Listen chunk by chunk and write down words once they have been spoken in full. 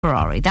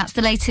Ferrari. That's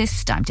the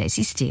latest. I'm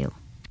Daisy Steele.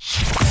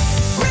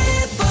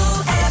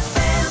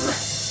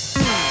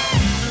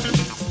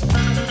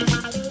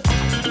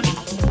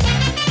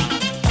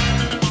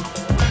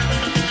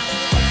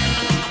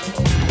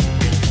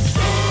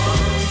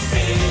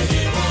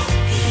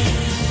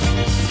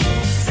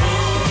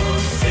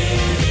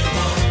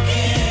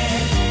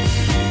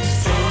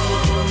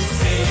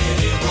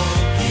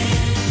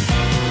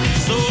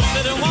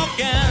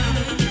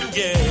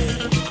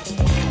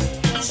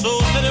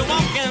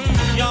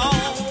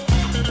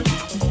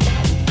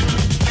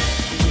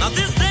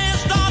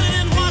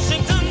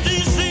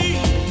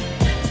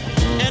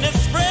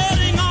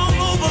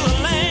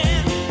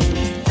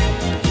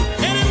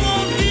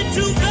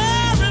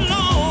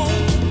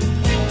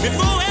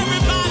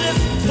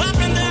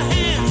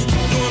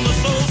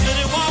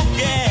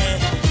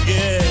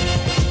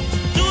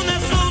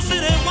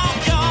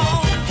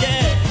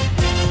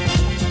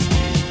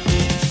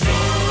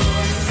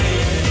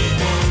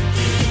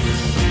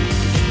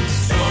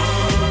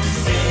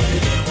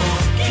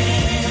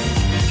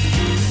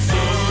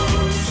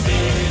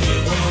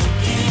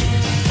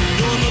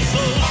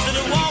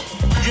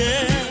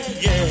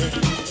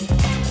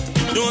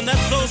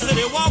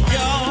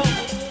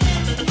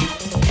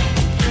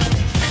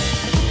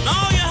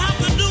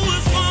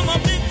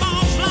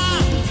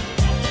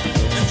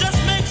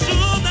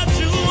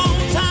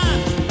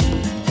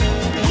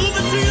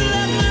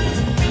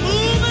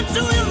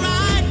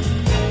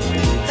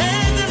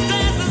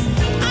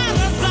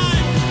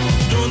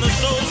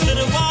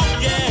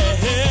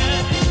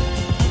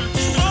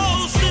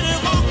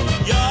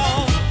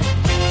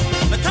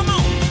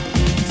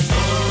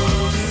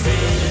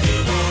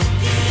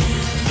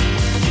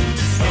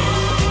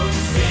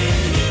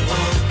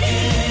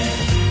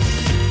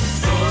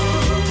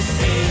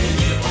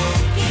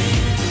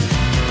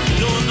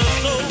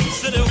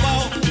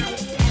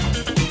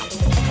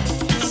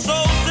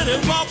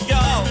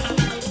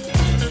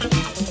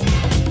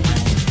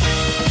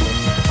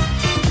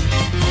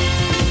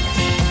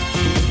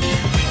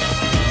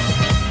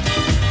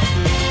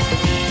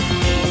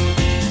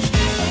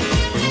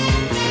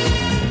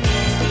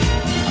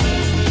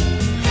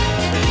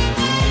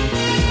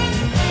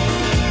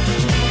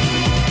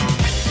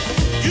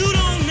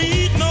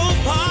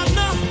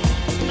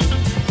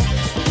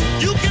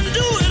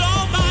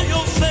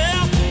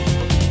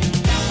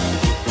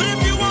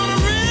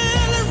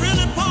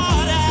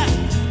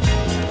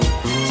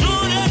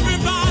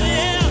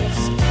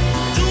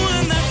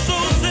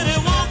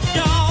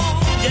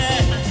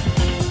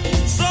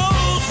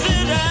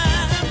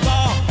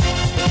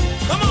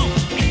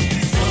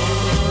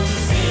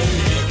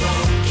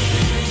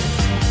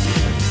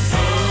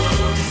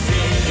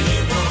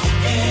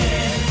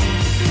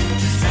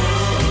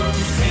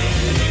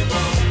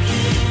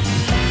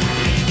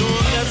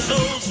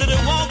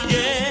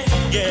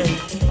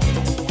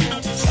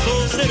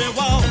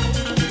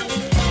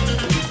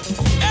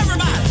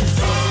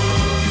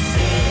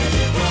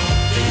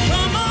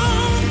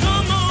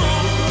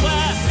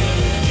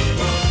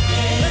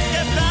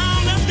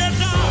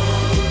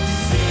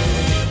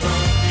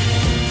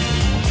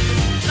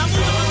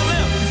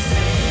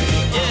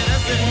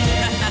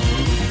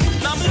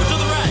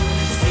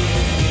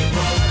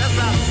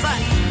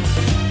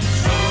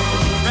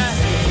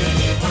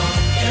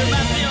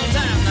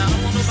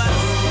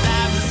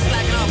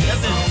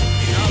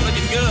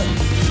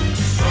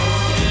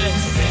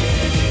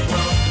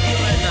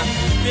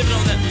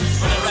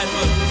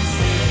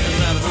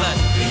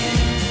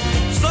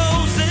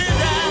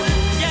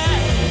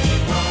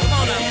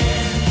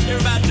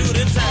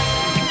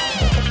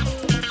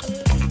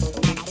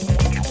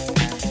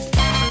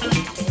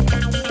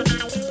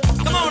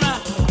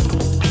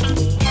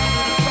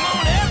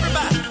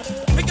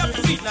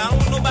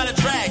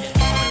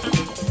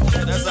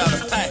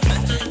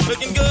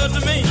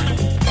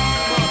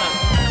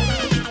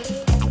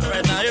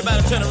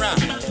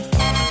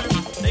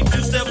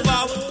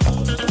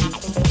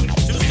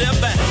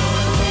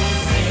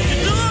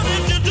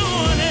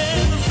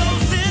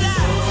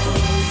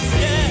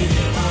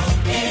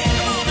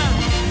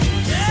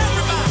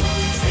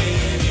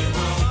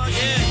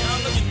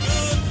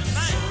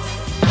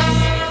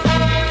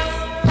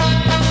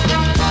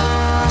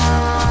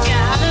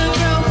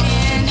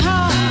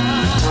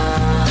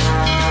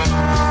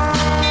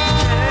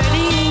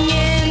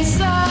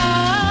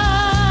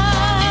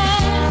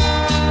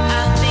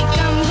 I think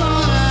I'm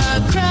gonna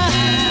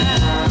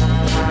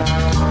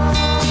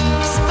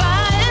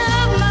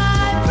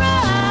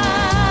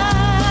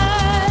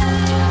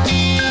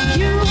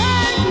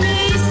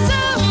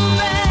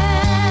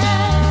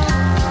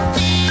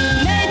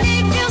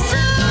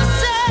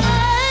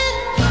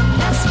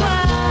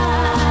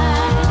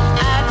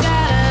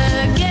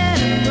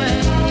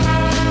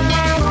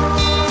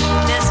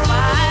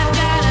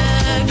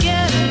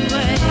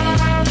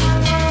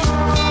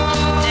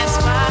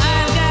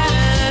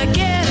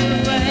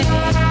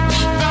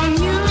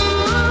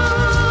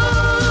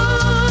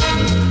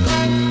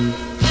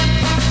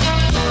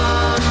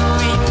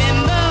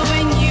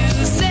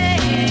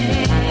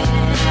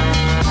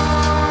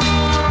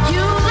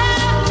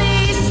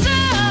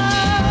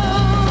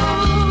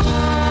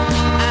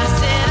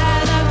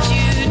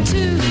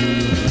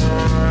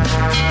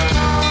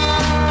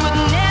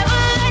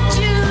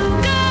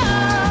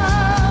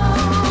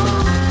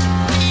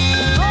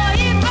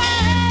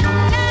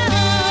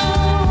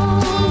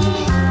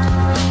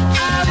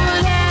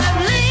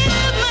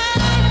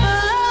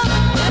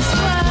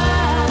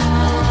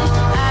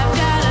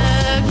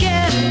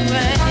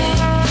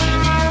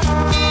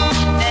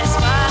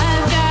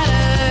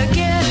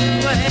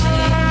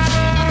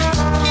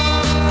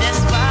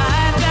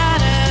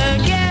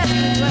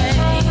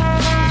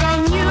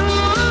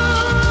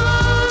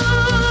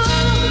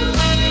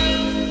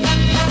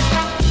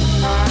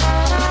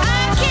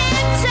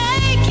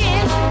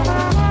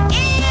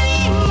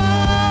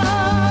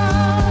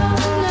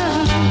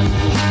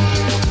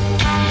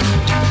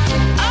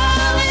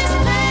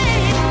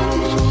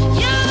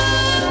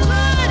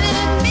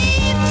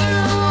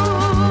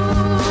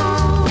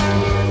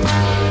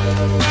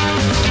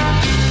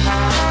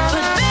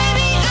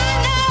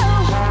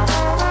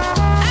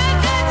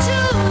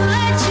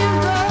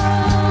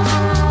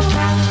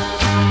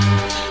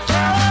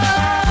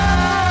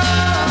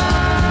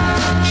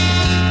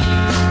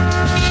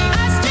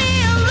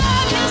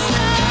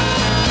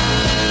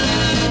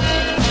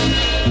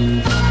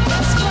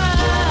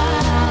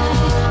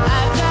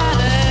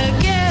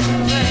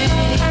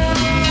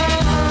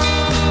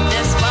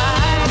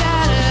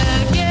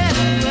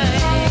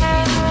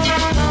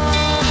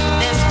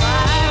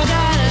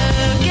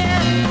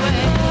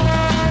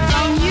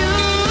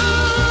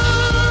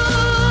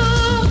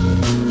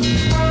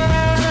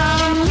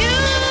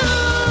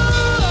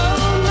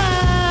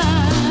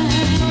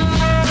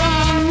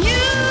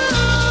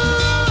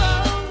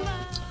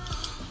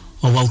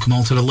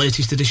to the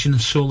latest edition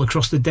of Soul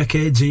Across the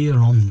Decades here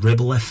on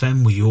Rebel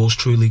FM with yours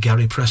truly,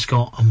 Gary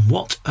Prescott. And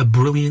what a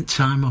brilliant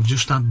time I've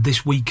just had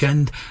this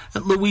weekend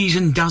at Louise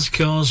and Daz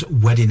Carr's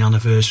wedding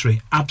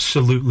anniversary.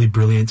 Absolutely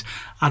brilliant.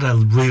 Had a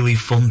really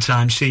fun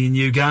time seeing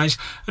you guys,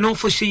 and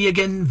hopefully see you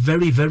again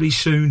very, very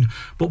soon.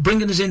 But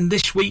bringing us in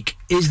this week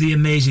is the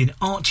amazing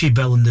Archie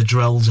Bell and the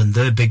Drells and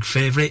their big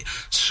favourite,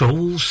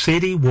 Soul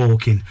City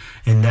Walking.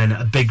 And then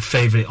a big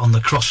favourite on the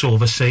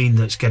crossover scene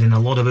that's getting a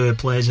lot of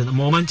airplays at the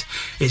moment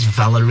is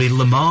Valerie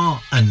Lamar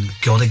and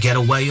Gotta Get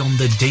Away on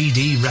the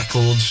DD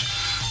Records.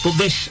 But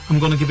this, I'm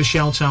going to give a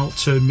shout out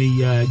to me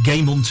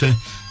Game Hunter.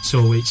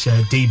 So it's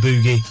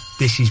D-Boogie.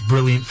 This is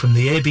brilliant from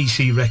the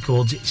ABC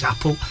Records. It's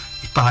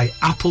by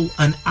Apple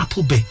and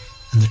Appleby,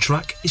 and the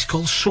track is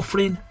called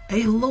Suffering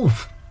a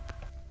Love.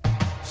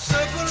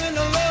 Suffering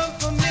a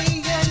love for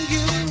me and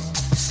you,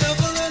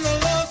 suffering a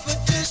love for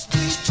just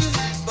these two,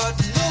 but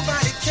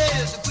nobody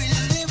cares if we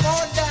live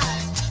or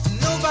die,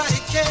 nobody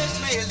cares,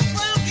 may as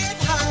well get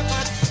high,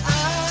 but I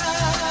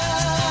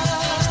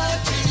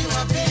tell you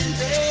I've been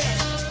there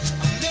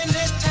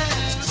many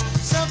times,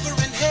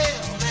 suffering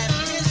hell and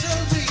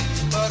misery,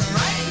 but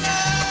right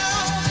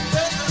now it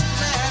doesn't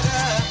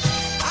matter,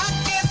 I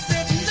guess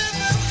it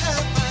never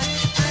happened,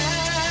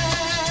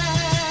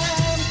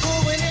 I'm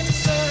going in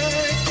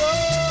circles,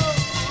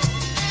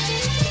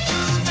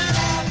 but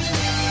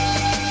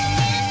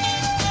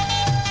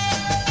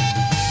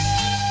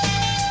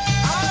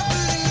I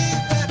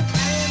believe that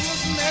man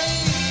was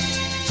made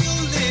to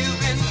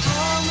live in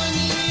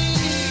harmony,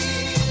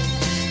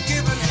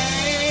 giving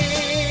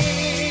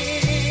hands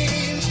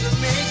to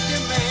make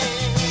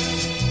demands,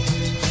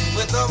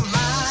 with a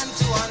mind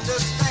to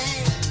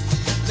understand,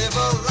 live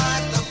a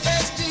life the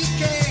best he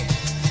can,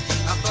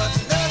 but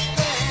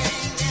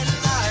nothing in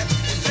life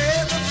is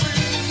ever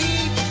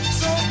free,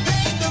 so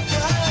pay the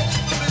price,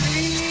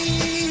 believe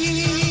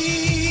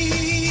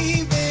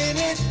in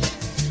it,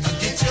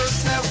 get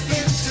yourself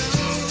into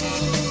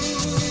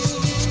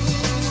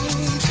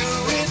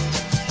it,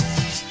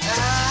 I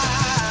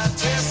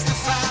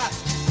testify,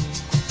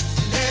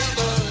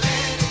 never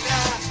let it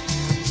die,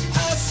 I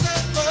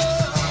suffer.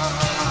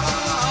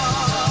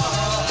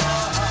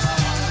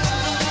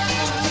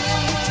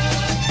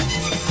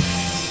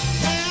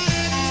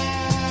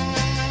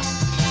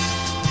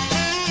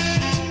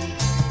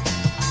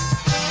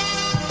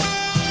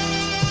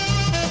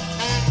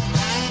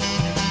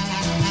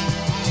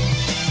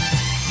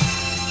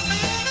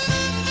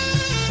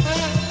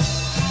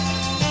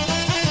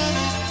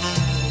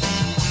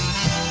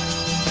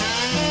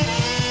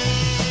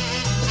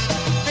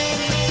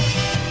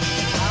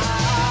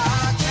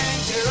 I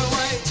can't get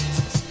away,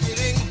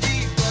 getting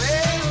deeper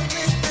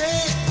every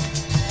day.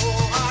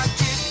 Oh, I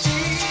get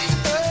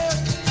deeper,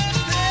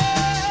 never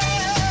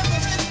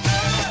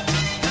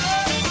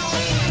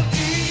been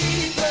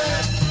deeper,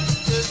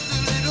 just a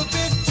little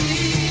bit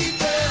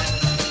deeper.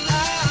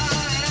 I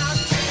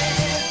can't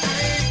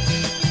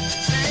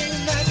bring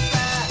that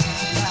back.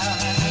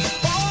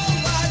 Oh,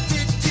 I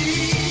get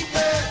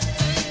deeper,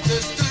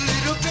 just a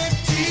little bit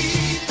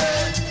deeper.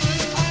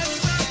 I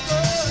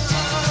suffer.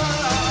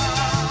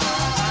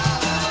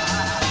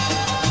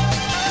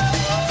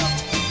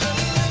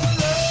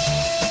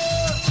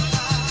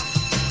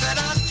 That I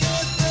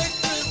can't break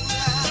through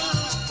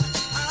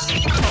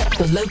now.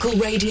 For local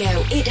radio,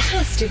 it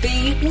has to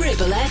be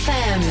Ribble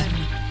FM.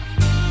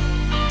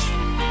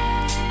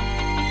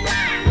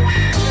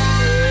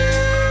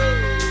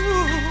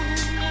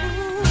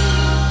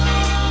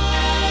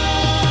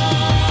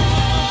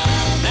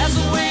 There's a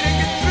way to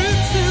get through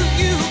to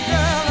you,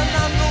 girl, and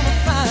I'm gonna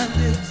find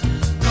it.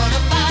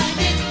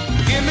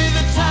 Give me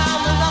the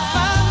time and I'll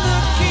find the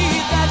key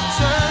that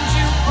turns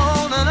you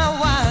on and I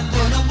wind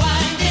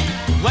it.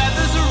 Where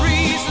there's a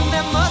reason,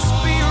 there must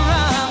be a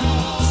rhyme.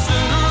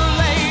 Sooner or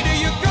later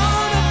you're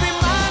gonna be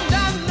mine.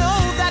 I know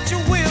that you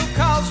will,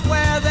 'cause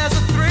where there's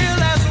a thrill,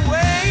 there's a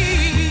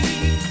way.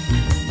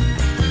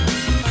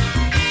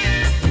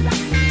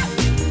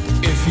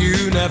 If you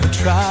never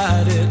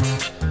tried it,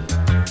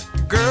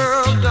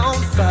 girl,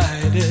 don't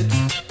fight it.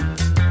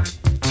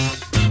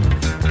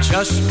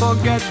 Just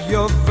forget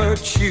your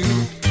virtue.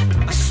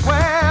 I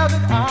swear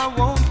that I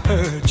won't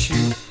hurt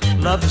you.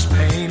 Love is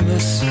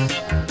painless,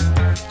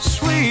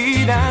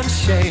 sweet and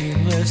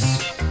shameless.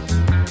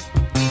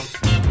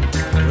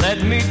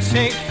 Let me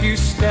take you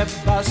step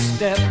by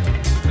step.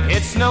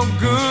 It's no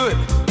good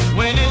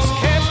when it's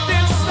kept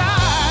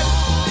inside.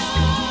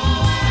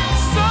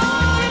 So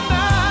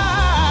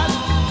tonight,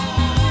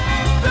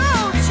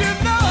 don't you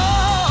know,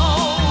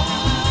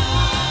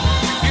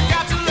 you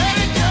got to let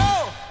it go.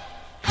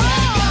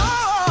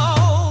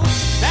 Oh,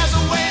 there's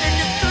a way to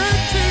get through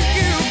to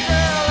you,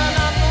 girl, and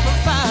I'm gonna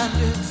find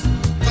it.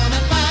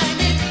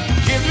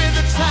 Give me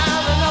the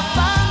time and I'll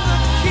find the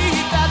key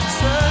that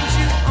turns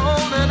you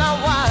on and I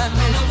wind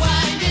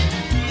it.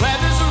 Where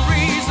there's a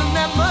reason,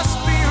 there must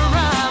be a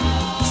rhyme.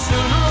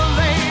 Sooner or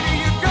later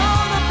you're gonna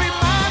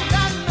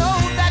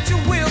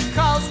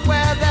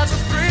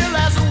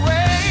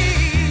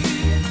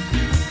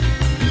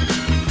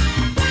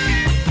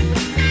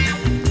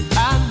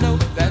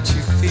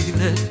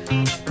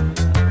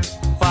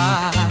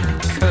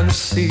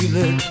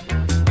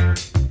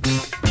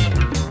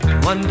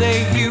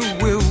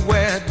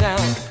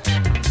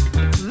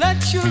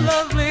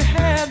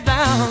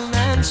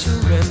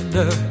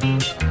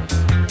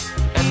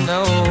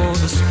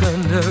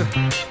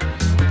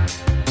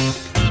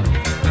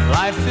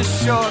Life is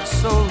short,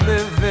 so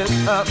live it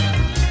up.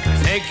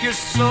 Take your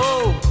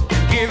soul,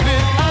 give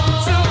it up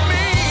to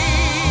me.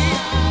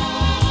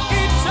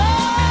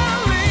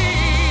 Eternally,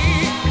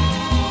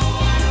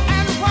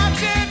 and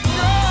watch it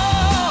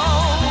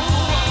grow.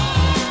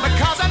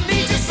 Because I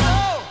need you so.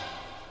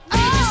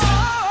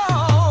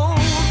 Oh,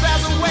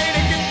 there's a way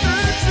to get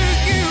through to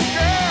you,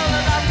 girl,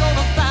 and I'm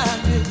gonna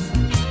find it.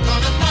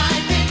 Gonna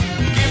find it.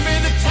 Give me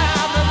the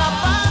time and I'll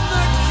find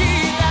the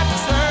key that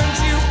turns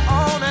you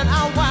on and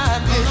I'll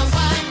wind it.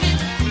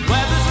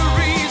 Where there's a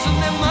reason,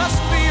 there must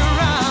be a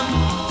rhyme.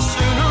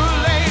 Sooner or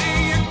later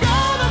you're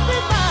gonna be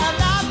mine.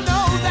 I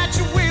know that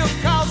you will,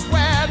 'cause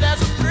where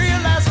there's a thrill,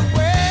 there's a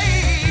way.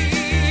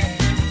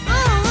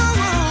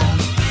 Ooh,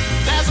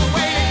 there's a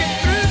way to get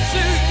through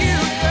to you,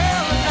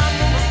 girl, and I'm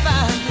gonna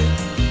find it.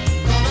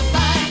 Gonna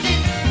find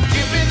it.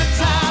 Give me the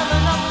time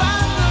and I'll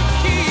find the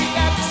key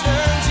that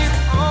turns you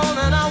on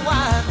and I'll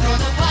wind it.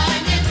 Gonna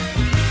find it.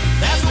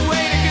 There's a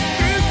way to get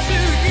through to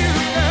you,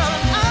 girl,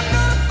 and I'm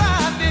gonna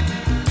find it.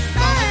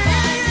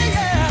 Hey,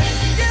 yeah.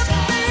 Give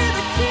me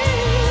the key.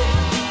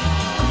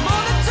 I'm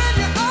gonna turn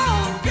you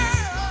on,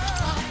 girl.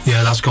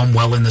 Yeah, that's gone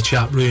well in the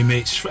chat room.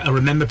 I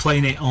remember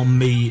playing it on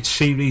me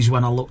series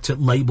when I looked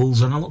at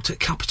labels and I looked at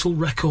Capitol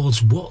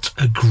Records. What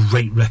a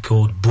great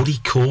record. Buddy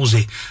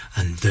Causey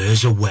and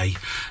There's a Way.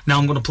 Now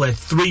I'm going to play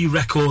 3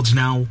 records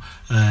now.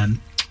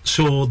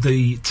 So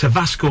the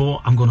Tabasco,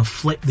 I'm going to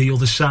flip the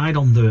other side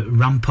on the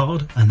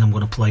Rampart, and I'm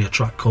going to play a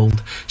track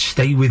called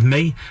Stay With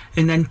Me,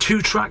 and then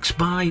 2 tracks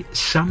by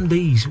Sam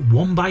Dees,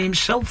 one by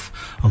himself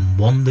and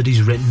one that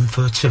is written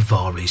for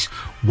Tavares.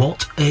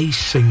 What a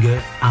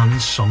singer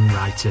and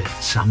songwriter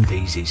Sam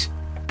Dees is.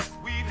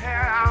 We've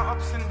had our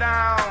ups and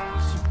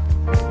downs,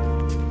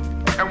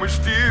 and we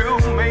still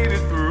made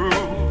it through.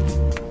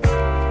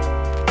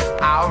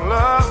 I'll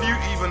love you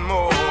even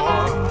more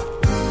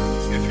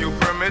if you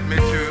permit me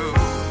to.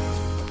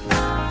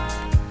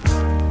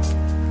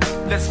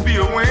 Let's be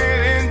a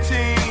winning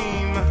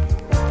team,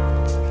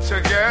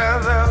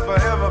 together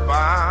forever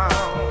bound.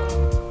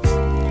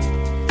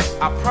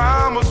 I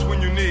promise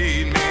when you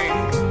need me,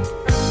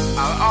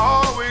 I'll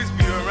always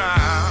be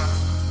around.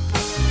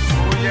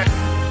 Oh yeah.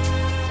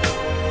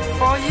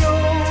 For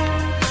your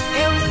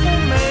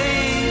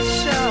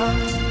information,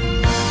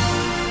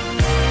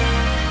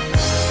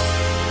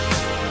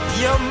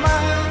 you're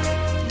my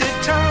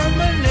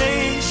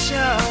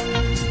determination.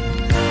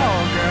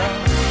 Oh, girl.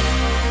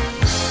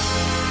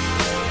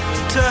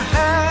 To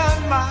have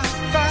my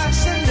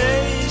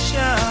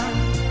fascination,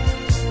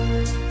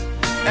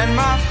 and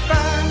my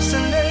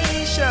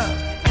fascination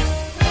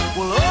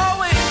will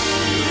always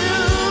be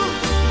you.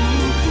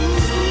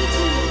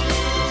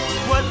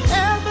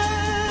 Whatever,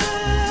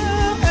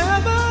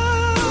 ever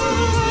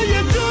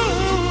you do,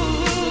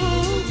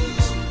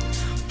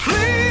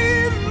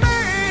 please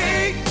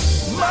make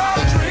my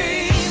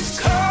dreams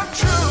come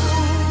true.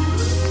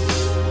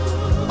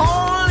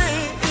 Only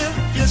if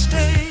you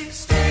stay.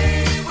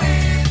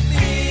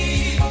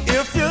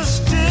 If you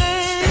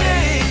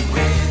stay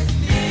with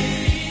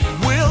me,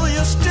 will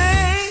you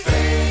stay?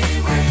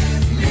 Stay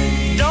with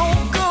me.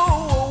 Don't go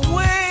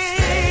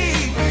away.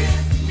 Stay with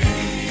me.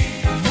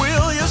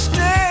 Will you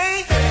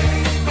stay?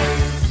 Stay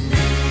with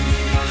me.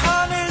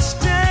 Honey,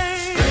 stay.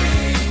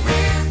 Stay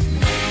with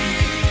me.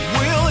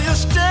 Will you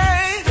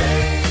stay?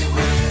 Stay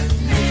with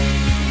me.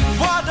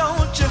 Why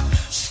don't you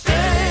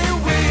stay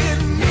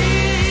with me?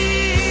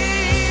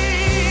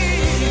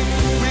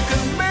 We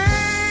can make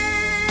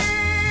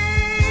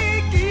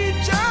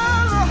each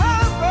other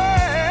happy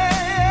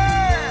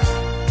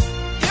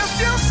if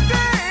you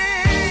stay.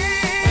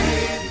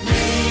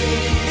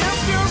 If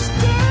you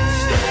stay,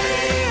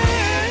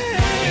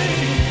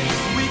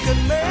 we can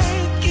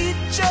make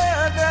each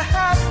other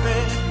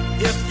happy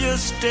if you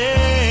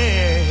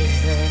stay.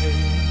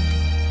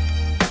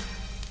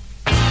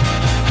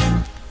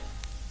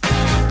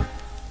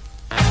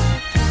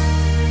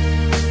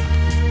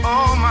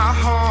 All my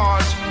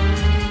heart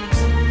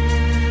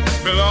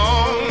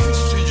belongs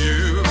to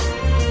you.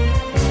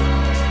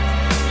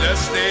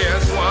 Let's stay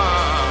as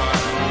one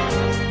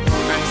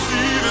and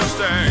see this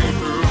thing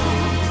through.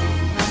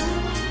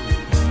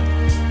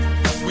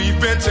 We've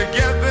been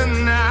together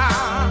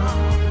now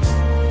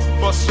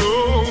for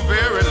so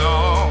very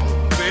long,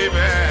 baby.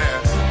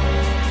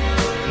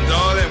 And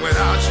darling,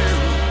 without you,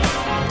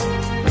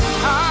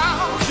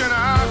 how can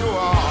I go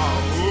on?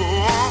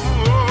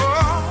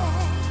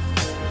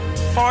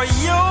 For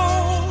your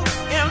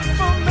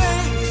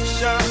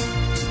information,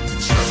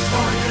 just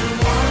for you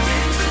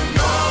wanting to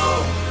know,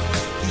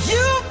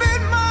 you've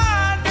been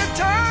my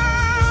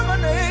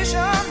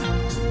determination.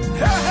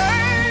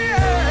 Hey,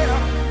 yeah.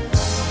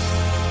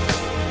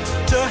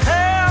 To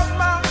have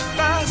my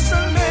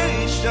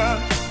fascination,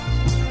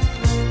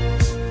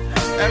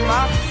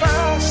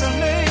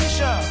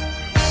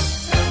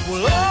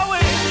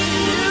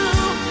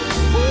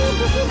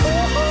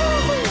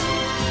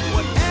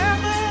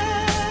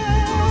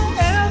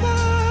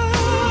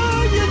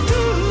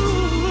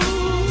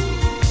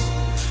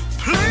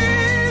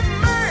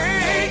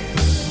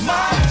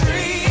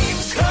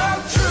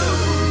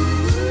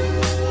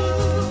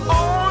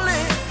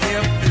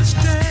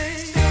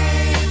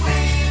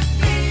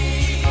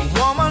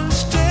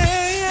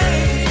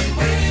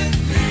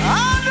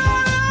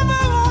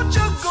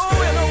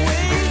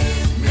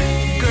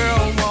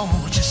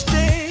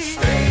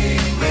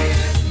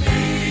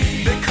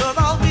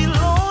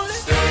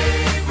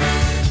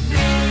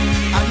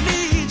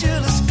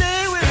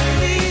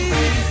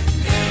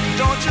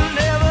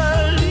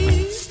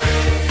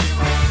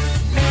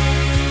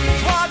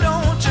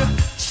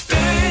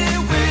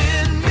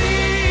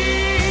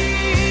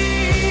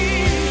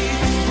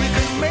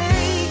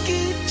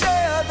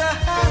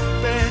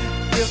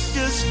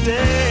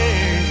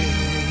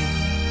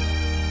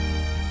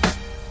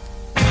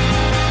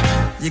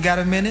 got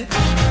a minute?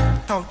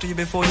 Talk to you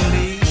before you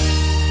leave.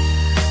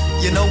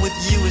 You know, with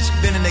you, it's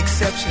been an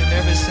exception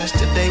ever since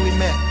the day we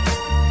met.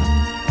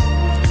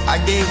 I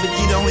gave with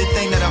you the only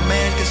thing that a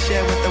man could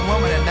share with a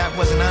woman, and that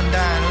was an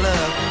undying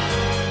love.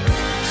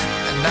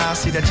 And now I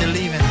see that you're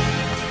leaving.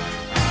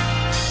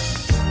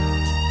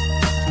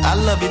 I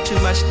love you too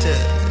much to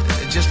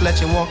just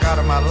let you walk out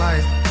of my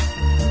life.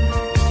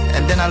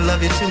 And then I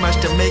love you too much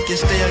to make you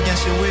stay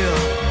against your will.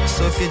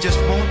 So if you just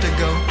want to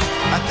go,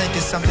 I think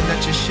it's something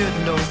that you should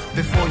know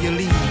before you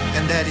leave,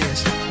 and that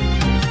is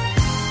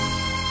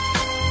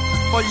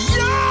for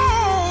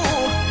your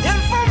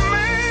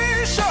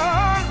information.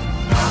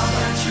 Now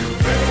that you're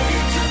ready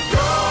to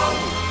go,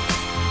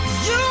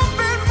 you've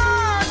been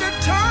my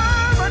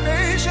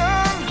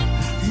determination.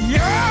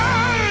 Yeah,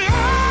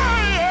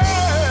 yeah,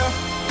 yeah.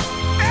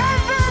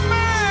 Every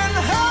man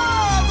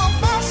has a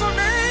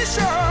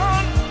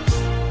fascination,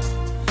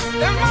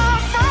 and my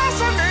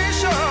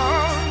fascination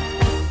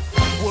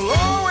will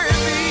always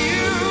be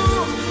you.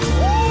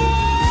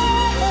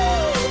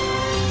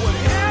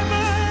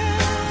 Whatever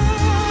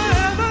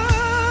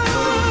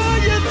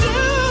you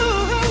do,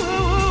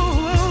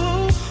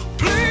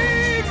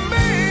 please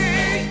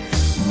make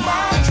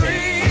my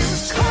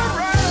dreams come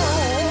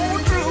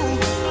right true.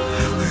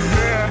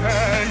 Yeah,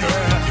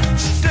 yeah.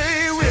 Stay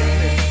with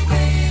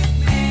me.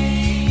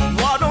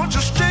 Why don't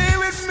you stay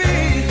with me?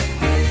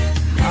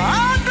 I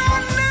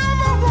don't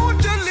never want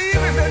you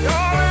leaving me,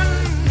 darling.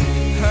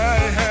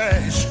 Hey, hey,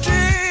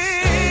 stay.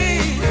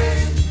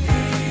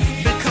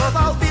 Because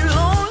I'll be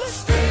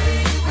lonely.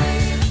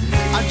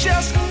 I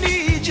just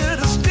need you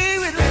to stay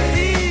with me.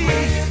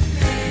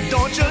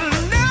 Don't you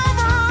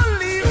never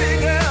leave me,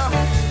 girl.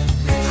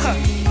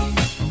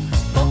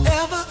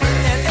 Forever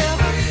and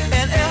ever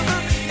and ever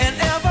and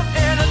ever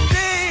and a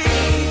day.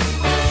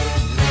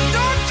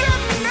 Don't you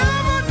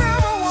never,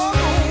 never walk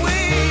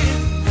away.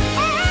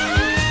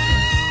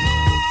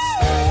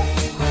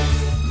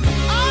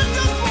 I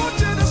just want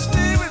you to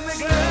stay with me,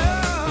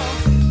 girl.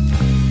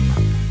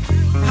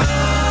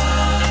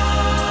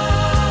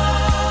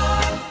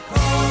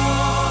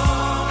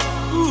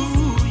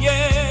 Ooh,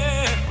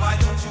 yeah. Why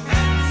don't you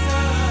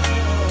answer?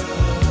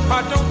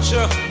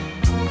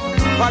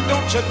 Why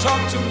don't you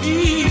talk to me?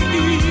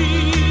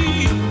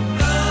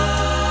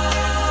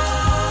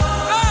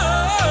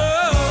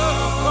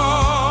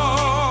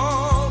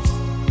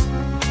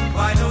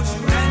 Why don't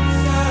you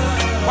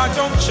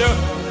answer?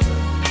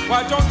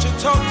 Why don't you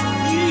talk to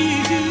me?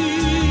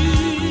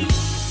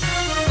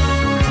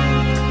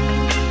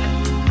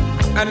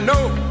 I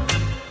know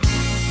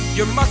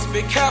you must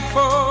be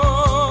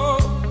careful,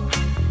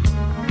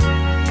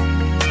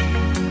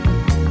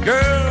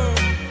 girl,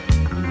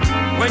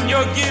 when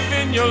you're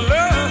giving your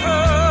love.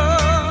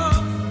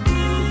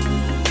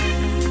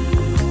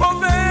 Oh,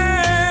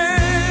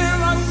 there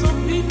are some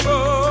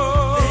people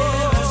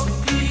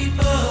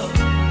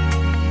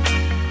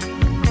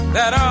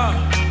that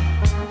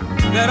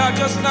are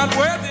just not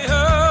worthy of.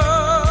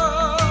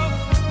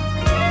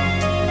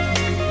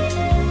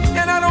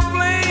 And I don't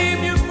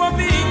blame you for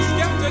being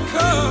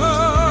skeptical.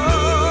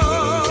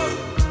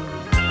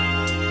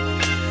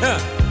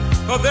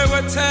 For there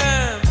were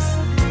times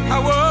I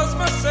was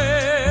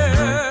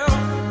myself.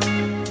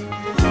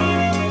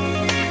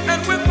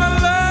 And with my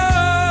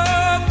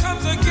love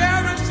comes a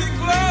guarantee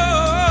close.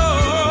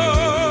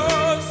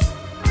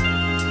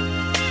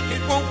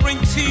 It won't bring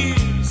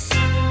tears,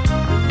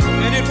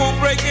 and it won't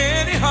break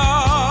any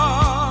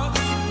heart.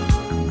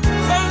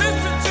 So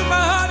listen to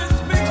my heart and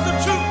speak the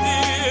truth,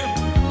 dear.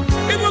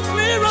 It will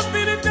clear up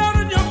any doubt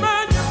in your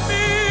mind you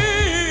feel.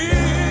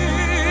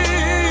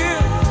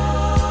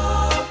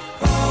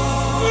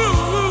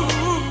 Ooh,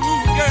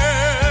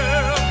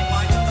 girl.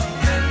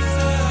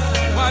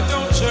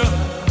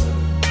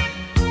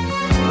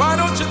 Why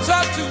don't you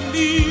talk to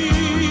me?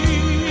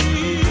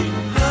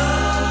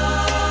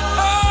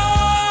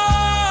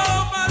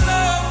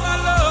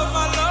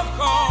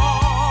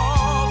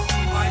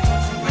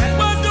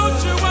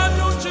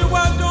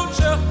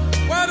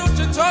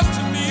 Talk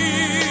to me.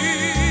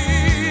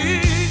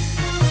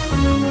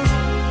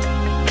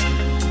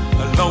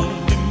 Alone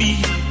to me,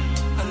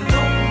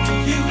 alone to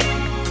you.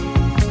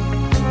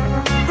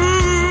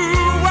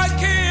 Ooh, why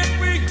can't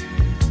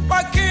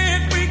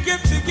we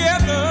get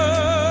together?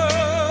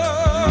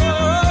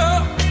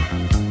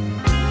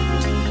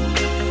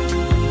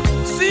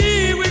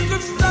 See, we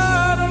could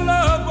start a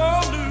love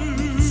all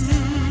new,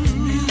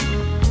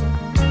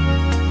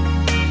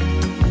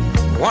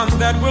 one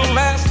that will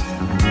last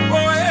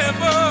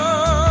forever.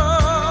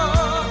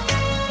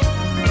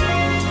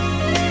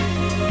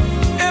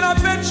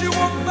 You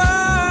won't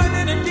find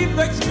any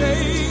defects,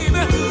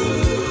 baby.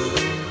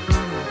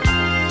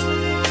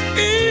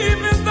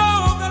 Even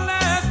though the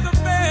last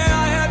affair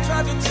I had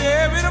tried to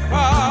tear it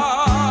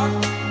apart.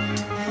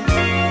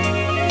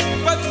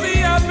 But see,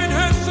 I've been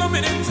hurt so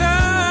many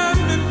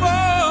times before.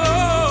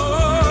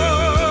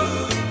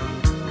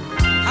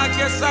 I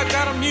guess I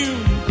got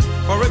immune,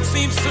 for it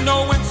seems to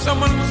know when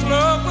someone's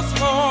love was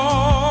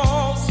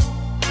false.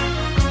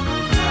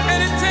 And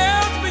it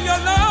tells me your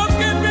love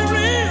can be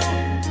real.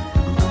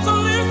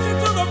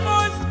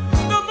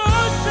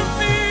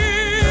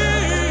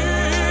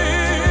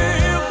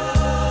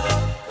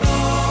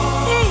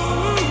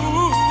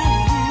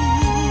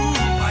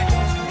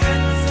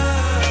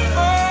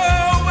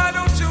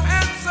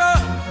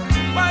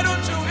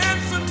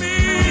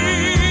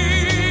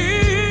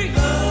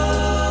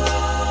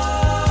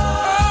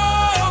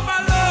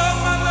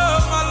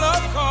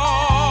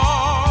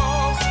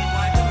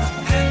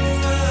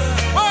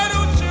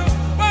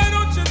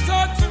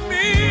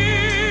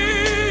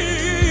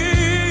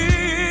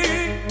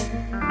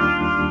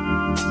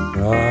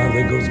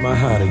 goes my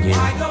heart again.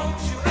 Why don't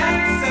you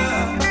answer?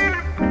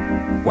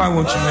 Why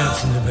won't you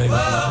answer me, baby?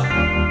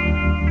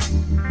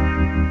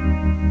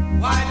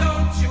 Why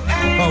don't you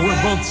answer? Oh,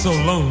 we're both so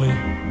lonely.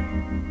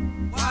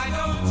 Why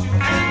don't you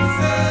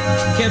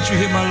answer? Can't you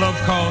hear my love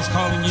calls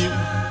calling you?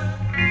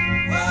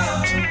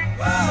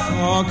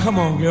 Oh, come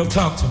on, girl,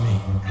 talk to me.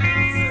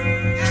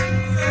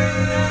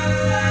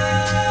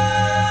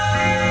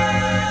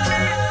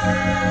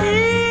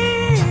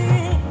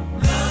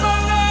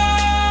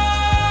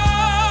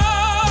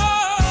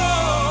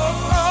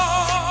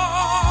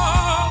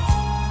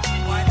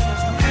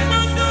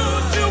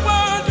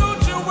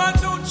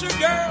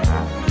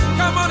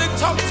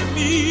 Talk to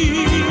me.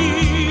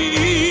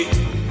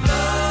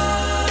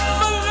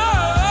 My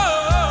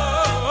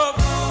love,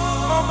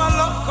 oh my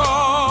love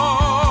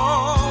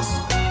calls.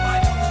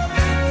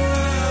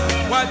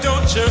 Why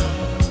don't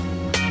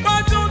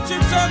you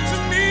talk to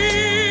me?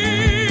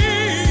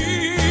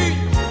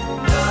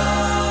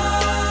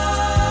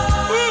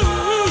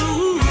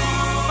 Ooh,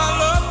 my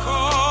love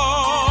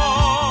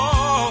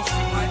calls.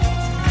 Why don't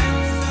you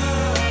answer?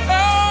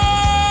 Oh,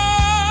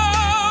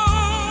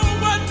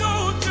 why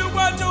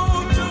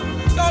don't you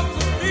talk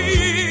to me?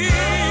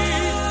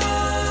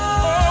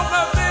 Oh,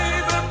 my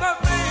baby, my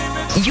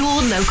baby. Your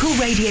local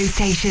radio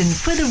station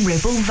for the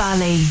Ribble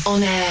Valley.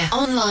 On air,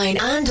 online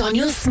and on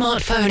your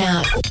smartphone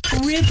app.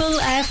 Ribble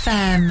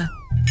FM.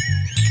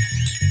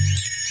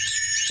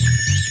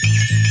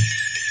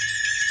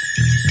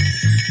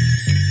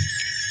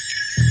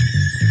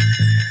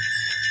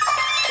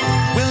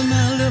 Well,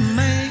 now, little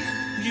man,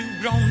 you've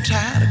grown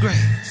tired of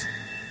grass.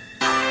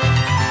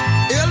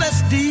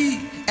 LSD,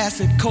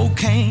 acid,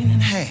 cocaine,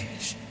 and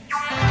hash.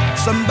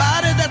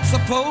 Somebody that's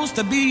supposed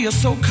to be your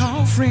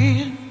so-called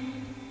friend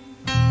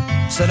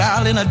said,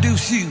 I'll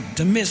introduce you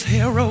to Miss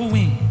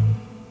Heroin.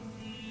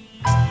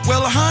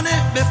 Well, honey,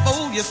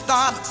 before you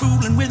start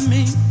fooling with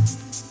me,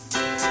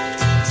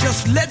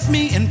 just let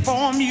me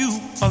inform you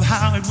of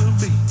how it will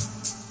be.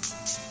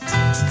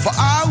 For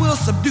I will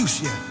seduce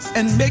you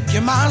and make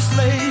you my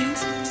slave.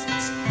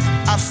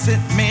 I've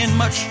sent men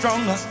much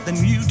stronger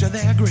than you to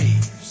their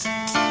graves.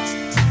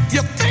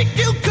 You think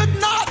you could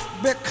not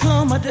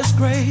become a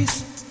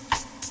disgrace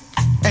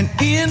and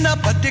end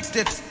up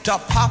addicted to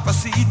popper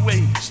seed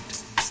waste.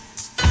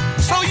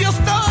 So you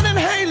start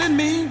inhaling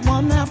me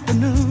one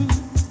afternoon.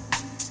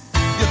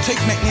 You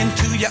take me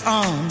into your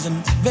arms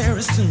and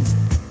very soon.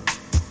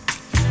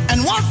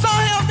 And once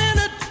I have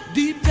entered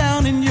deep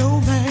down in your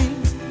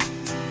vein,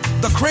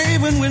 the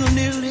craving will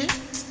nearly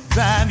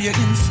drive you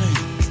insane.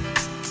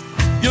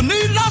 You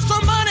need lots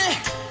of money,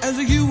 as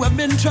you have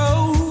been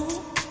told.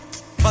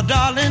 But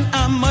darling,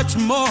 I'm much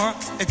more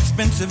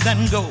expensive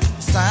than gold.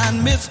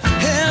 Sign Miss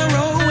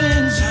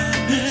Heroin.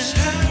 Sign Miss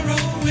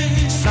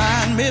Heroin.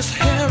 Sign Miss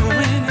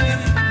Heroin.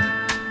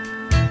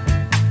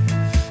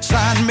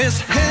 Sign Miss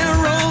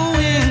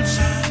Heroin.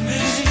 Sign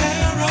Miss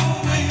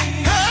Heroin.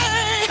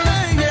 Hey,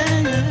 hey,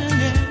 yeah,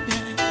 yeah, yeah.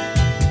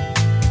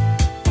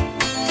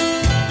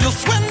 You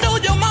swindle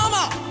your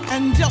mama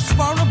and just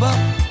for a buck,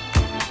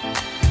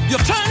 you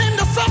turn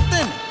into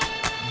something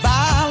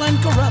vile and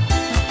corrupt.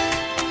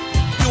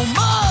 You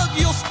mug,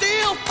 you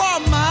steal for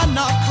my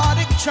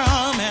narcotic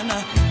charm, and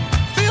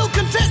feel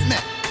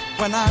contentment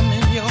when I'm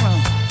in your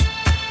arms.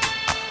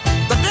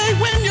 The day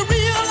when you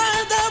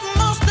realize that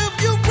most of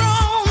you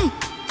grown,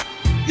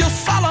 you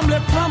solemnly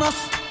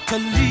promise to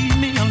leave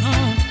me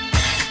alone.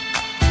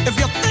 If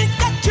you think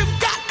that you've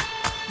got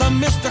the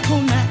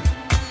mystical knack,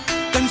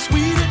 then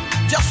sweetie,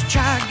 just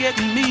try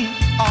getting me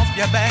off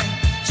your back.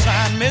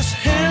 Sign Miss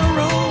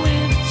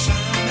Heroin.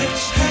 Sign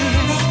Miss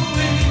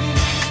Heroin.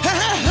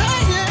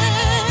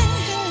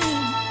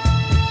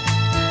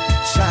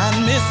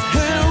 Sign Miss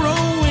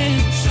Heroin.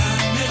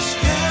 Sign Miss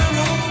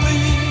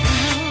Heroin.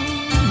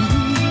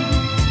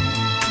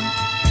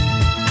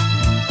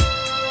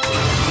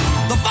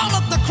 The fall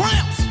of the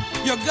cramps,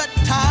 your gut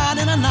tied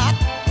in a knot.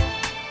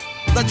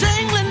 The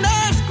jangling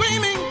nerves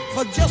screaming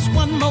for just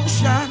one more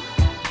shot.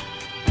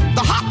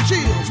 The hot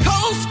chills,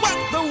 cold sweat,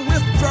 the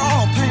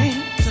withdrawal pains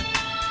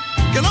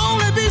can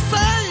only be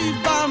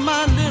saved by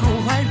my little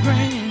white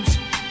brains.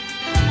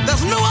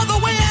 There's no other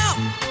way out,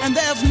 and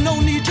there's no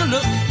need to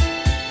look.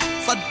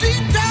 For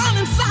deep down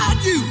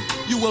inside you,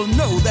 you will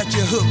know that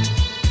you're hooked.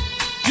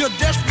 You'll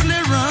desperately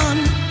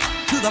run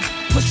to the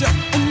pusher,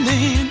 and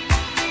then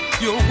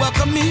you'll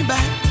welcome me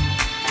back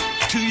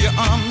to your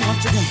arms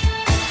once again.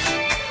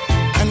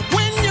 And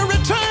when you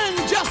return,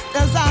 just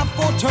as I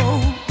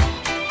foretold,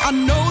 I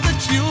know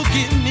that you'll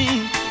give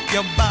me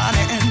your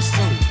body and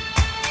soul.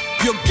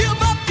 You'll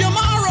give up your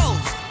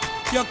morals,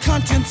 your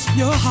conscience,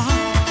 your heart,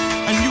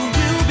 and you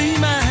will be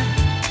mine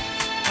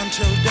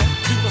until death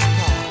do us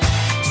part.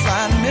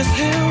 Sign Miss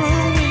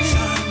Heroin.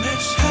 Sign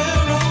Miss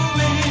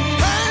Heroin.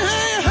 Hey,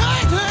 hey,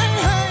 hey, hey,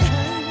 hey, hey.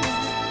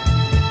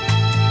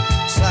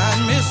 Sign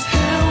Miss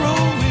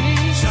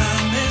Heroin.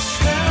 Sign Miss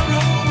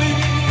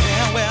Heroin.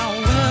 Yeah, well,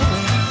 well,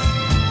 well.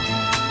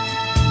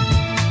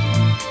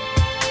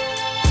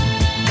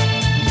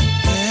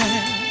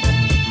 Yeah.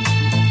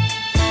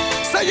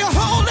 So you're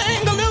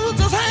holding the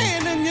loser's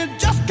hand and you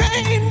just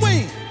can't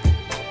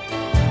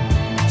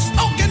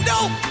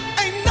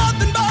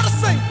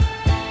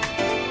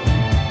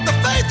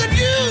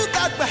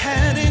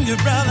you,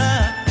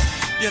 brother.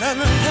 You don't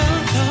know.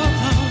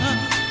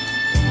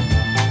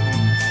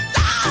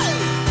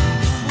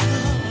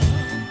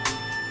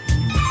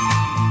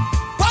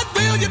 What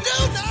will you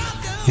do now?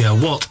 Yeah,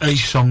 what a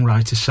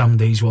songwriter Sam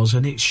Dees was,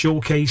 and it's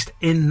showcased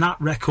in that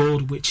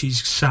record, which is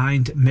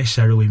signed Miss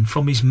Heroin,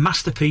 from his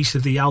masterpiece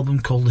of the album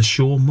called The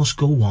Show Must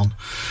Go On.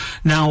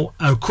 Now,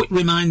 a quick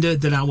reminder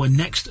that our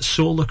next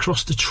Soul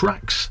Across the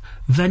Tracks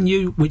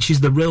venue, which is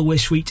the Railway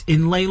Suite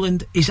in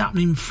Leyland, is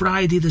happening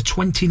Friday the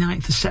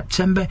 29th of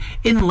September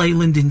in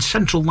Leyland in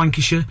central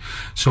Lancashire.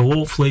 So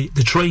hopefully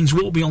the trains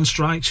won't be on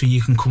strike, so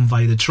you can come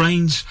via the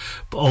trains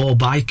or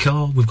by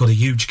car. We've got a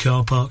huge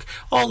car park.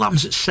 All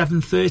happens at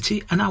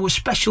 7:30, and our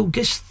special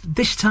guests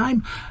this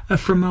time are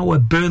from our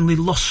Burnley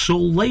Lost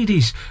Soul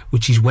ladies,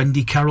 which is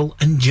Wendy Carroll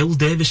and Jill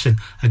Davison.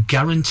 A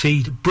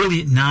guaranteed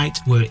brilliant night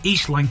where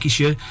East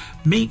Lancashire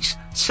meets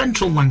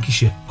Central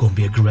Lancashire. Going to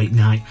be a great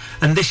night.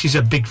 And this is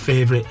a big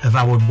favourite of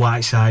Howard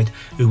Whiteside,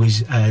 who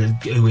is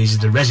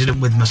the resident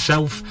with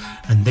myself,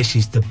 and this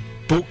is the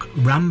Buck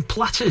Ram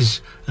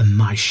Platters, and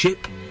My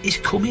Ship Is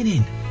Coming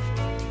In.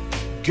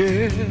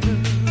 Girl,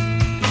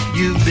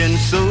 you've been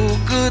so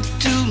good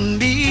to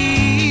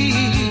me,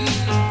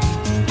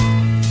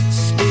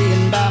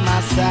 staying by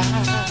my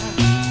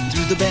side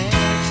through the bad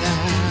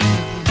times.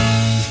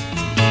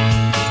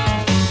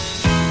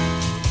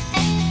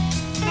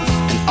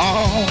 And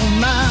all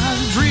my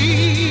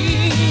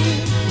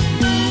dreams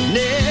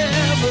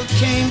never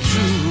came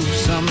true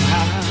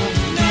somehow.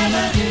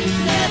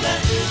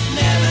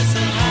 Never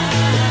somehow.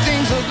 But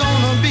things are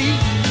gonna be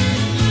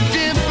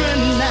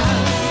different now.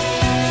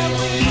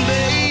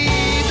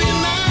 Baby,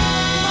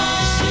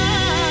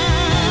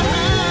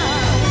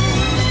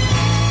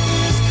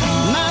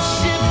 my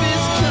ship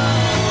is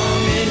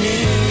coming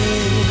in.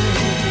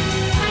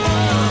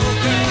 Oh,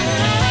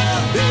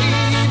 girl.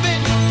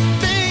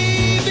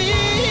 Baby,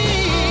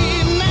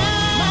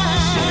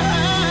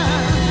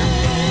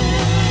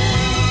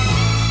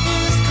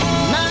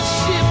 my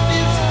ship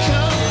is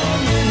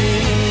coming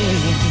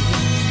in.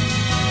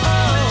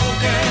 Oh,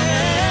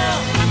 girl.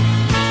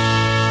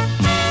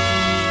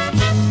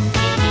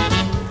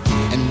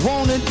 And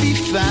won't it be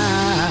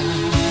fine?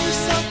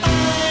 So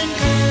fine,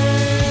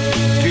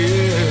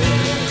 girl.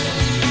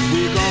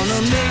 We're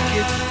gonna make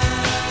it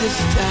this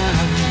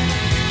time.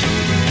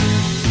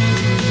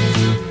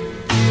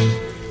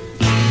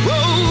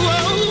 Whoa,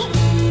 whoa.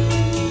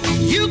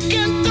 You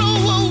can throw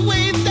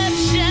away that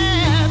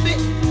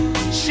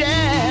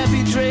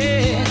shabby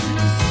dress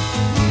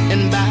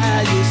and buy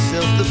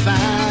yourself the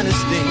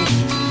finest thing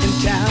in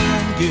town,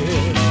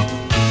 girl.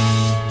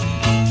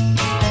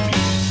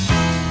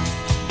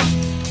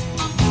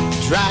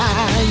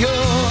 Dry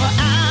your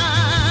eyes.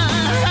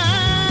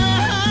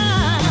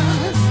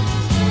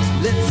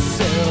 Let's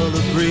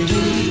celebrate.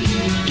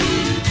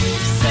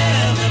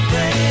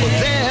 Well,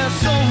 there's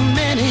so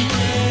many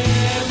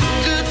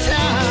good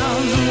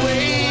times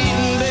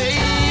waiting,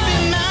 baby.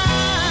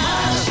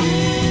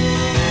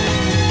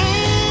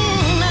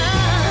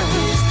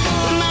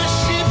 My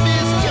ship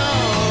is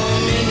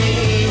coming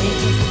in.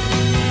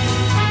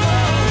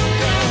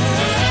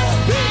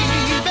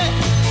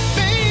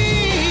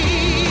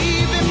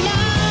 Baby,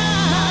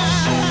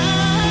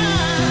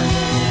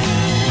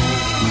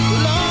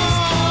 Lord,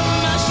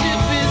 my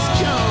ship is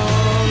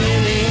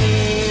coming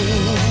in.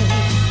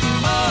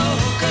 Oh,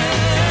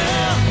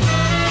 girl.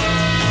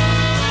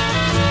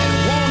 And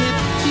won't it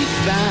be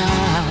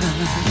fine?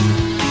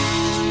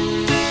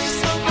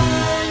 So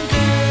fine,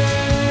 girl.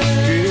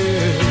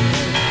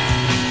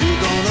 We're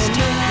gonna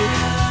make it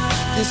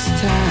this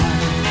time.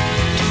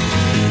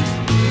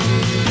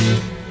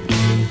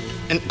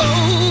 And oh,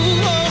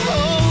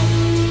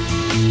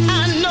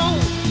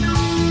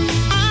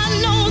 I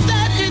know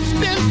that it's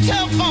been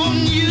tough on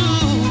you,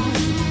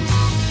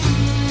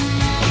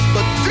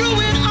 but through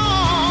it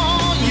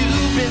all,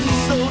 you've been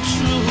so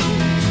true.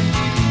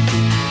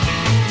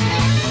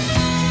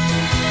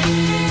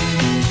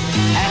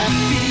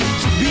 Happy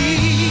to be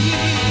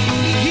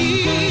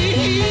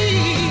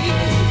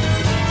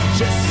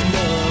just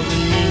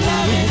loving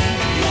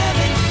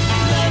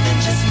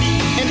just me.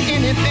 And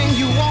anything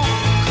you want,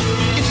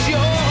 it's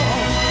yours.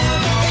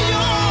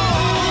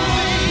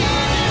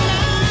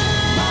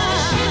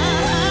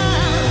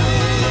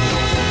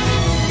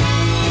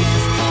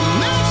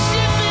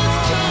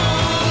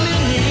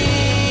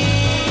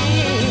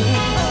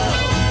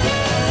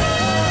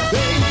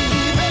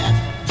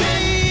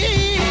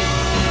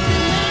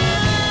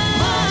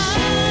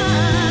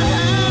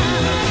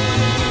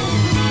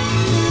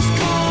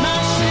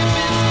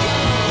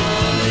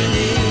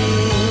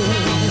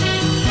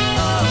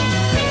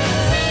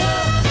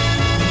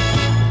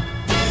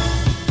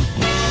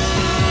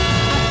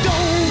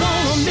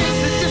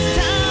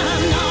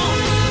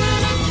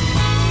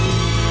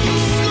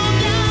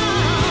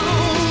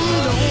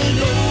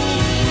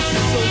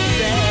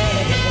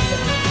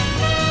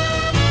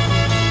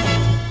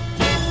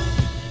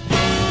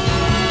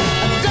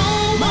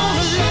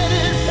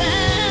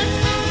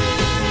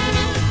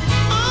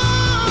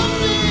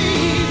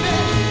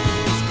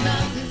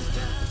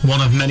 One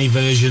of many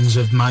versions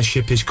of My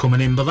Ship Is Coming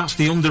In, but that's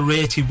the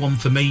underrated one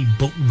for me.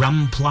 But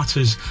Ram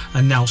Platters,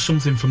 and now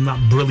something from that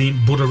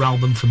brilliant Buddha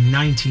album from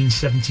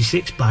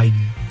 1976 by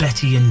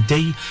Betty and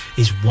Dee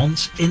is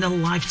Once in a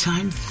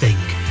Lifetime Thing.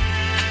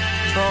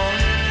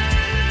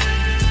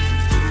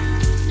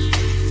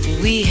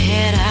 We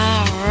had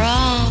our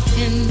romp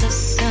in the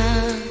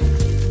sun.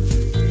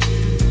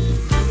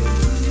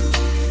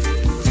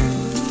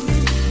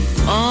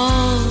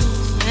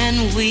 Oh,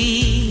 and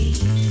we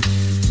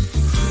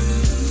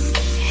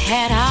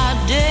had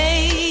our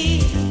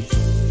days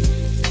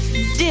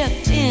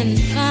dipped in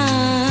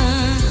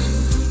fun.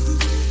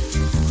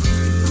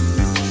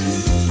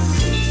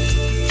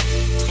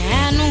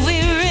 And we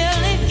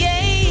really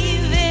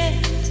gave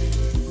it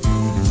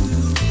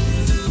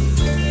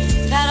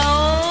that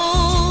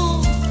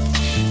old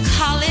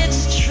college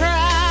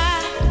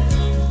try.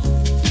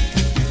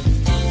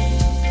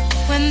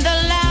 When the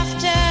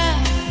laughter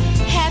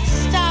had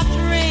stopped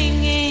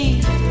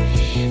ringing,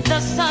 the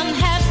sun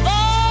had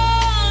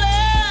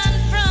fallen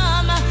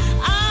from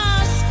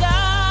our sky.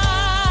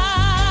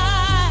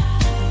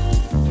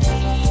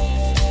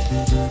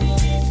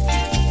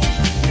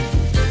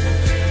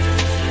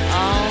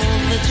 All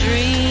the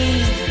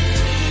dreams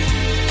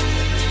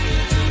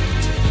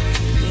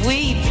we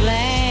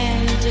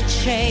planned to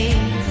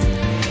chase,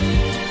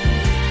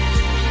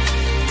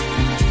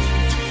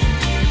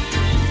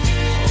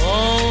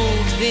 oh,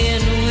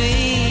 then we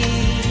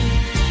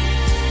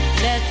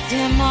let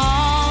them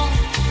all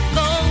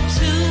go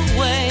to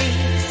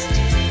waste.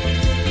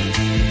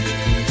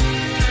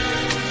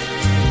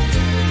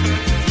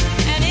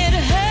 And it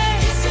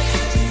hurts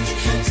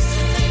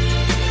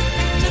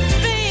to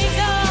think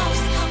of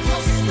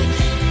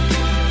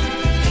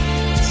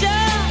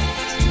just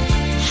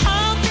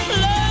how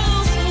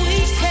close we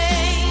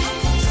came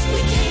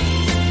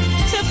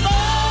to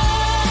finding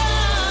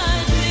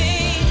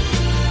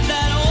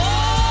that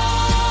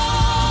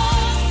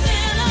once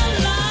in a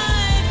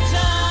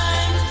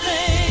lifetime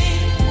thing.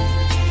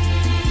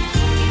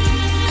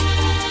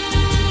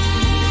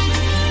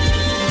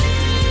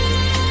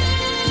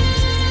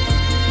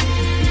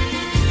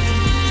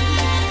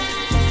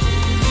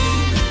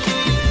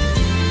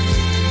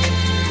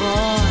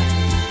 Boy,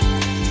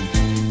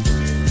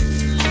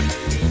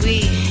 we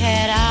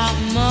had our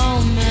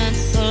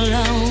moments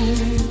alone.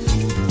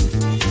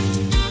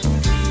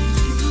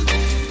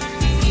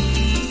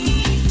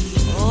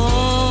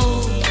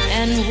 Oh,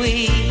 and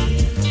we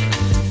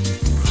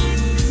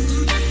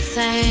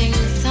sang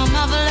some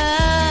of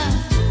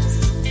love's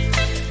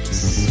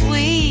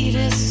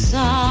sweetest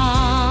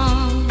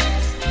songs.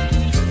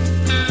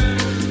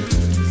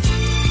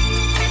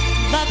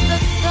 But the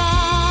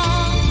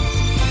songs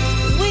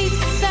we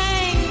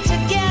sang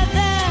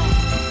together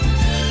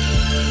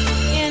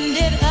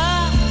ended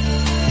up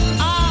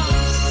on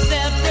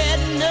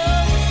separate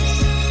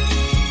notes.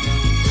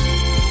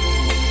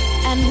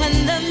 And when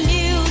the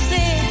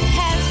music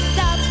had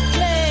stopped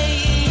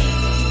playing,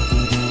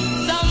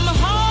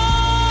 somehow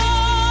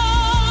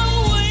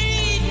we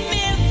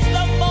missed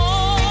the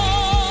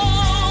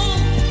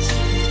boat.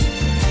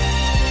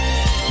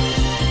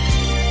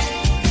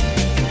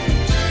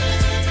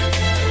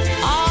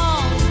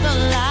 All the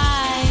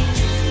life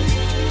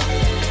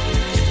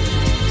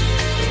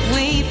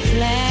we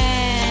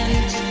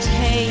planned to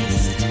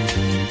taste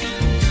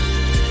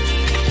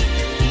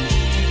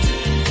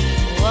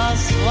was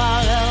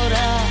swallowed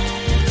up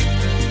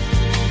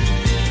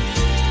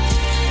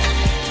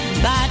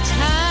by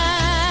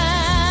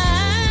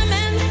time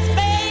and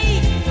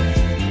space.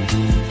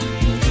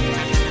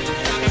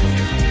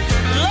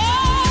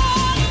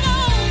 Lord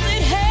knows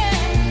it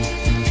hurts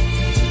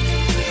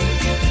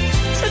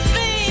to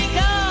think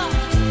of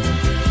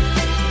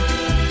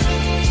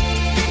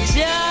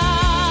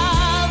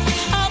just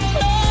how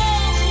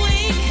close we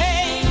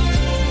came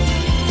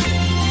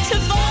to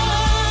finding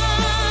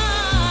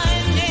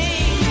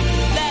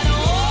that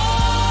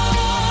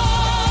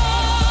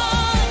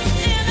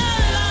once in a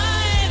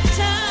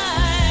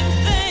lifetime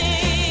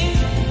thing.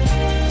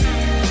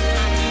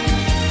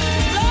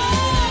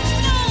 Lord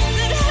knows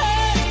it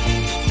hurts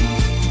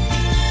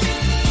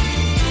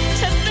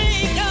to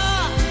think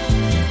of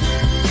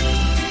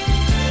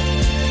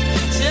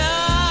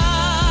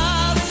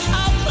just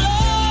how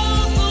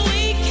close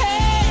we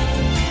came.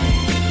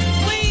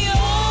 We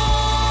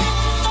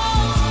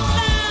almost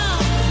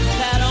found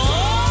that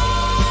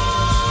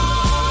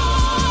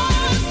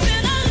once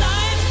in a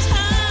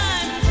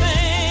lifetime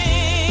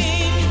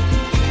thing.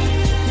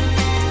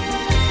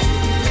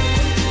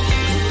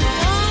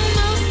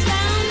 Almost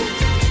found it.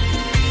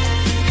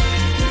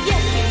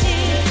 Yes, we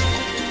did.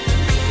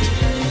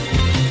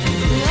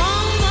 We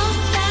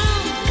almost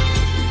found it.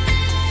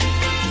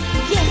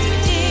 Yes, we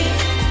did.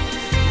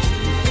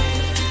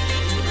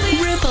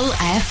 Ribble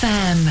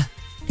FM.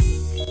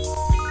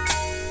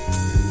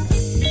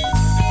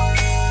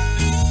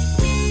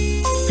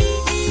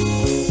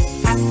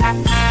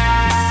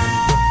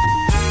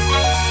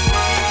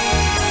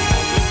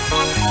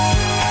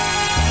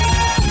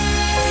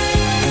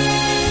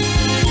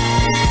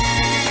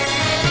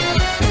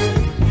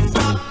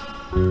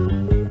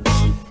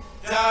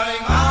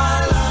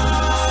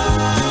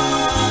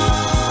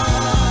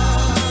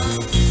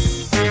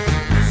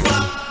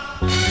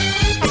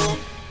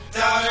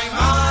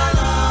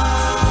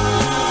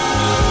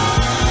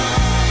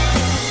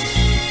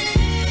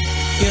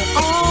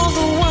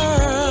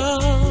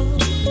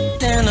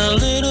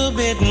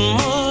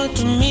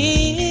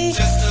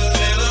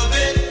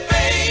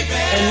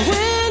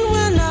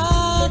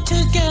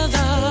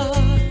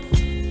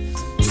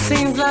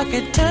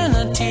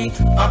 eternity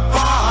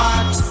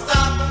apart.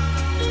 Stop.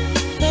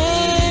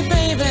 Hey,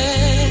 baby.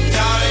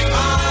 Darling,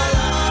 my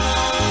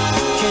love.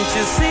 Can't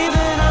you see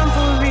that I'm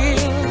for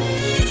real?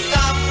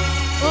 Stop.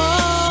 Oh,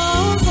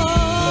 oh.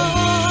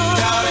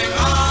 Darling,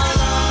 my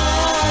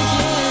love.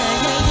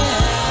 Yeah, yeah,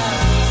 yeah.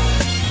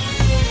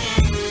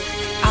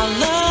 I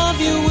love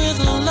you with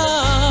a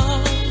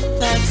love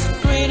that's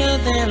greater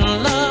than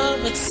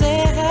love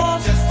itself.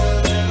 Just a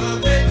little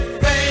bit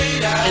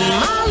greater. And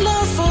my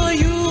love for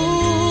you,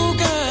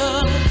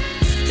 girl,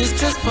 is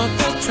just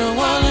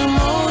perpetual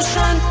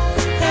emotion.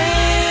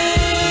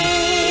 Hey,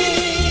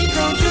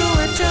 don't do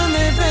it to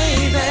me,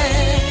 baby.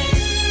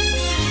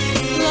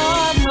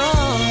 Lord, no,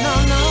 no,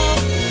 no.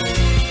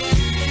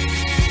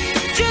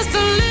 Just a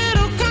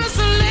little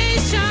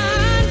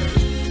consolation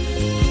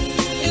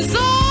is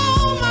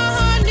all my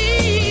heart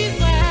needs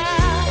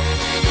now.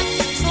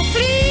 So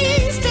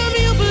please tell me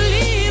you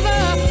believe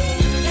her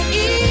and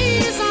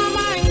ease all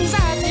my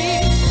anxiety.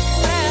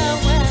 Well,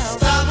 well,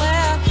 well,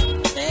 well,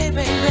 hey,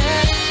 baby.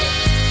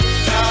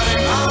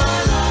 Darling, my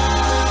love.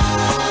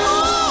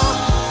 Oh,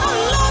 I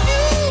love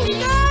you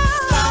now.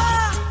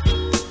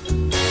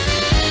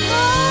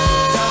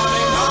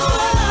 Darling, my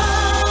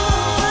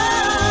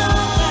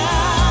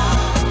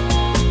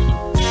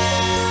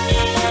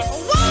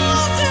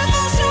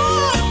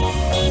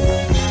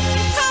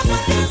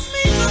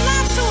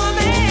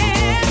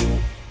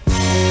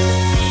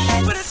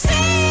but it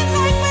seems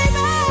like, baby,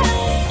 oh,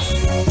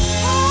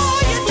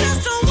 you just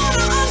don't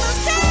wanna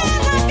understand,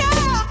 my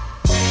girl.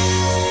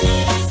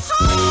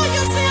 Oh,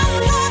 you say I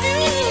love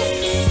you,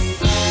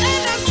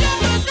 and I'm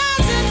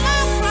jeopardizing my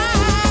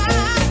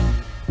pride.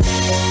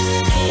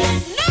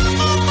 Never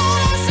thought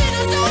I'd see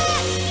the day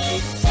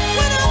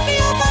when I'll be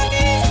on my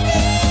knees,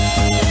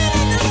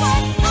 pleading this way.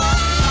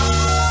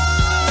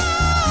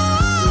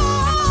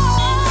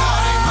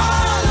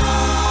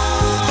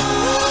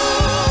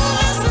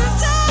 Listen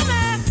to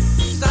me.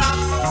 Stop.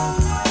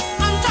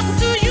 I'm talking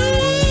to you,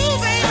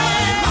 baby.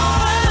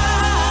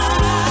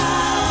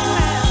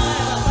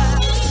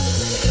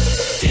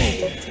 To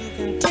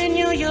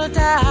continue your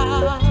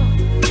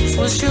doubts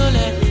will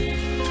surely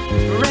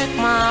wreck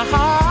my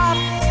heart.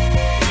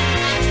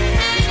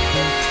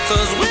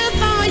 'Cause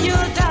with all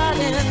your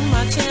doubting,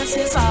 my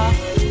chances are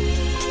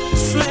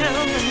slim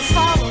and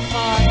fall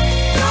apart.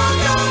 Don't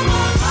doubt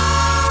my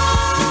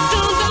love.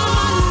 Don't doubt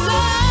my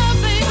love,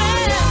 baby.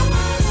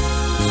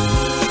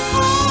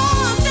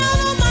 Oh, I'm down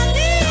on my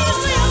knees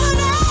the other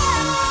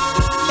night.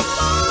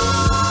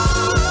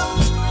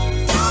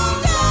 Don't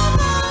doubt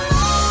my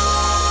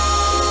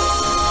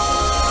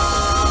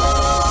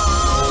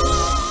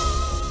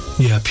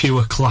Yeah,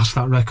 pure class,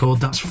 that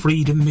record. That's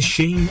Freedom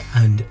Machine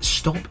and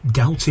Stop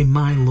Doubting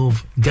My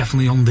Love.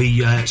 Definitely on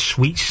the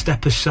Sweet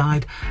Steppers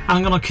side.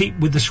 I'm going to keep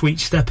with the Sweet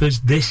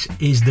Steppers. This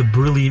is the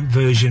brilliant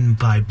version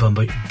by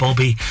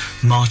Bobby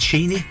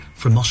Marcini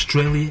from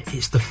Australia.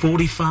 It's the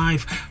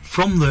 45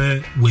 from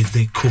there with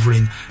the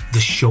covering the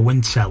Show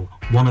and Tell.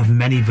 One of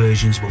many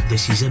versions, but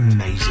this is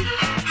amazing.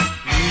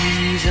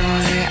 These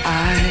are the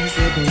eyes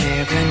that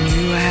never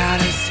knew how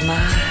to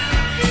smile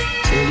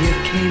till you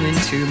came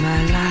into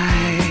my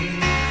life.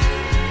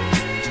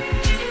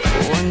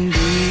 And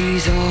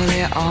these are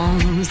the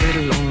arms that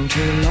long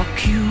to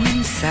lock you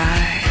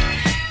inside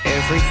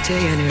every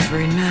day and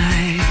every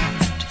night.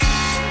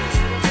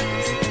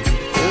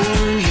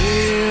 Oh,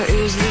 here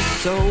is the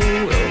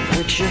soul of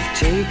which you've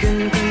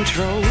taken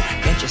control.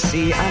 Can't you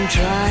see I'm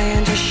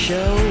trying to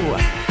show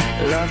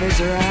love is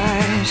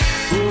right?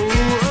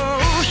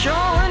 Oh,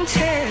 show and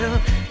tell,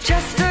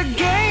 just a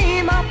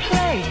game I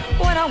play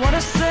when I want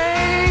to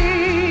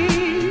say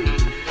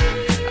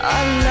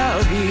I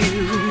love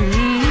you.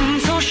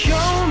 So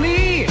show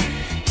me,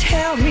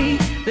 tell me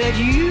that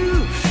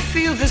you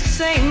feel the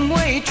same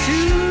way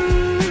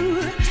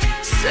too.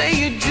 Say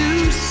you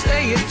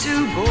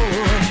do,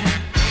 boy.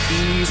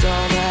 These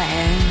are the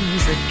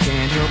hands that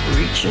can't help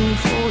reaching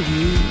for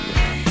you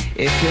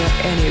if you're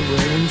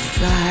anywhere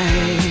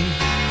inside.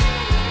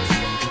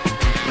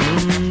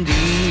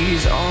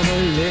 These are the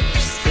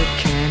lips that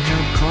can't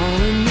help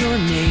calling your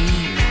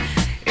name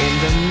in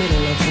the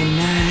middle of the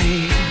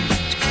night.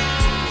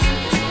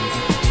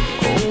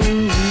 Oh,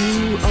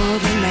 you are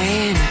the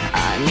man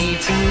I need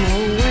to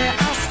know where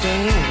I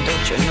stand.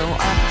 Don't you know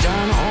I've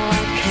done all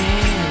I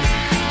can?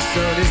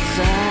 So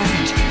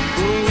decide.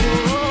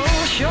 Oh,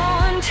 show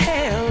and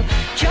tell,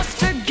 just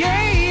a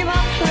game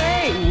I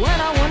play when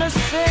I wanna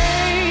say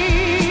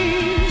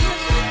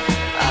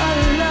I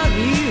love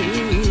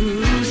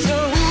you. So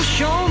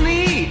show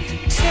me,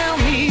 tell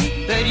me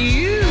that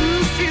you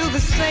feel the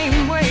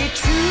same way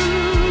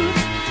too.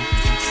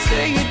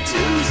 Say you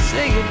do.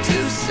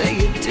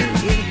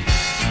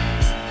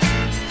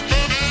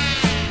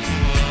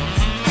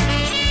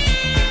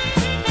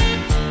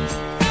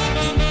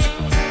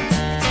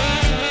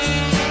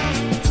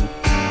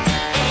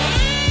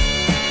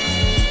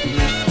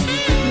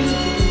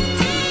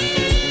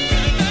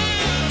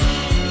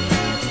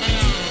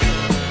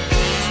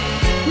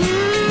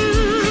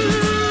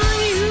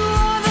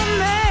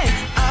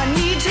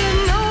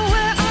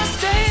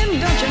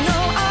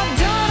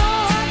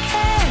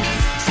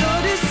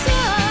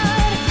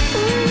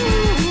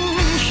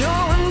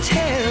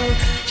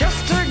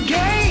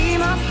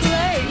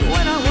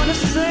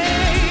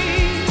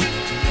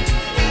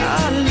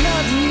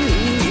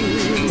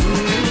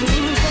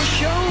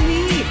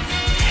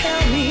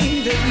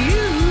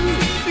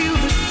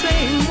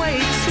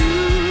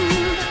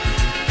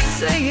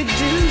 say you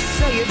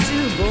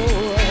do,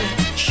 boy.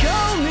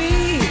 Show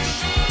me,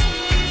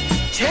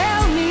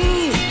 tell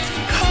me,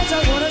 'cause I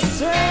wanna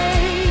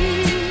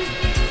say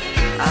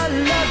I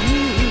love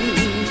you.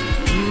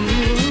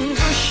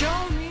 So show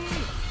me.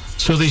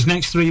 So these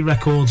next three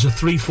records are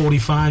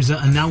 345s that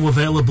are now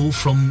available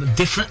from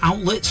different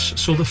outlets.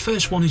 So the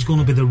first one is going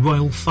to be the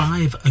Royal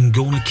 5 and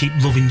Gonna Keep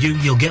Loving You.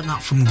 You'll get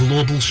that from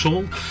Global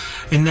Soul.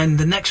 And then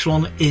the next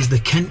one is the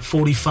Kent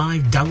 45,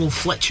 Darryl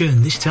Fletcher,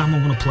 and this time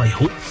I'm going to play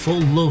Hopeful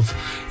Love.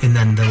 And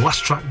then the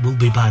last track will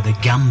be by the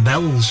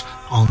Gambells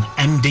on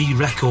MD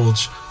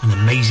Records, an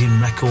amazing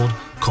record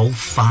called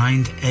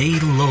Find a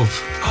Love.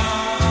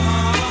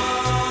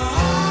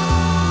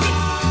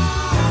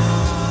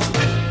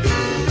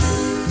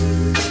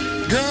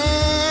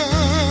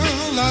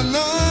 Girl, I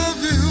love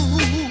you.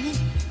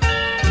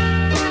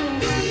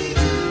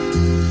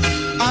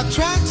 I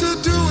try to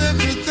do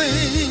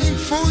everything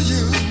for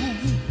you.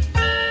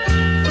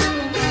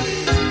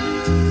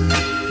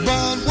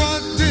 But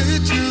what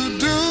did you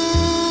do?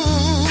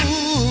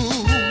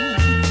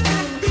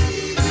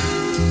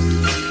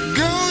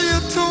 Girl, you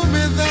told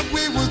me that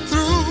we were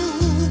through.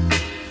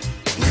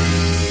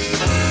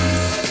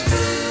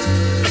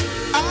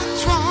 I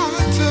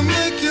tried to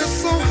make you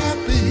so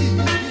happy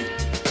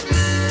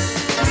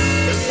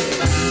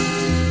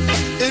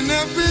in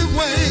every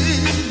way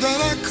that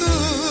I could.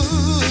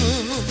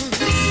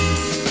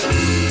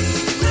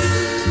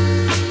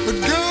 But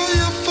girl,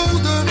 you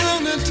folded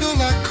around until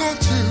I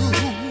caught you.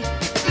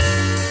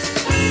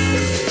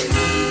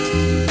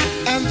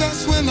 And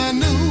that's when I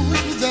knew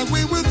that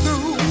we were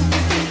through.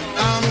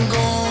 I'm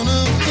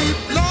gonna keep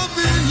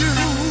loving you.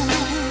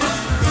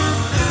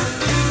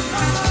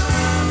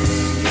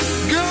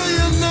 Girl,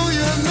 you know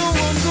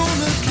I'm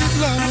gonna keep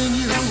loving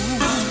you.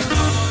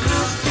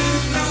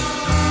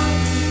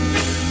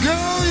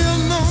 Girl, you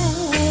know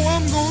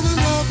I'm gonna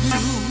love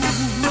you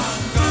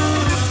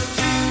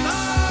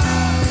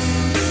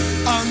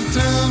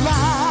until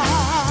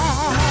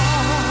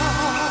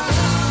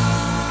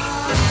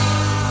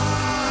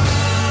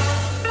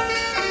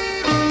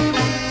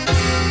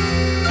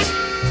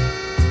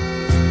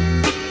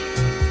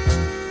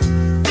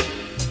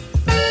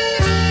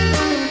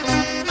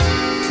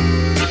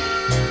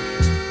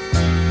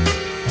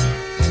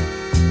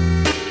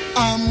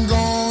I'm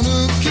gonna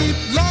keep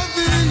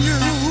loving you.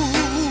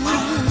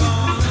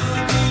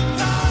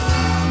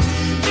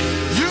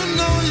 You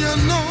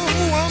know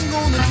I'm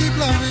gonna keep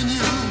loving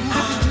you.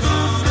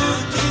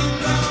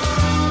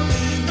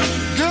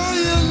 Girl,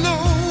 you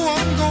know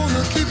I'm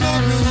gonna keep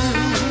loving you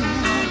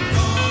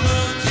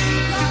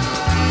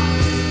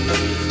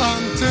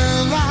until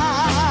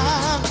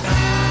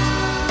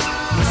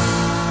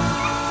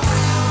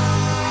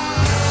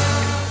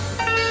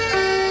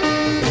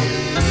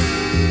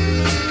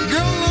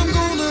Girl, I'm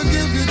gonna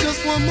give you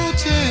just one more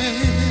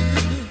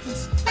chance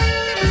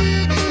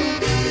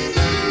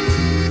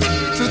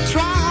to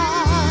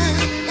try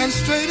and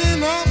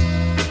straighten up.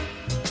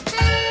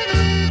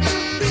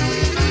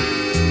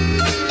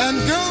 And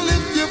girl,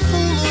 if you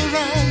fool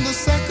around the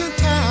second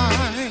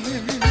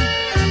time,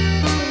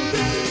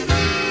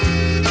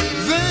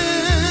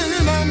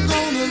 then I'm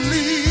gonna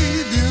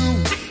leave you.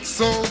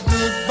 So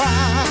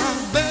goodbye,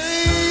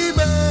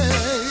 baby.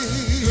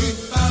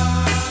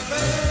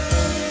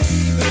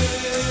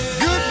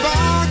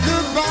 Goodbye,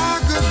 goodbye,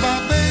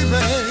 goodbye, baby.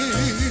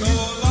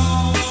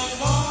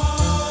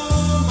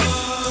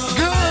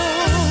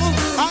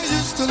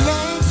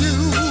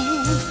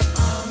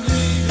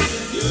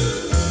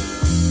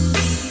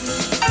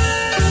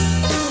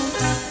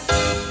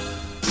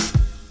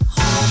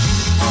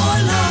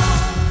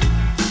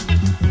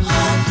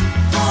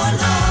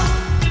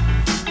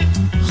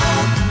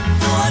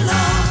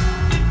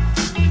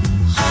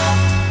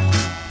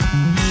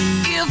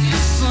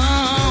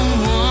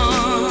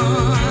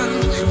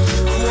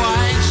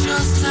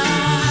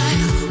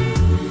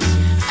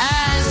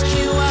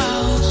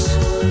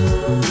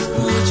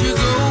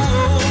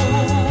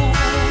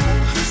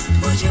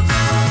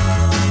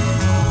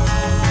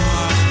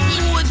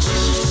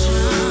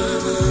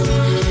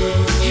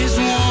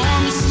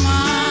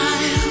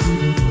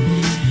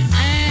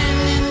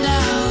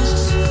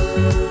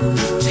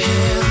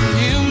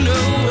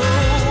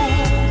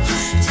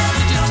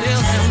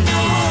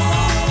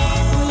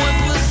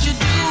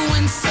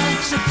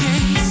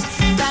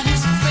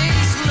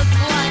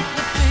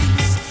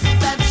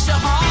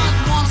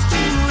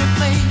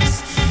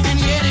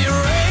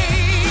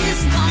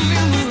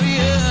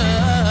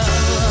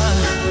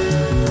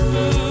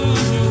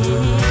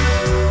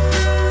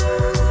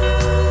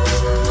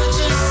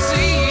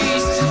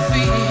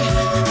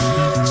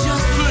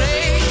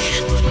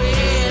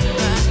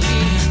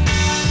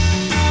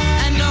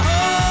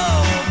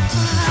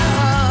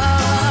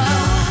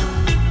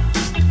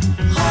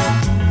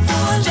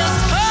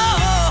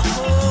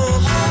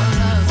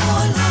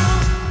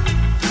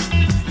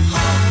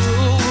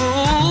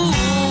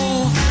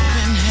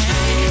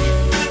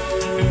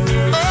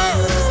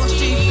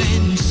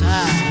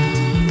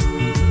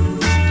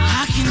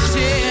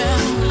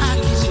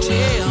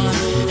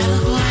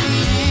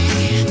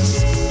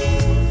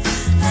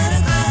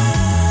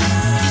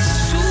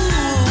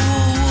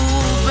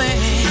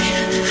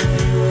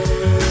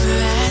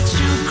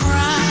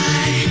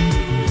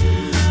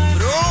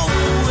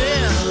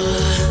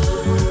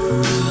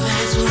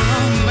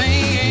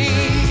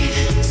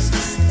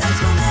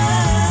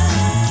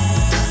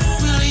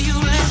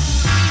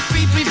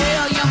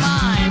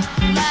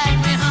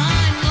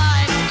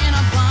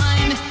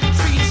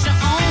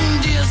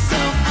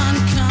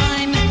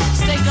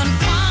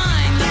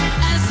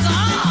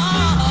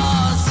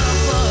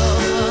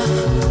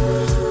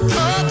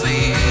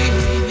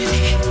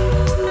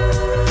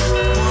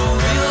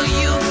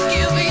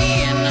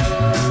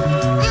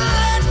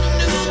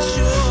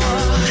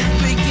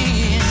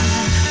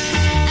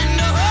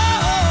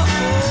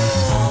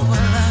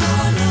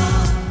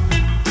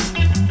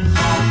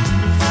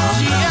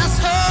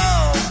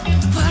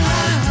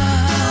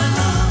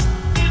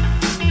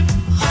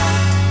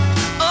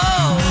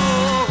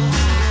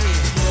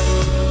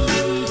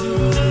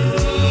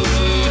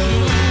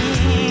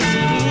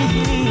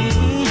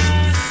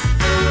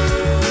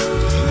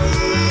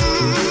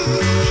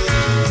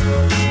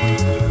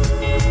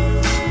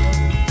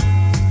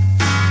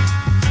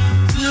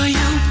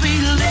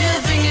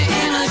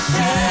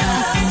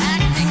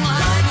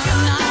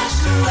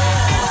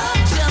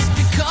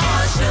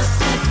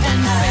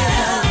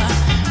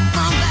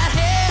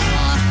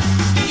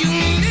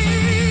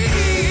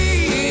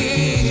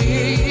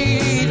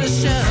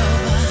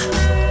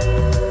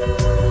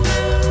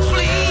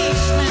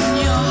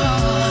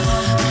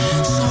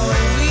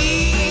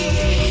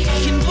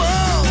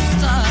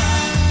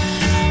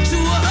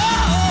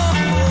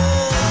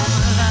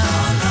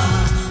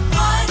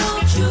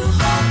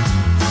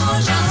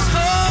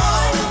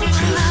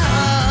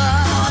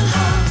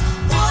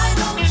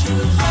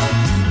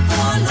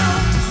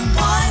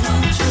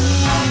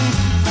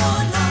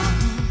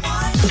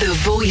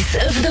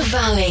 voice of the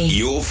valley.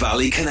 Your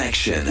Valley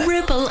Connection.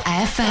 Ribble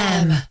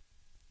FM.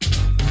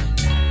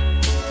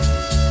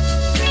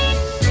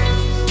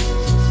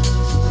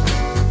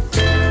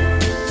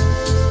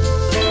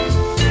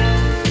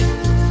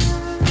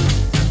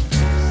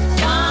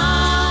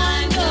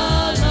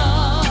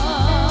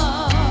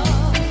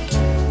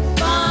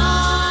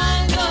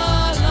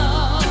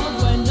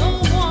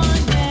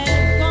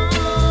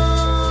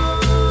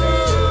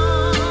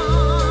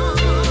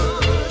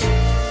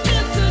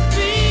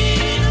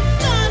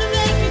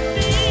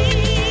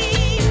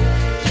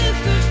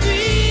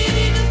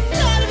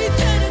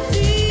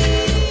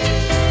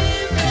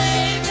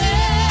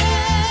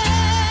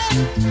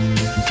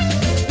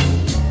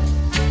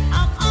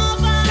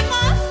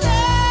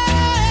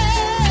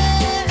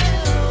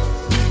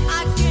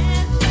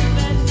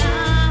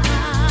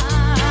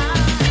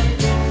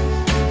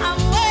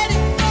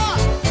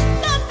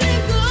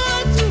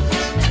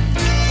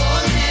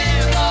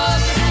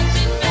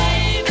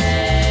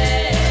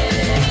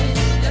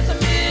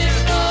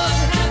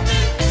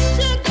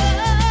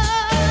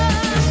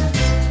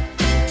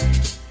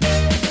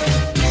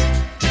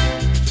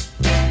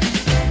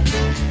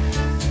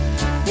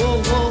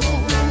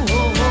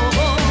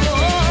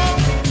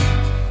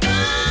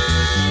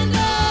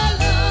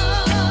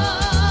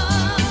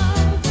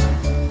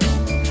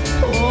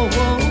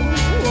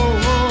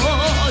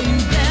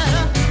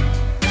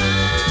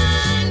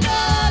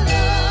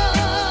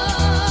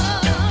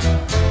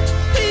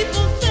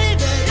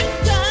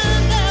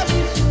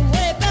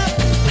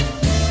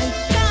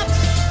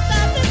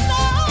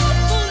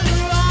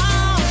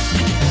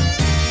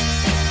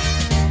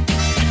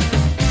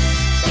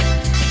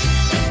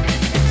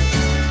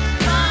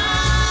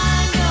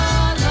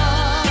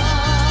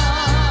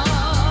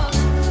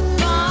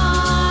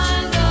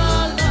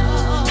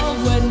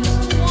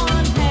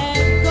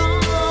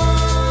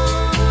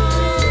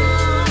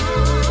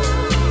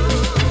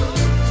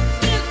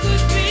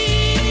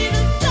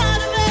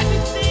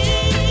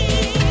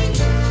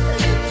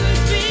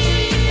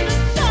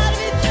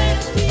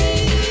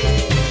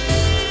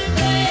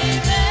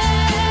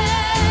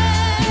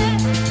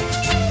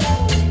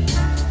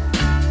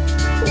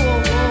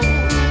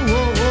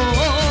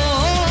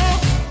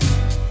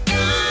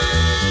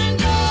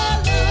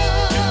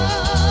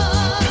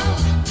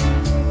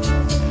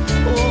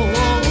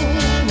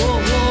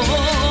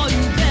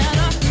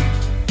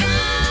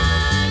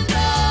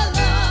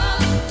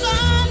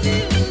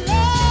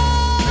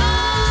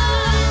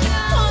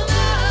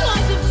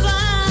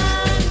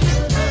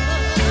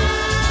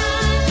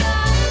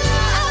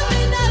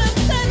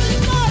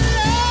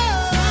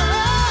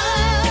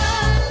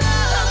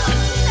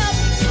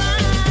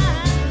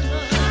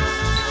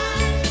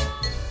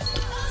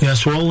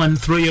 So all them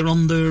three are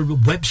on their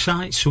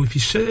website, so if you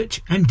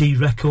search MD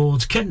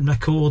Records, Kent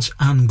Records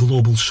and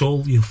Global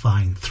Soul, you'll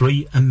find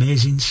three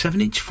amazing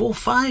 7-inch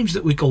 4.5s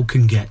that we all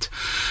can get.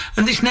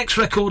 And this next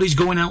record is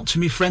going out to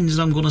my friends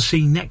I'm going to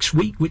see next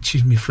week, which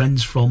is my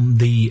friends from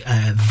the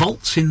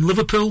Vaults in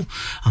Liverpool.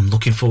 I'm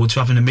looking forward to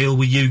having a meal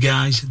with you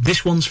guys.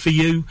 This one's for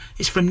you.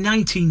 It's from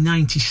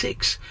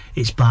 1996.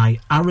 It's by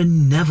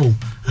Aaron Neville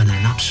and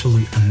an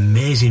absolute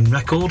amazing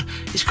record.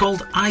 It's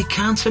called I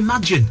Can't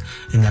Imagine.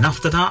 And then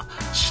after that,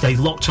 stay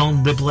locked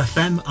on Ribble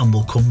FM and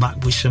we'll come back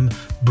with some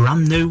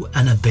brand new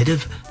and a bit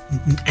of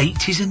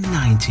 80s and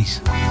 90s.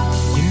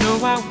 You know,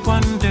 I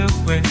wonder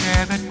where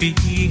I'd be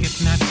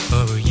if not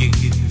for you.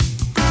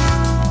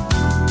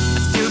 I'd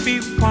still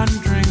be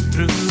wandering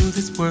through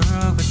this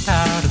world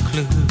without a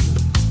clue.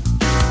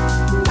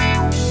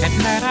 At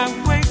night I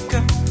wake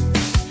up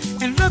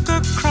and look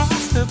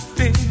across the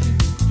bed,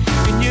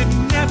 and you'd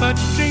never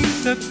dream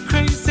the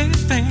crazy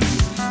things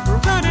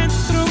running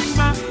through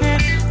my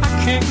head. I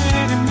can't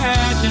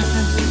imagine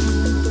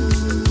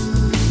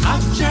my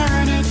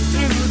journey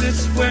through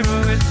this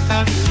world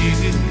without you.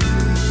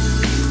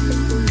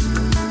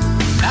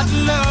 Not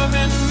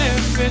loving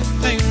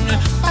everything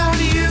about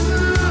you.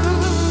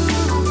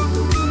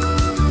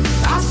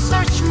 I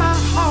search my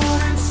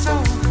heart and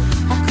soul.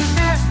 How could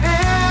there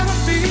ever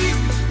be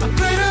a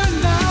greater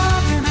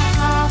love than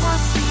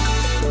ours?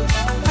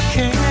 I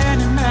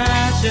can't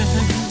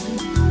imagine.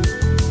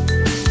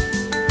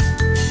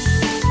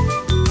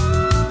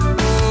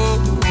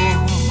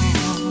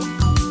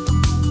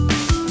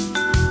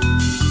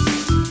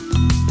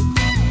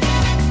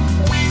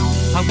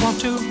 I want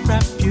to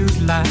wrap you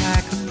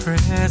like a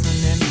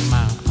present in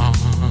my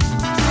arms,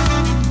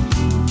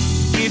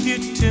 give you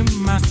to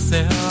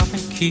myself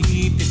and keep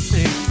you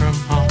safe from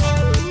harm.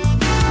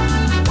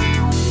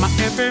 My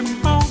every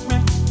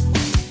moment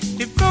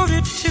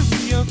devoted to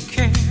your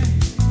care.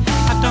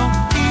 I don't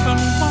even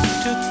want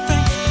to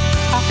think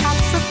how I'd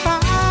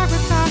survive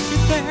without you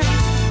there.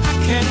 I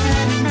can't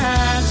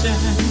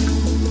imagine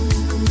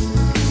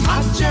my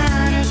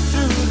journey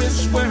through this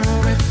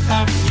world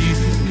without you.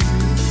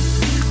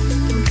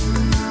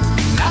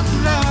 Not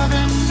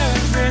loving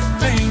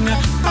everything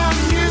about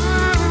you.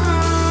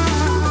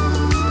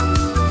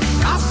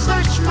 I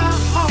search my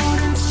heart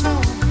and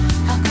soul.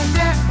 How could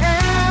there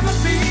ever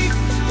be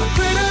a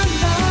greater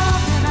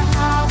love than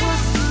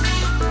ours?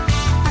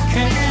 I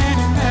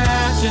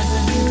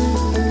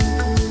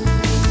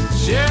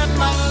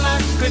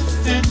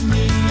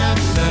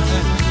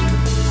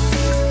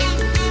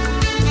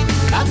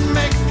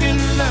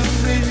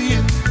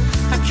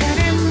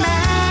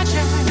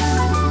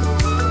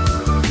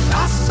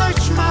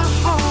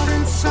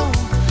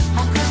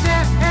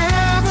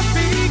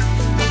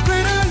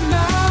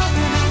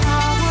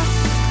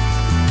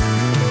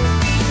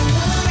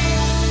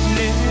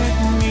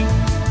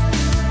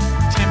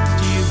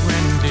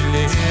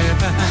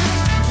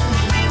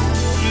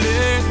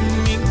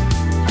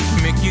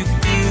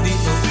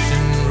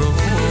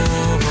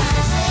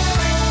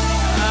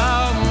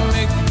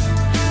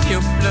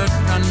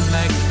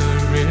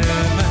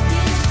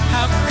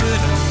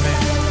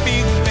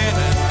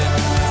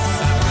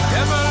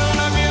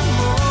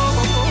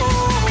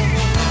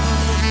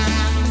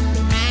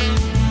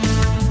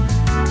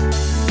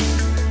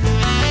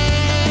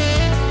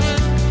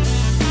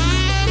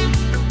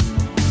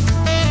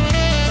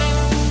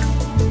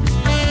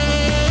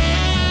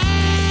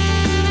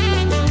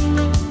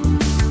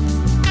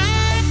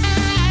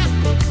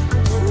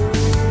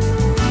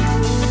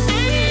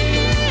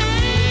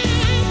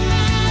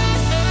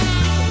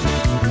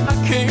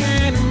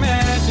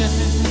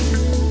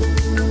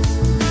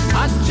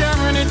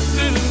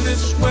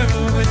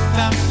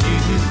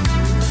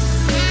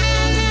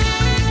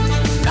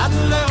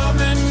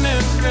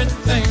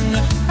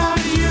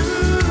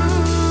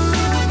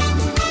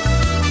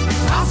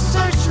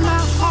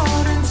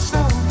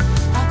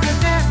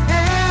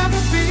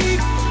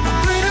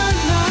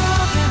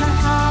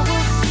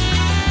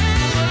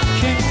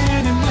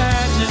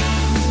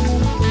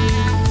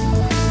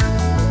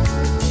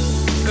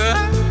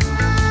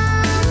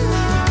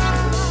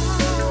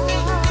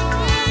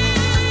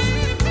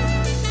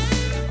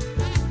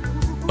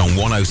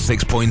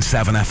 106.7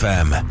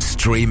 FM,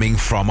 streaming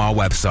from our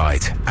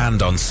website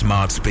and on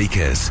smart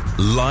speakers.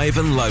 Live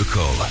and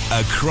local,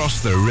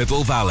 across the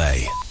Ribble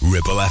Valley.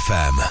 Ribble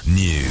FM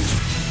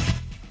News.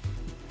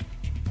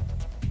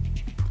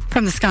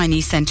 From the Sky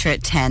News Centre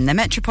at 10, the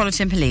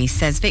Metropolitan Police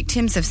says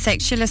victims of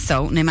sexual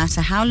assault, no matter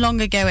how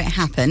long ago it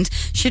happened,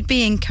 should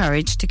be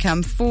encouraged to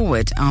come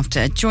forward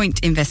after a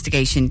joint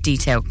investigation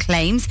detailed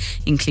claims,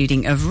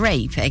 including of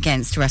rape,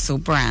 against Russell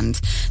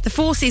Brand. The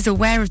force is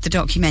aware of the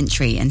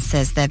documentary and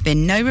says there have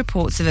been no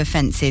reports of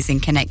offences in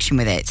connection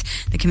with it.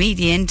 The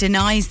comedian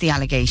denies the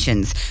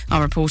allegations.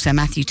 Our reporter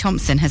Matthew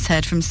Thompson has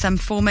heard from some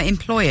former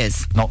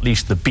employers. Not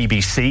least the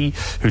BBC,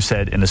 who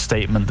said in a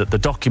statement that the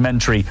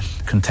documentary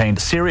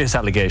contained serious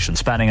allegations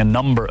spanning a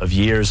number of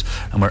years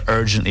and were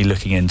urgently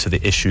looking into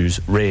the issues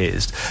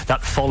raised.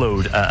 That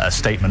followed a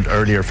statement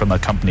earlier from a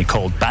company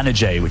called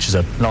Banijay, which is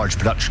a large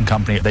production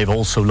company. They've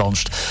also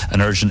launched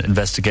an urgent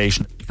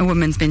investigation. A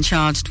woman's been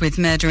charged with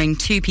murdering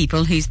 2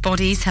 people whose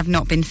bodies have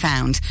not been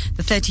found.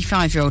 The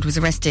 35-year-old was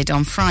arrested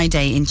on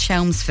Friday in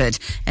Chelmsford.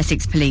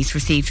 Essex Police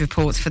received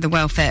reports for the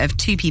welfare of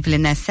 2 people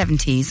in their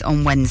 70s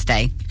on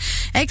Wednesday.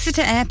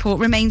 Exeter Airport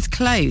remains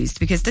closed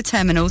because the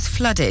terminal's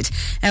flooded.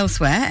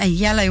 Elsewhere, a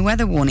yellow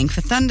weather warning for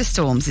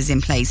thunderstorms is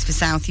in place for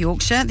South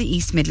Yorkshire, the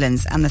East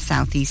Midlands and the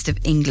southeast of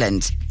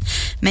England.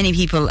 Many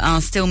people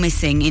are still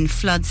missing in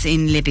floods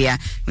in Libya,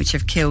 which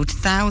have killed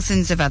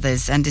thousands of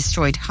others and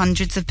destroyed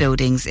hundreds of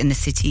buildings in the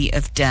city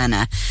of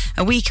Derna.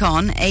 A week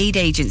on, aid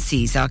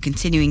agencies are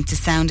continuing to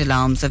sound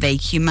alarms of a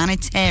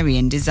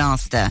humanitarian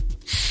disaster.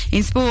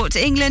 In sport,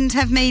 England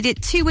have made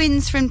it 2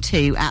 wins from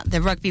 2 at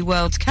the Rugby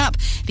World Cup,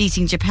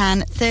 beating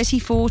Japan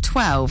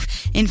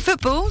 34-12. In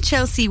football,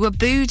 Chelsea were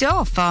booed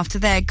off after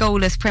their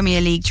goalless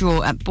Premier League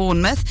draw at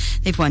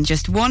Bournemouth. They've won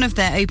just one of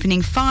their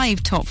opening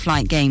 5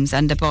 top-flight games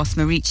under boss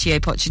Mauricio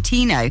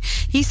Pochettino.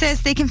 He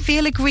says they can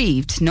feel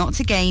aggrieved not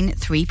to gain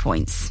 3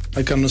 points.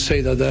 I cannot say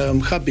that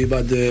I'm happy,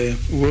 but it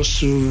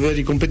was a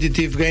very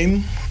competitive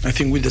game. I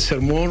think we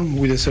deserve more.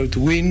 We deserve to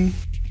win.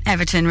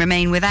 Everton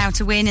remain without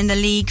a win in the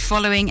league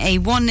following a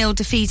 1-0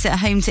 defeat at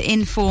home to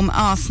inform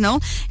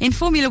Arsenal. In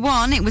Formula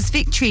One, it was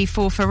victory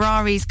for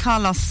Ferrari's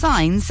Carlos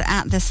Sainz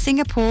at the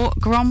Singapore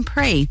Grand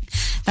Prix.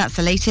 That's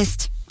the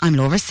latest. I'm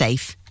Laura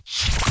Safe.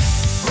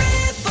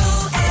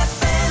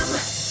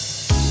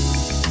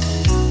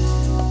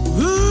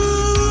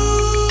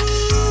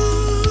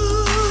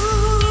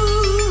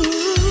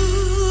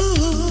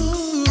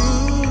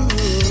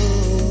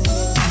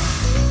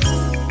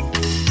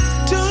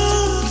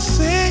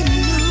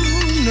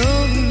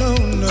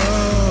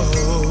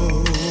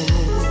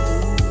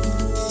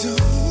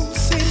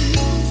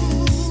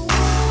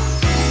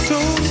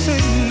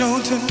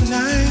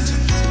 Tonight,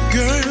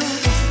 girl,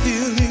 the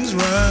feeling's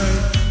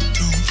right.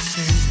 Don't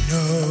say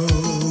no.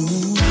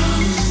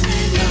 Don't say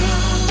no.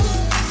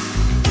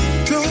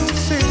 Don't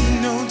say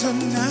no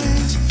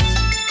tonight.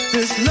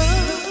 This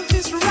love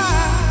is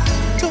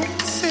right.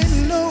 Don't say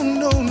no,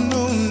 no,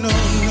 no, no,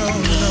 no,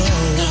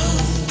 no.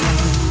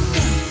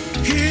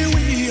 Here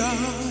we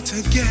are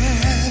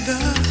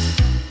together,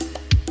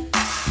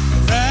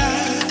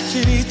 wrapped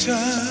in each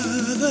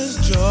other's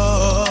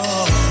joy.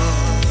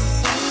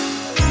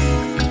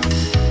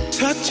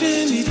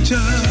 Touching each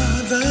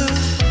other,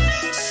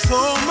 so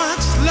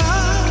much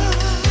love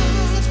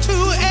to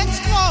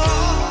explore.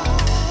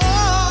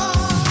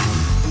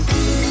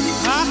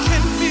 I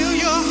can feel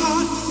your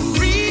heart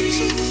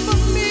reaching for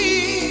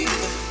me,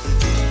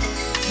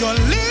 your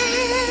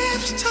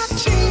lips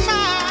touching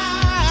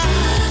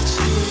mine.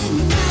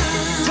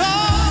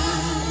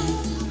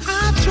 Don't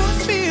hide your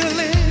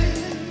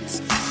feelings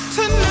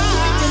tonight.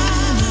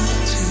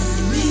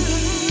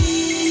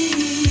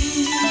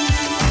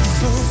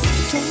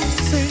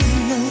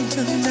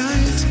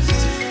 Tonight,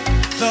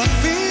 the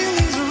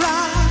feeling's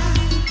right.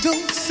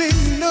 Don't say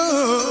no.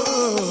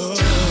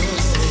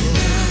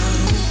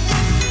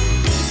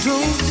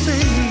 Don't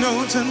say no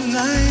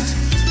tonight.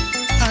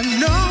 I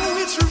know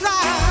it's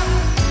right.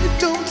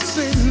 Don't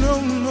say no,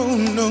 no,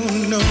 no,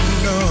 no,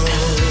 no.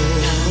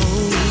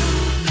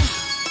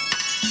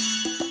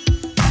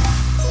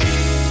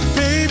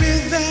 Baby,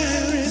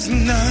 there is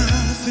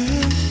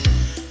nothing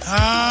I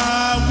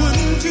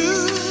wouldn't do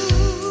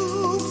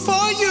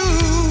for you.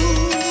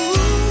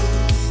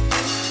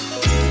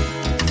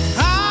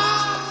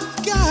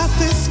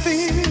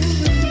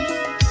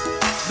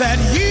 That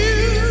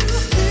you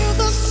feel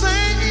the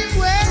same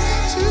way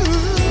too.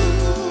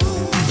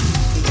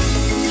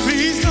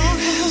 Please don't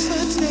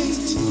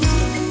hesitate,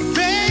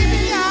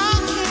 baby. I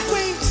can't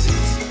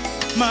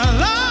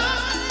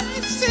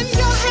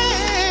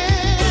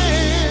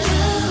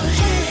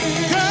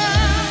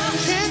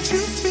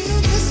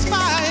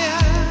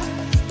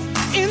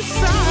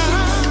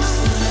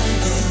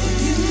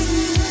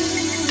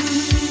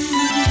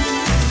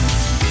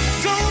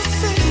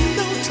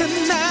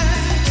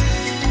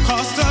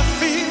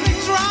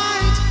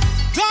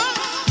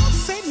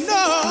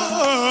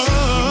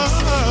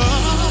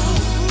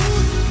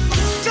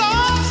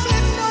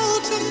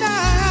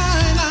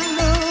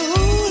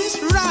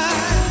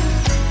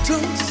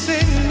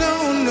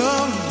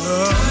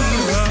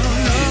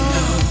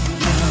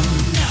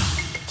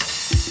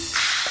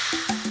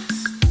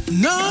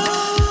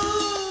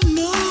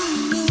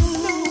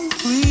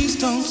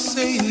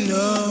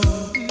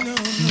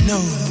no,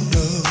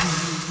 no.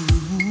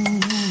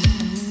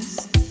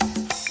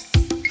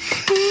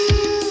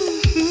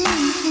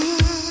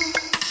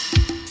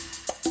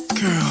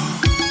 Girl,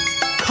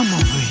 come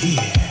over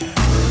here.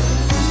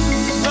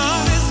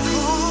 Love is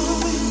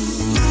calling.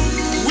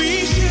 We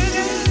should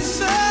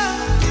answer.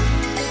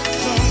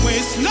 Don't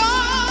waste no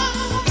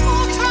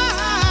more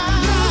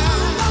time.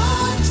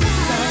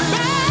 The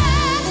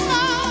best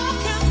I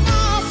can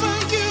offer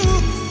you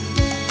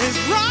is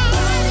right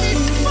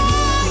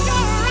before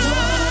your eyes.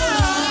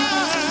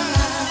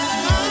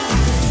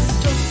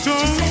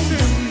 Don't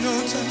say no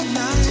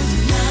tonight.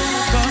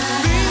 The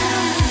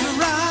feeling's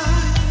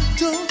right.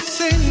 Don't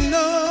say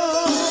no.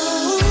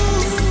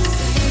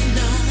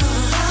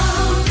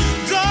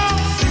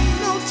 Don't say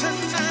no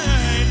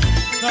tonight.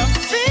 The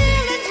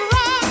feeling's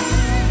right.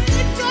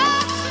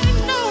 Don't say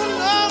no,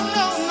 no,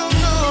 no, no,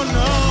 no,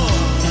 no.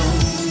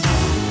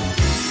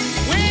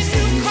 When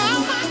you call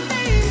my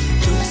name,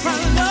 my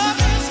love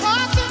is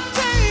hard to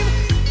tame.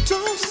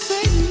 Don't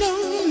say no,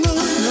 no,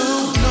 no,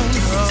 no,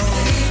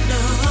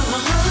 no.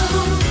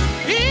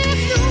 If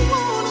you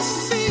wanna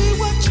see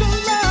what your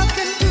love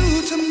can do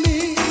to me,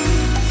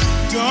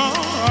 don't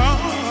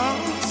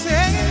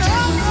say no,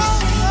 no,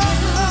 no,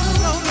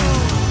 no, no.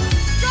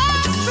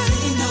 Don't say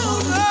no,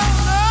 no,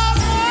 no,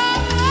 no,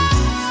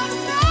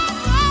 no,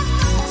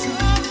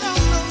 no, no,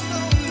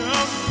 no,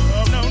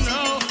 no, no,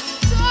 no.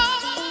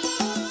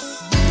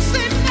 Don't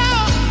say no,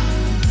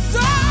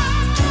 don't.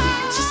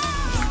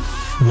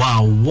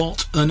 Wow, what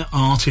an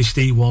artist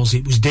he was.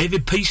 It was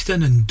David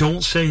Peaston and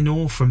Don't Say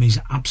No from his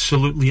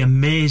absolutely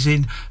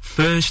amazing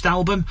first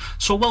album.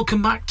 So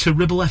welcome back to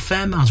Ribble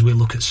FM as we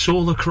look at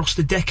soul across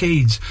the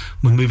decades.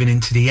 We're moving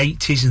into the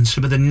 80s and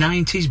some of the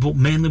 90s, but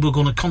mainly we're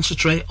going to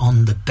concentrate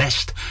on the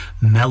best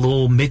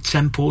mellow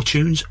mid-tempo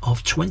tunes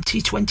of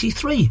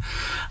 2023.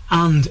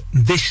 And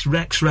this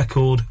Rex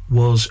record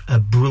was a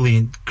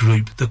brilliant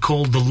group. They're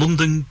called the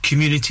London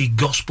Community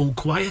Gospel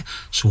Choir,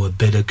 so a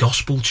bit of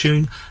gospel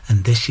tune,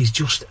 and this is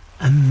just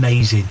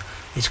amazing.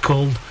 It's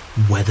called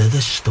Weather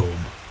the Storm.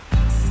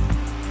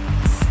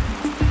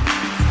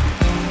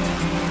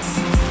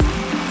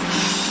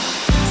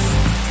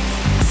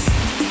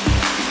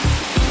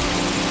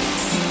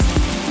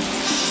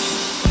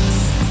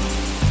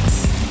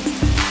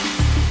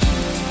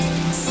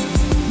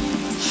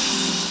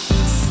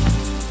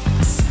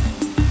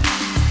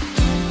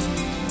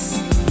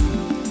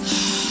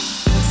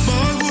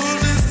 My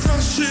world is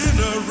crashing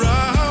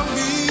around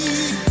me.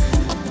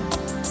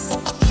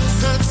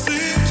 Can't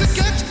seem to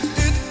get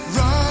it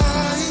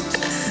right.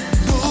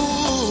 No,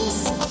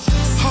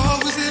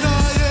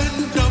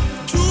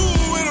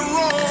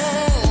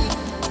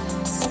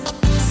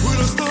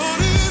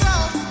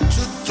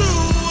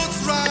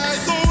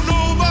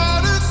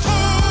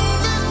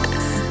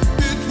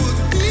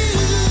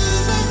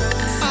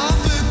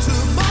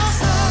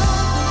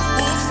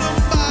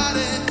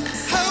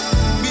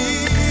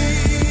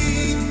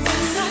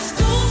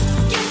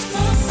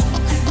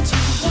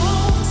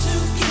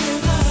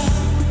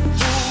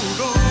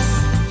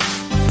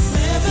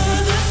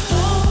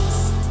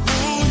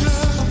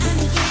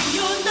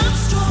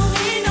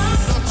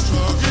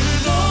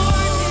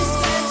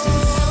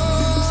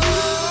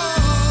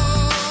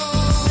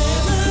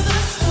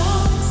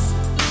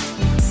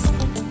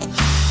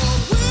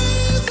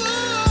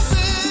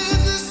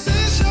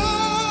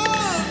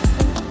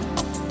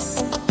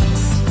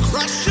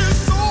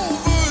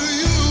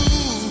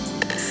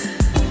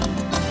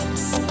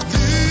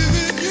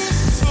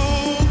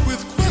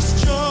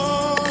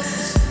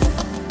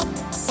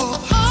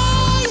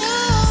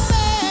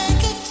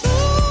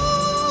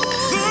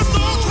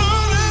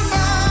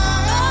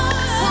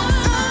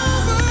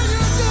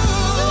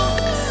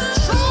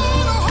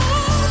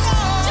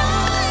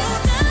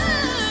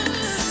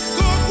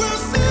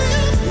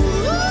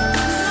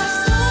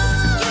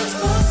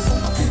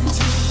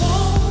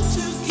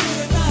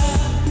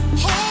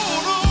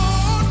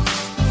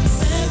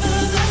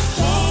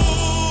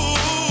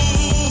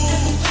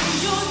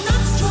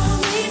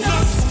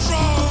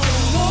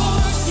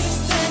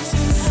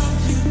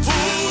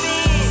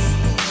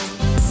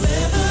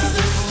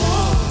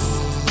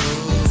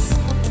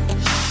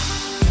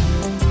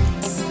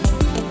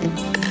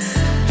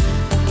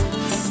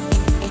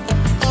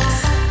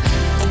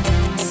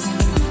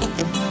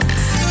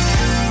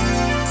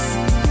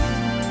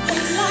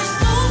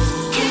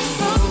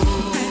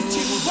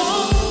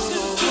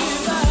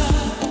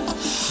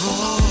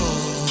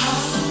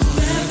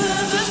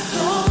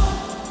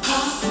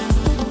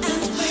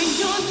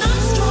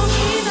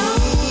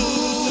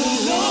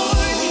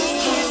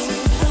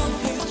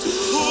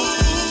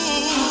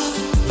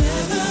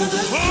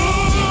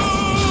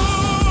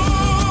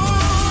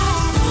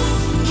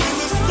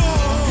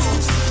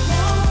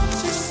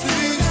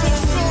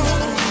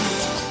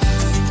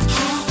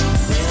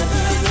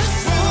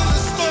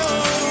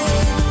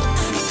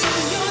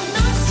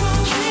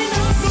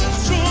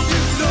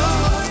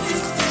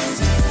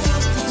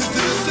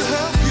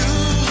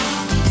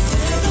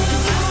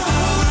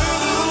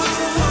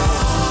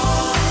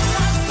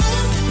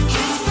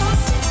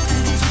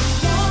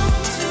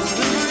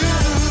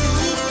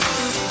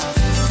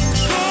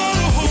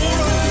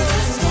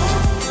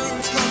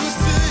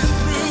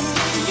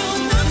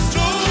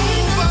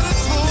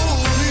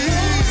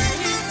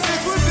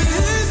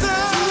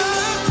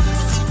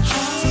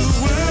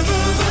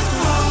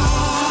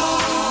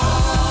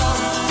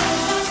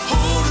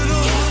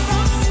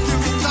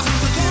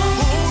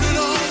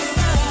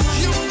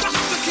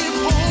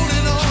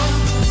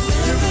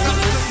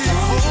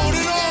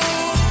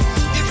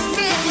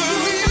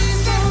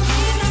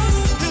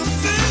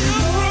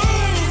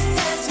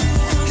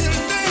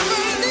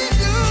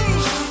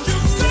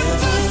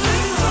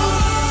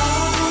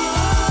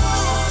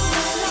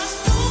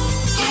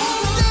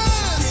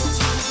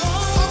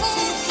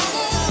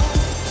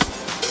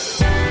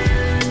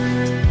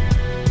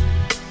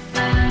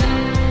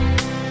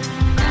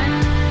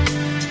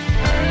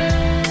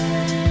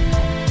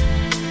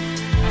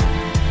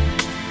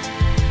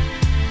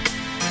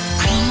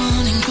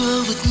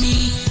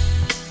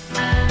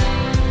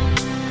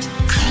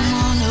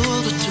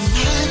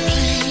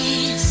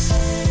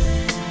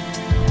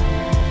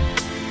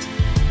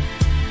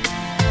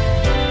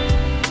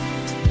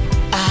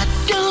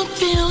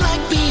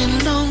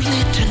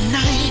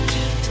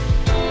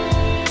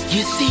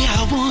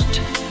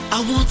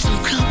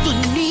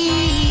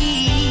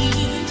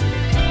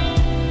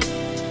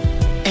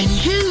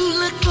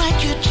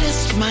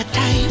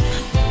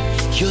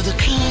 You're the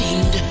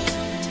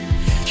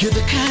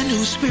kind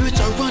whose spirits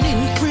are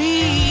running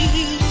free.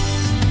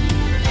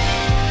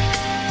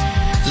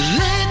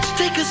 Let's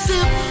take a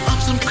sip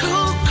of some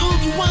cold,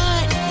 cold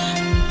wine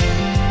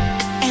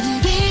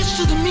and dance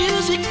to the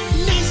music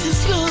nice and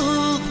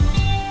slow.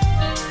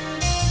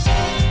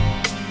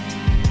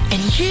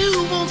 And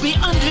you won't be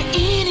under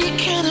any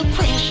kind of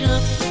pressure.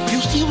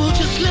 You see, we'll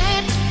just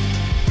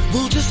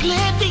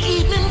let the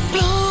evening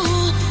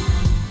flow.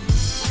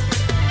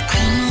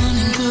 Come on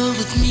and go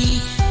with me.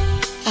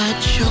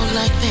 I'd sure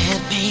like that,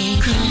 baby.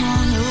 Come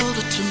on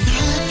over to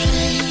my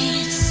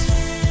place.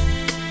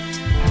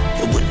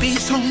 It would be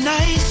so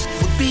nice,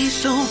 would be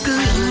so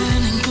good. Come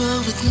on and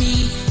go with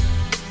me.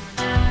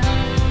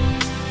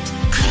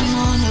 Come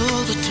on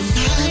over to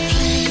my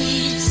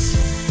place.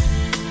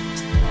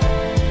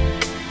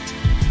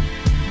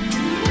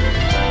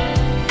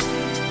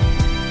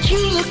 You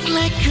look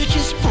like you're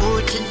just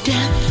bored to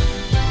death,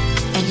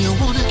 and you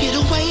wanna get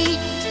away.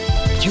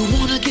 You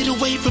wanna get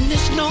away from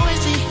this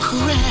noisy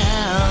crowd.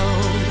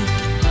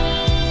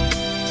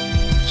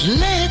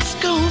 Let's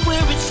go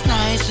where it's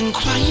nice and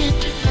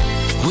quiet,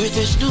 where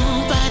there's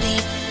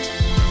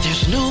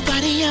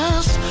nobody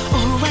else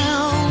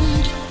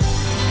around.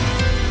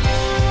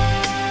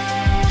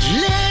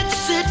 Let's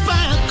sit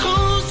by a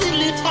cozy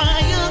lit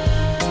fire,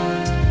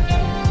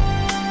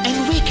 and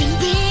we can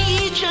be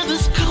each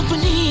other's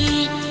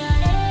company.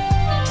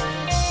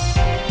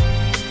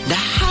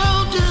 Now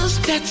how does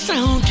that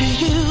sound to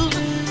you?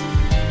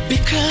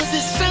 Because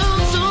it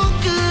sounds so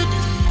good.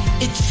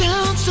 It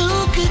sounds so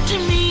good to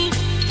me.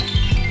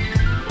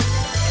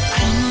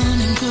 Come on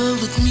and go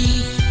with me.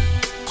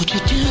 Would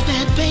you do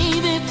that,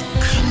 baby?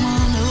 Come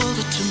on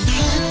over to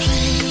my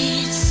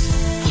place.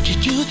 Would you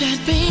do that,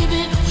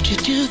 baby? Would you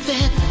do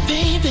that,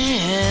 baby?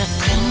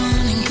 Come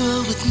on and go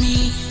with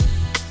me.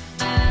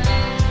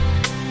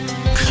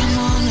 Come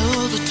on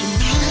over to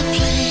my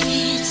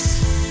place.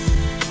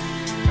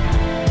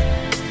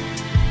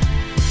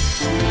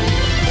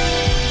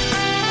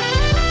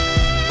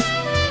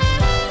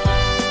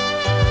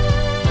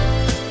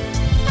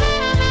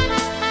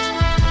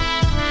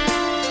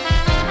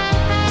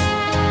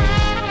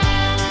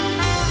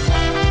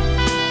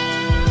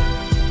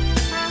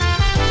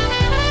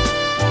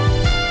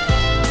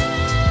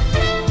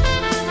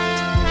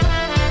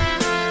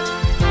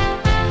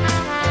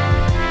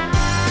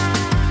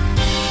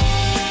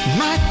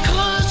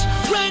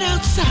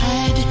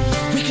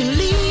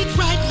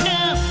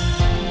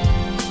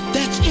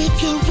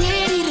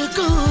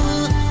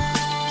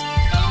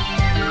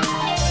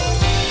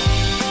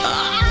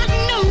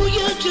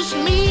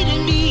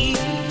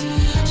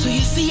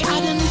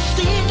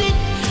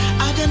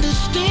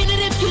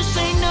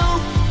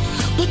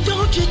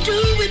 Don't you do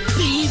it,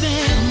 baby?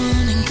 Come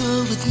on and go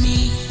with me.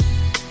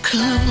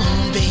 Come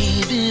on,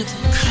 baby.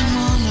 Come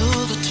on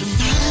over to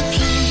my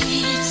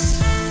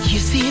place. You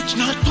see, it's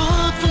not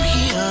far from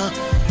here.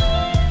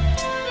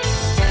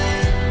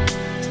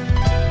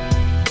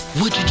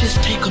 Would you just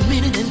take a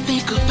minute and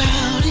think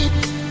about it?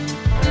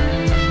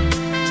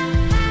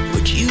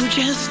 Would you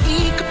just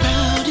think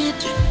about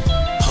it?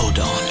 Hold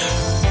on.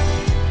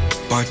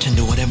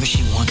 Bartender, whatever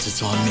she wants,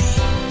 it's on me.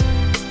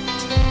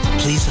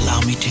 Please allow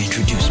me to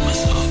introduce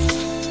myself.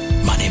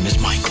 My name is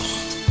Michael,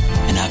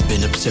 and I've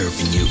been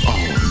observing you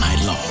all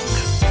night long.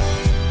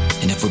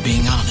 And if we're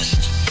being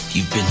honest,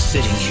 you've been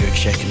sitting here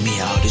checking me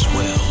out as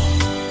well.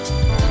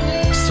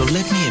 So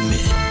let me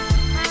admit,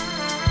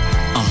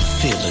 I'm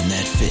feeling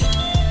that fit.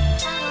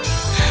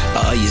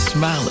 Oh, you're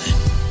smiling.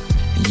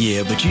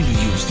 Yeah, but you knew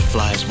you was the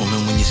flyest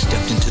woman when you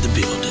stepped into the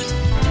building.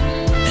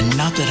 And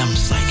not that I'm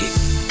psychic,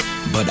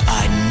 but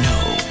I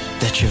know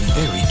that you're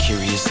very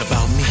curious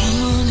about me.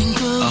 Come on and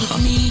go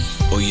with me.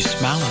 Oh, you're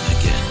smiling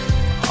again.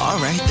 All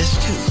right, that's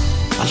two.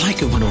 I like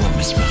it when a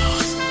woman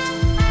smiles.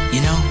 You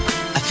know,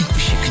 I think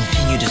we should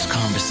continue this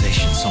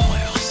conversation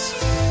somewhere else.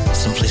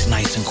 Someplace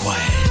nice and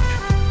quiet.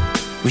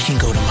 We can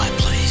go to my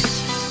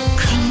place.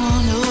 Come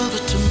on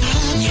over to my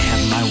place. And you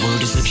have my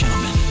word as a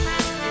gentleman.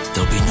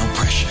 There'll be no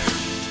pressure.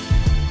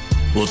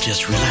 We'll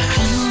just relax.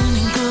 Come on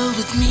and go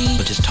with me.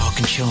 We'll just talk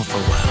and chill for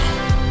a while.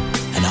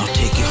 And I'll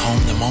take you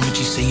home the moment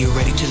you say you're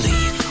ready to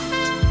leave.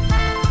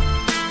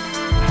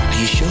 Are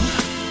you sure?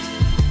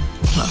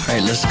 All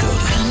right, let's go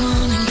then. Come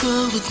on and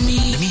go with me.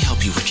 Let me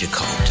help you with your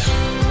coat.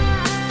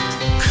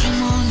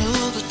 Come on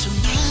over to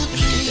my place. Let me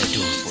get that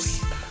door for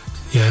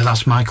you. Yeah,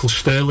 that's Michael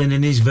Sterling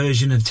in his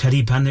version of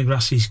Teddy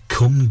Pendergrass's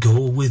Come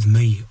Go With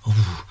Me.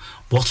 Oh,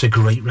 what a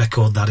great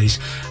record that is.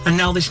 And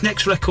now this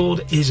next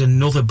record is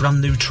another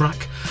brand new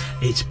track.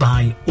 It's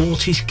by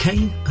Otis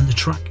Kane and the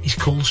track is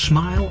called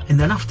Smile. And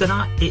then after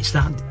that, it's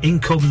that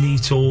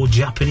incognito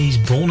Japanese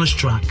bonus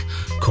track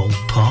called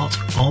Part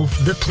of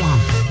the Plan.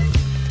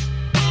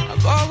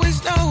 I've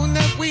always known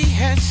that we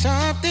had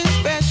something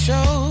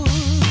special.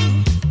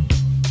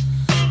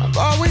 I've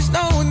always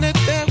known that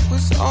there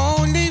was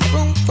only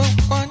room for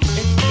one,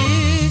 and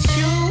it's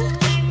you.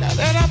 Now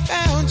that I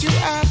found you,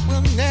 I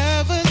will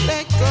never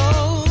let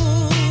go.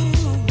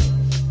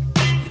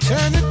 You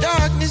turn the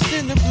darkness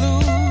into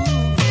blue.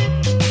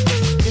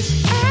 'Cause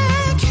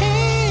I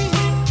can't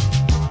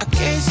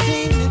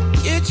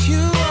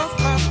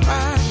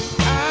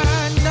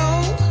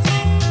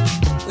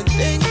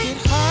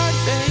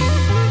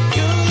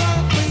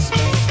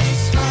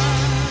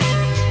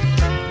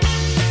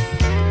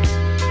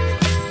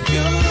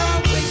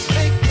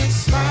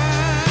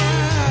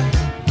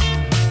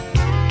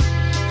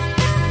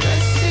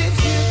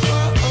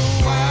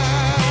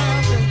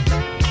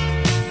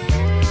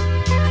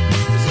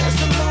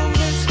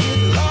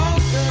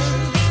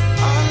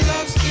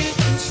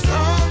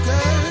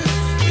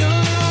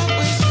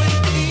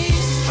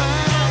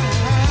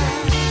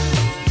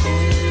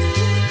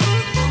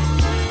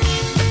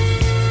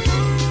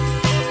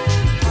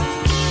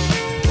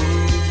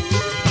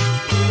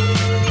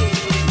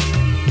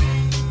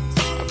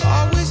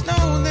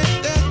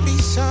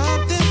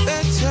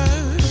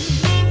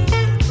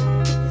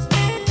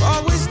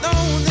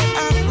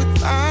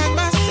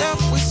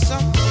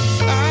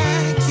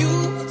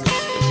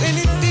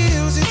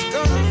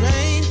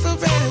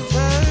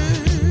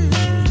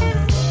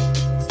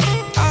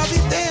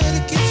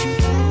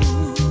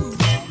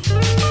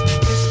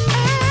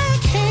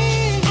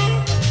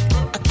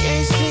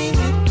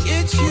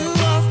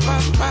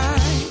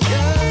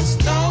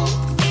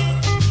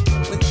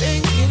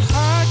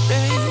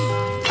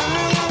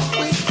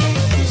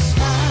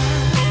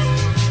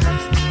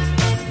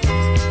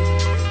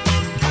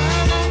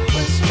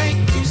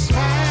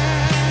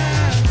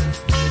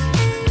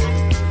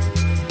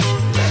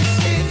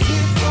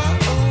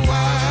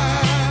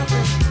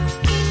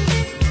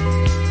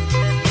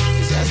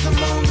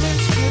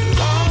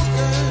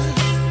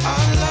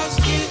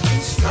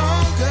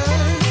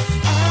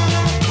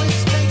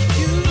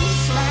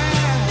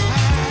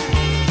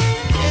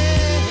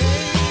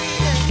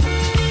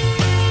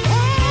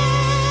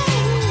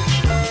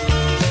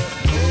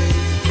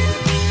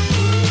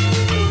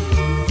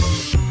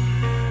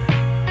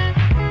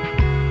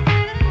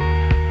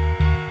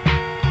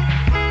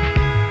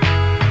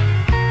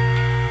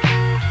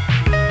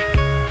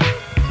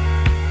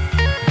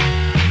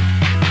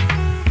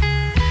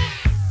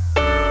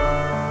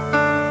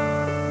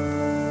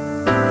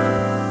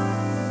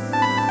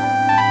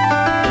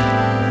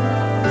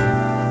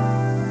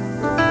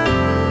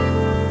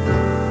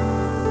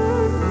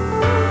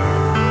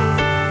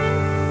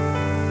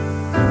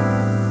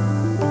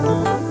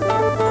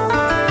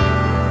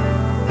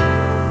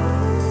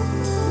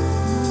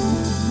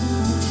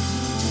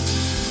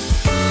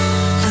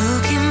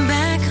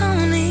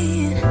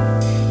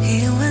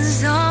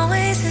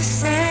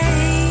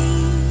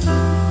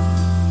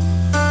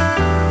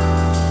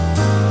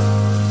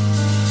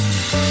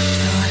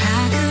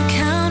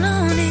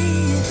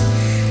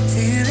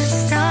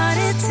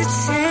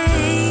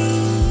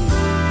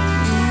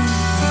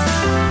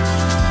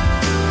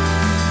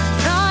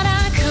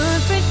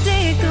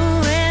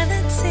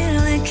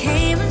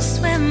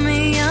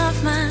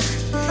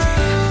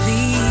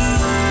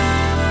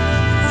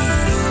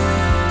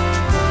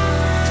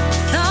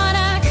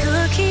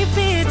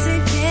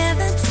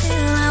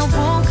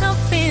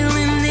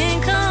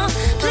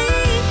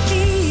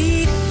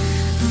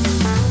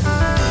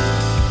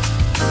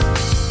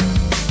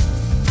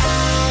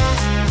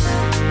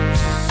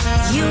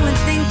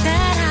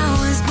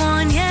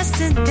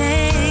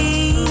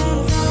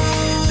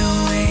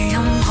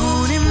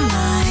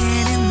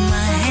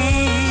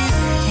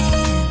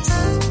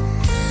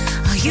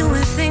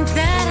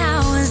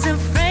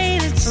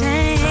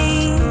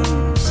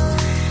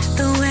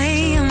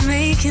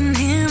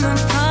him a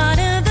part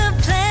of the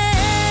plan.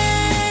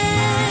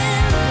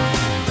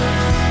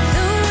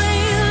 The way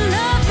you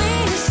love me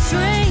is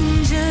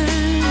stranger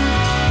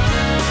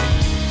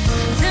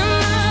than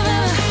I've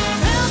ever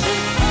felt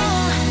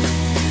before.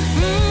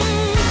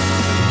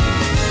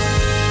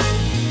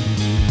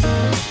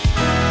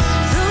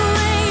 The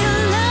way you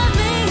love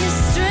me is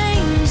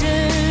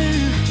stranger.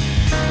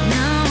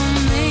 Now I'm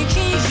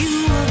making you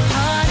a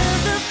part of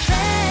the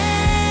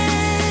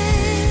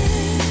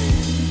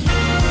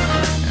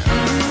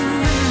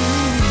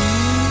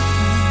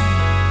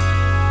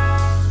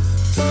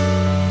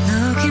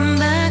Looking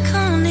back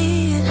on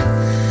it,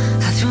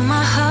 I threw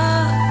my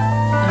heart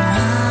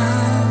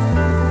around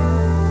it.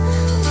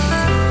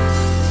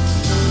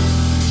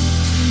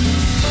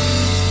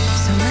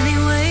 So many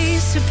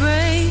ways to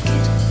break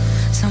it,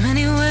 so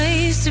many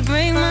ways to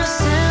break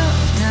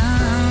myself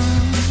down.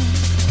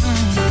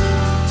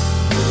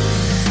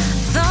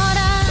 Thought I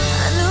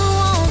knew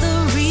all the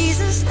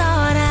reasons,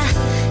 thought I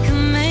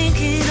could make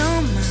it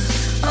on my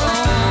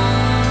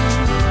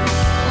own.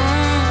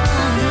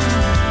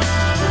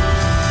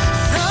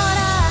 Thought I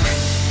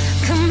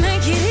could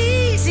make it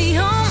easy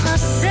on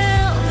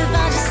myself if I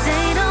just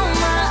stayed on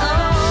my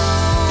own.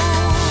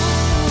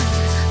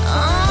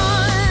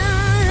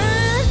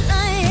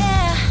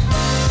 Yeah.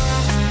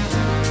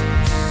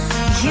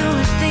 You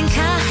would think I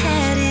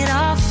had it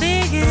all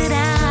figured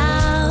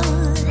out.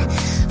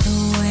 The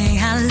way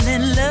I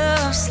let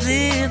love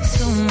slip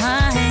through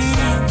my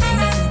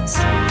hands.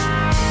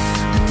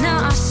 But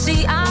now I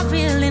see I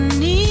really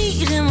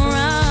need him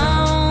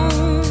around.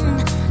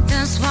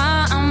 That's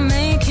why I'm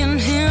making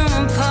him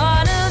a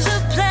part of the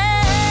plan.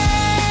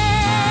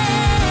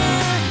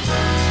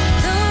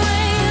 The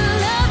way you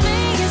love me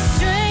is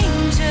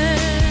stranger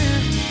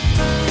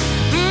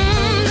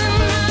than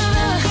I've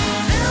ever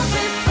felt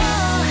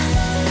before.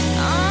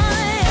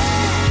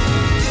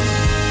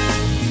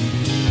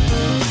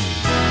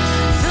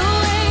 The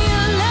way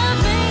you love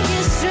me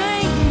is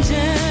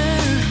stranger.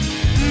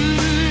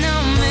 Now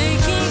I'm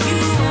making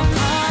you a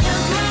part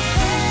of my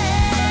plan.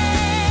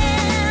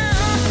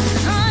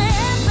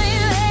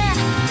 Baby.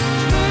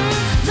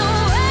 The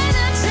way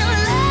that you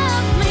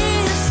love me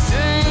is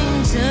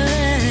stranger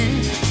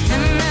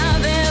than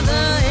I've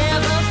ever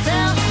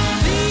felt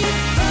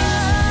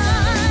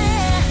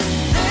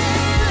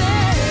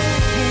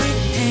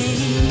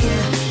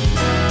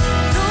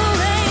before. The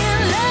way you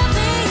love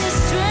me is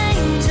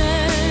stranger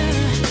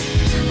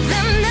than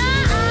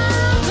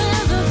I've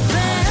ever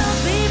felt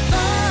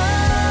before.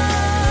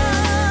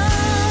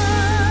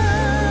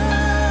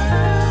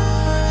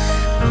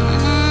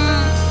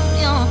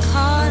 You're a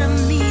part of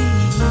me.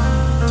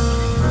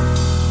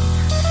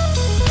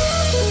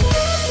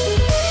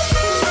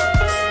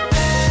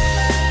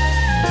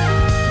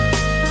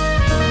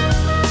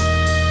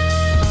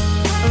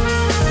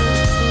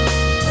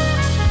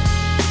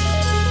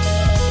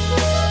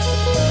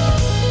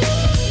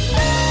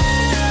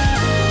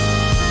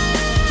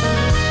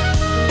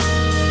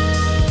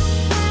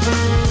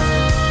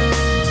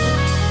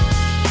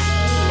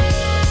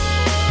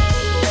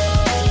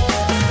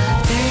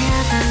 Day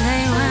after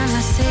day when I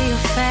see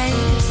your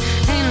face,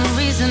 ain't no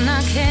reason I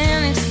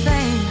can't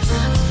explain.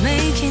 I'm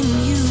making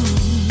you,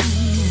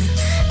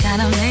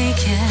 gotta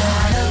make it.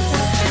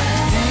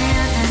 Day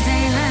after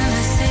day when I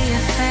see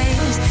your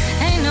face,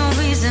 ain't no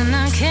reason I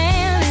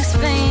can't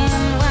explain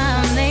why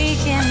I'm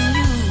making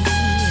you.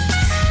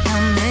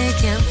 I'll make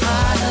you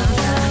part of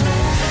the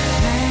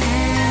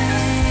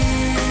plan.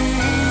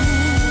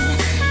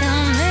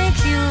 I'll make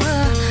you a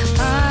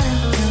part of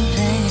the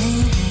plan.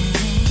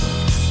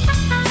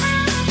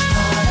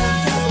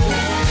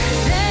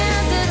 Day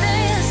after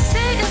day I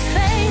see your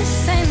face,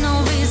 ain't no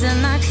reason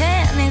I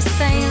can't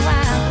explain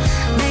why I'm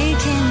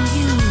making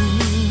you.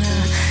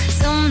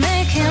 So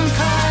make him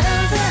part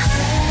of the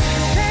plan.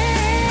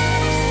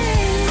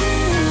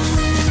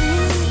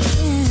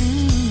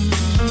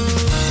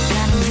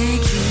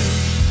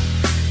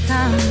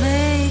 Gotta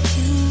make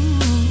you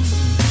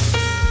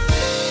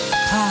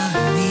part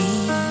of me.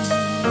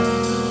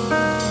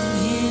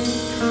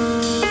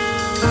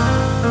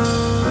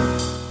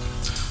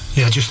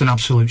 Yeah, just an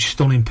absolute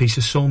stunning piece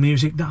of soul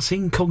music. That's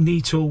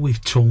Incognito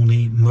with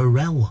Tony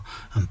Morell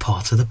and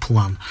Part of the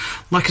Plan.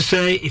 Like I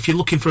say, if you're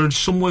looking for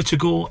somewhere to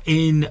go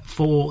in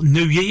for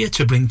New Year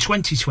to bring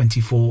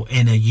 2024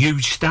 in a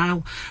huge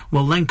style,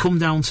 well then come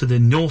down to the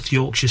North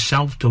Yorkshire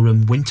South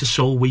Durham Winter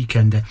Soul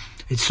Weekender.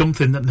 It's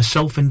something that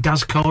myself and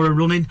Daz Carr are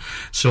running.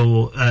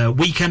 So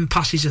weekend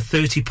passes are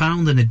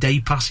 £30 and a day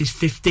pass is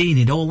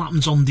 £15. It all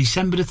happens on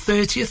December the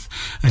 30th.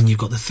 And you've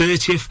got the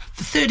 30th,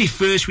 the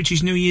 31st, which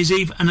is New Year's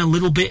Eve, and a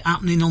little bit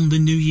happening on the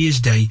New Year's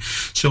Day.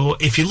 So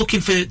if you're looking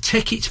for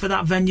tickets for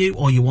that venue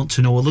or you want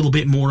to know a little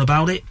bit more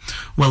about it,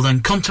 well then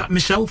contact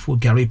myself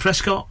with Gary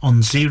Prescott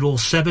on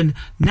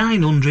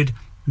 07900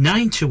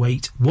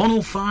 928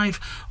 105,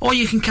 or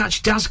you can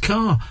catch Daz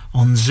Carr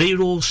on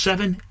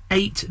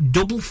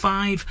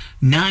 07855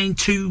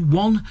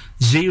 921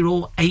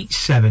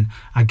 087.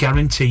 I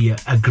guarantee you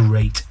a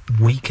great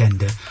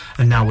weekender.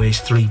 And now here's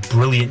three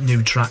brilliant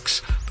new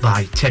tracks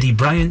by Teddy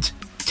Bryant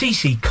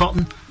TC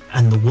Cotton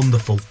and the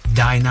wonderful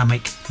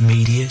Dynamic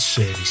Media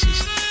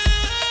Services.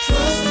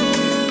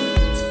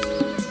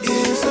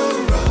 Is a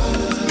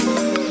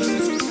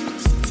ride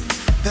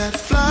that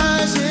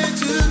flies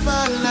into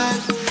my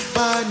life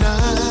by night.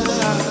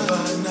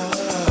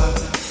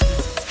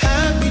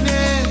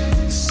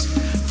 Happiness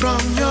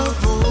from your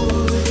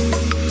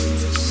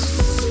voice.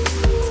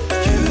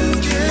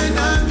 You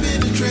cannot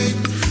penetrate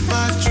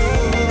my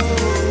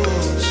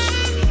trust.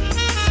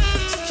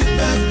 Get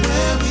back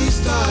where we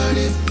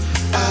started.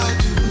 I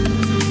do.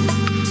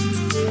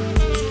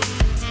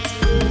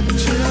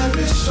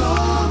 Cherish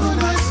all the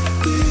nights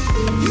with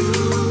you.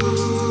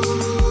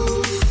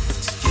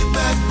 Get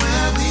back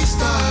where we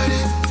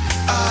started.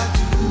 I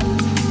do.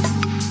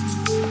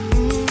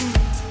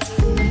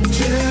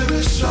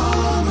 Cherish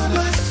all the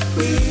nights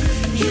with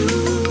you.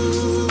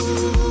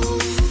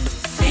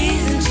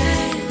 Season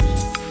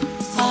change,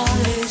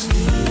 fall is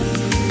new.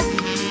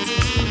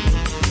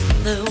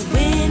 The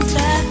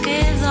winter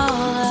gives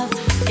all of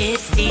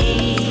its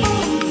steam.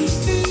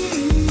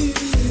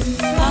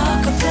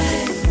 Spark a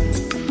flame,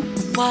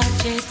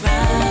 watch it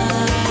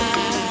rise.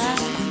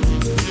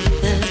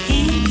 The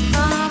heat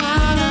from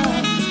our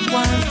love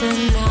wants the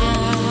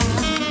night.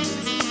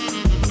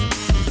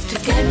 To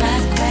get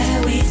back where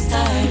we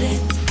started,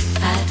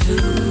 I do.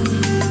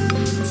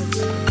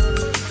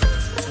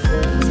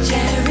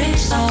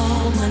 Cherish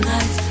all my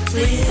nights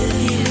with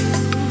you.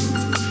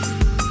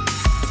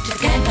 To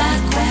get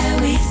back where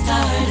we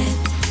started,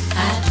 I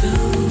do.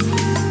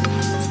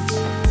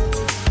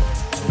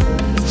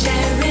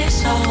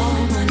 Cherish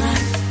all my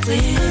nights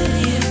with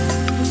you.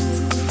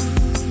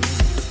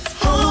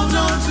 Hold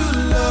on to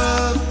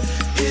love,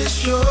 it's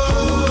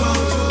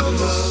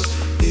yours.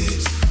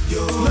 It's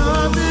yours.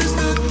 Love is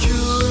the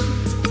cure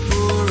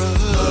for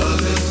us.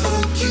 Love is the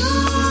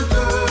cure,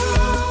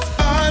 girl.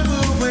 I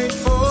will wait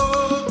for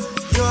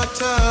your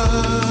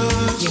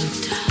touch.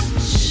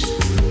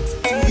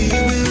 We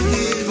will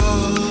give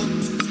all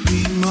we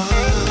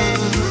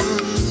must.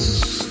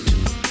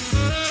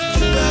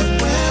 Get back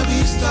where we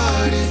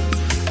started.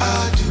 I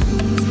do.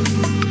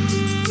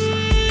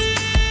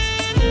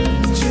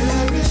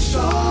 Cherish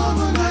all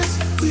my nights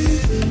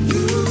with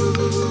you.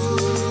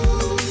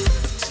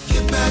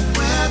 Get back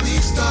where we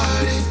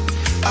started.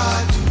 I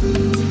do.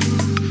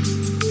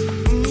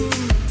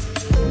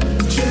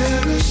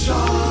 Cherish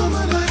all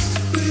my nights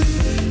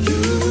with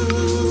you.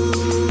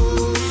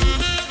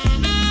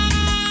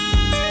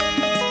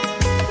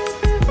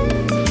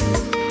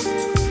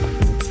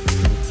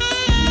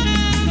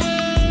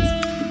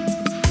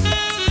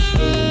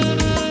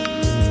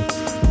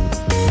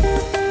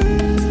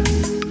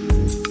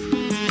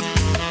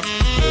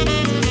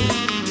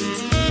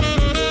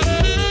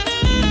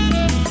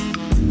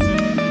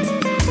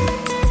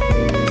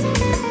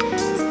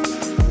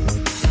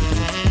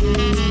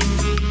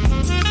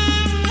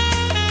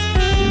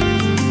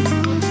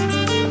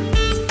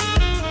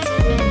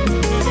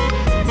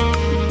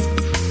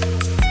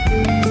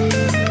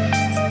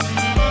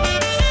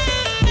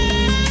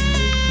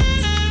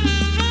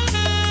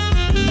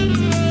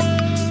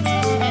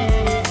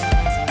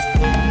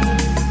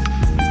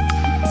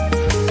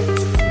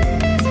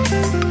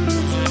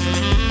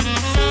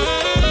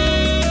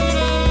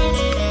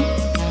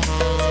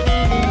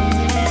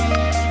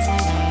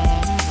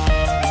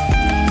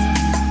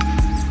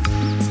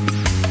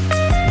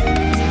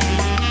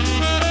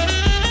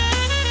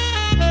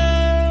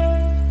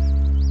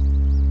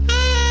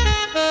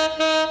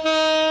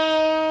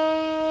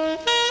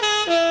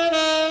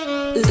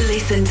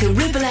 Listen to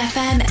Ribble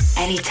FM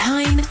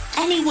anytime,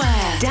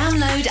 anywhere.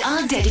 Download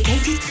our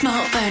dedicated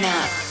smartphone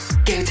app.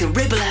 Go to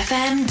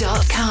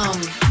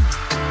ribblefm.com.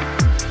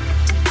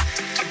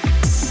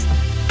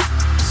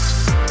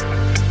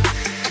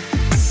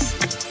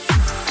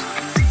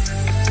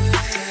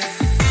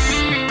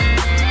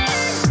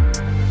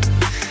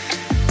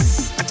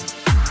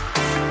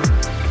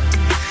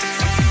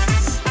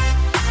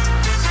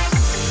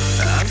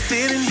 I'm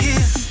sitting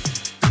here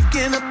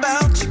thinking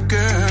about you,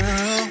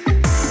 girl.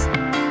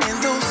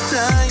 And those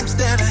times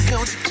that I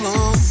held you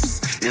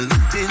close and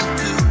looked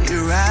into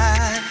your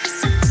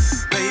eyes.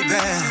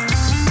 Baby,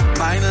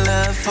 my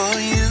love for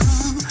you,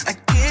 I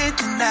can't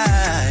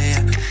deny.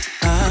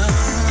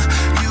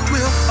 You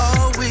will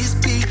always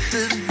be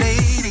the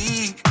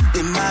lady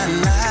in my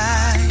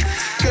life.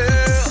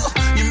 Girl,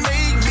 you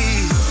make me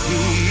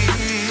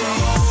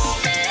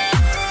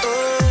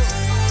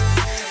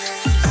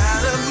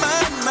out of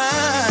my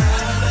mind.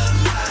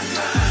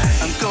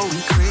 I'm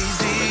going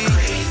crazy.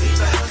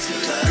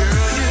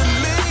 Girl, you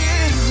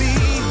made me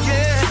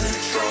get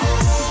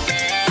control.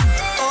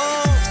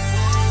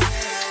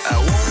 I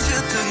want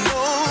you to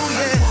know,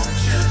 yeah.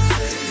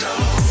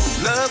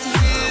 Love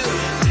will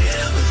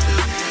never do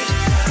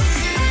without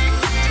you.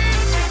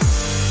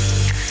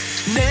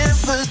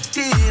 Never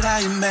did I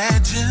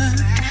imagine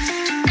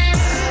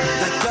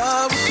that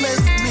God would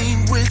bless me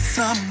with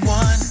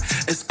someone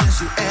as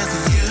special as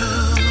you.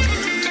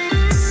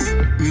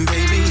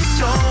 Baby, it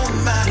don't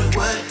matter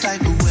what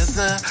type of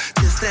weather,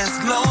 just as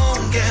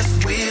long as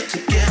we're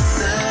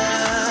together.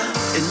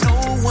 And no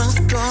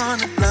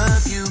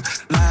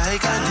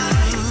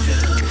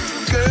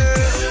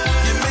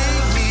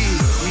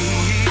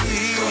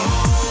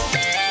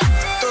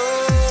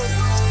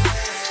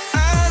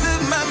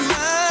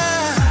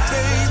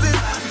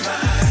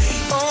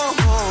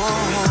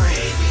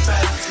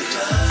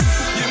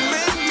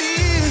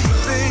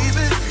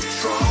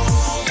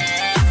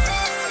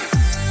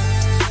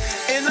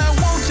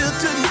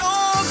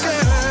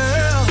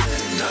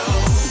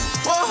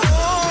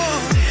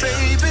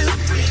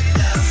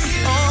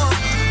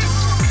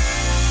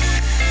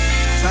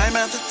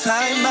after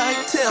time I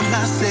tell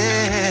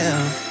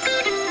myself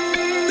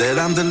that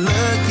I'm the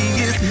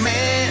luckiest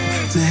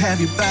man to have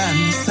you by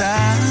my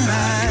side.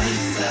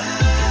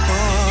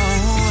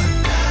 Oh,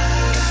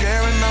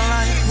 sharing my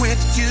life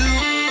with you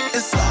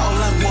is all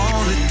I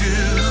wanna do.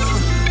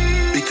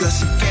 Because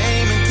you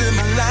came into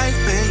my life,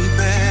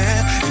 baby,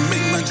 and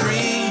made my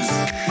dreams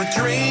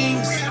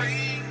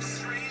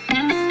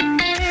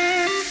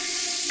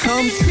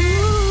come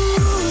true.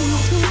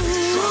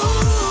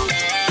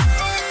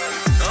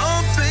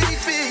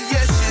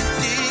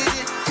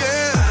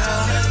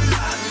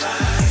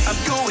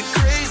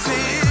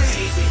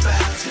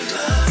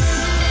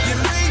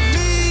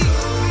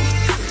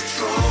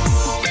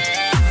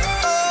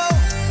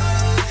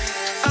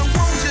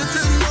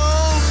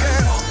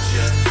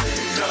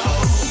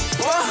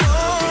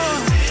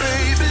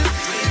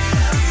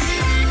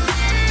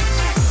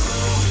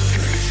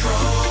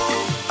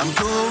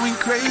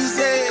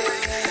 Crazy,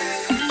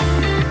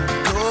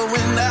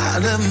 going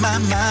out of my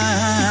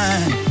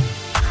mind.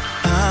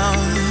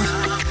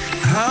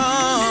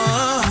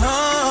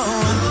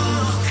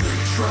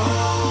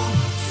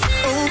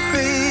 Oh,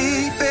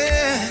 baby,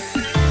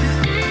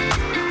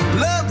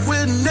 love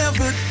will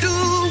never do,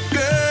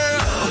 girl.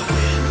 Love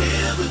will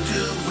never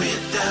do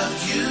without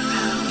you.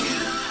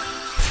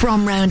 From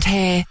round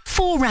here,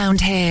 for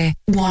round here,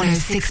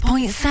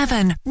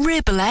 106.7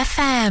 Ribble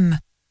FM.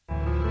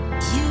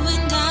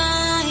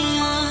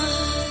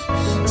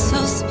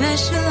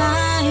 Special,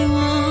 I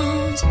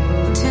want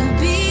to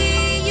be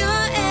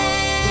your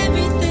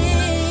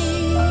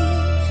everything,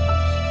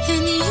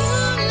 and you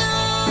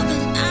know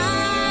that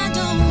I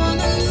don't want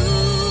to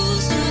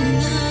lose your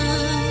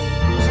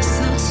love.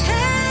 So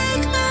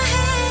take my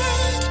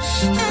hand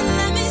and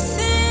let me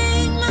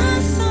sing my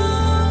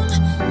song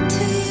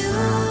to you.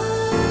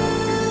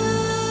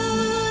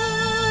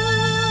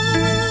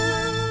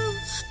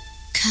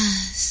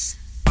 'Cause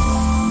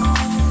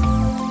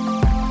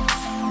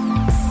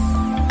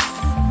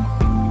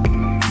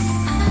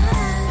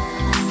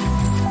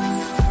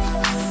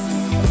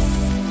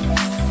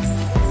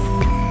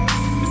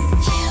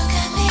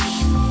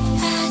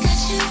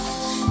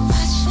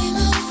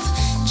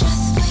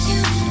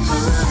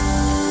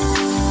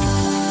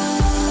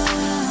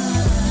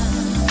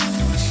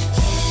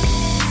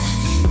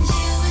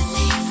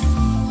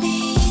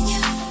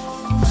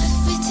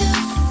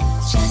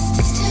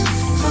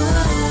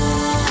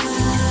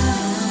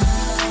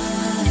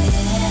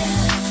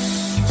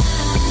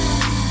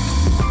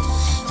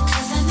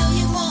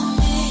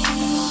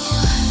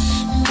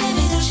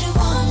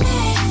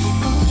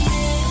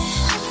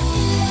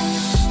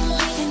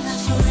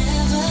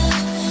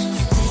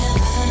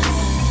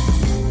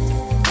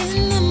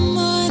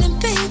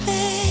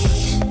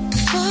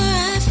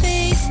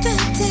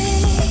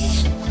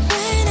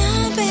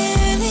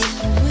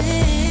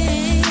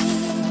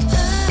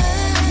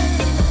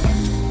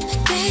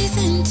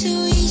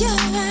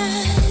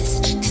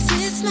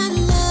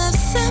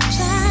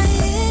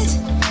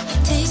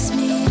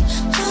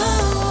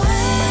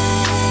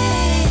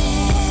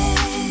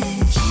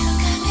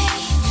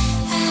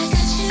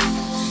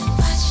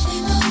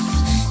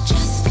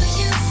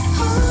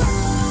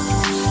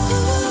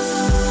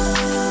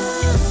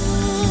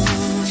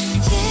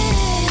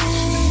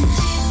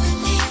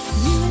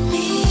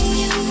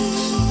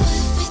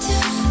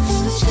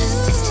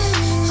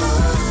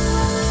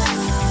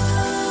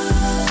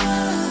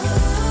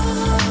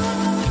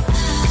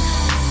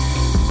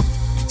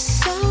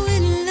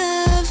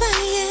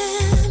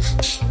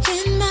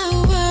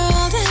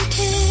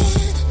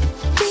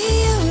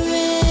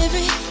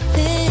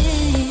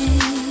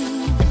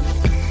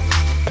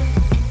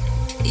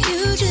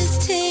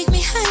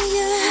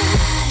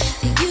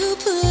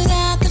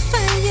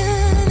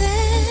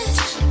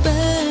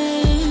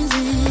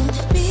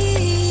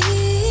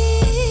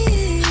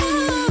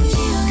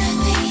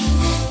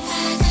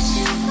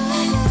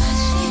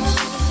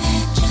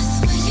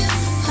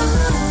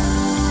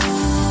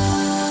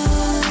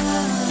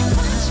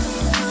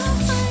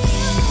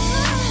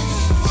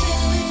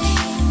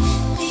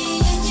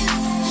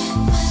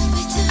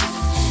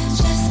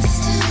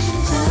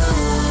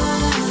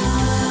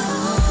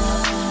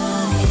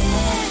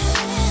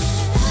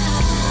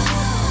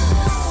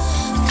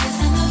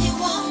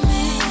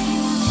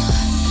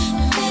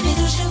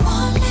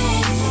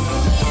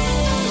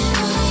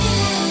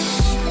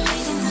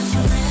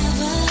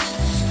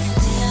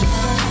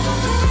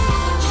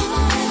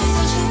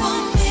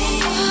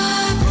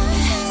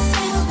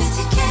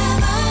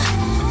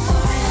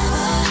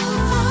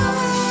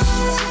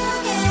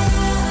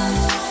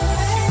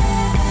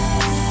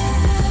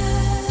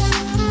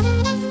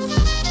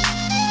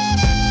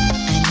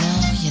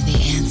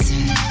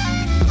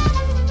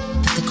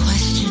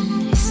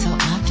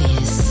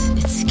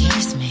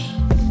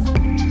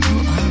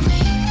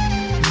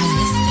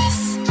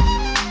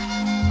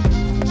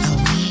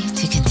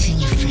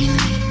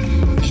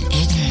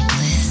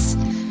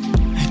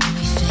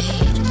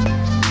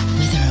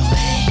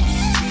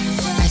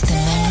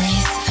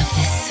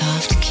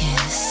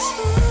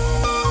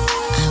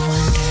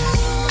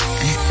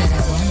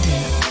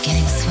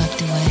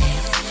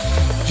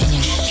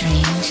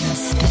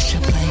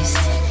place.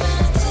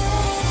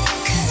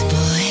 'Cause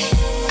boy,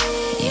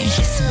 you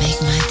just make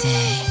my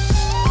day.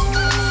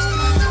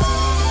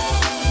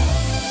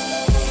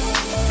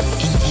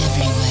 In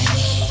every way.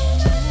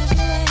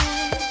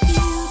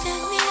 You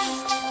got me,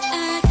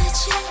 I got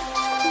you.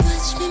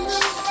 Watch me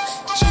move,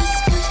 just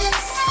for you.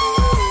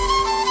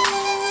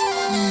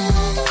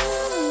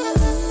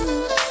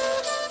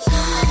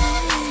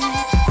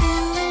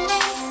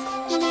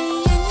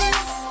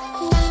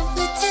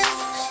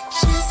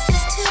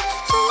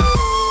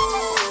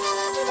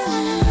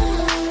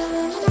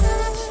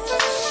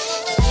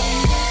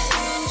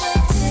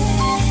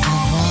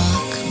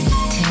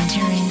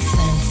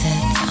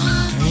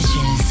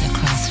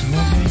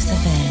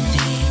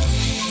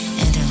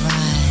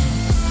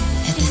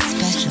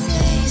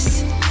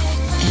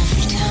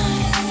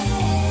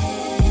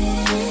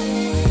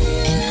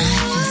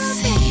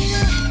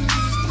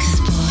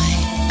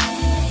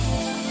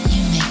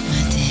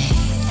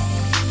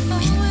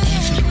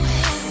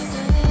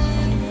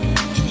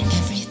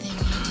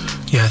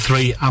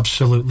 Three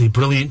absolutely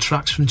brilliant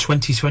tracks from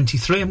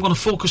 2023. I'm going to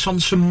focus on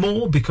some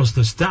more because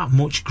there's that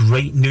much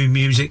great new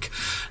music.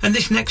 And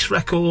this next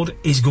record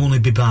is going to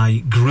be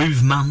by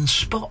Groove Man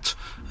Spot,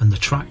 and the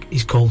track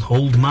is called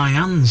Hold My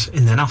Hands.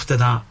 And then after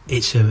that,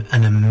 it's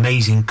an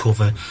amazing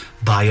cover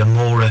by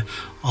Amora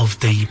of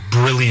the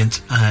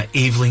brilliant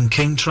Evelyn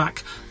King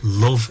track,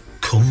 Love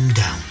Come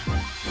Down.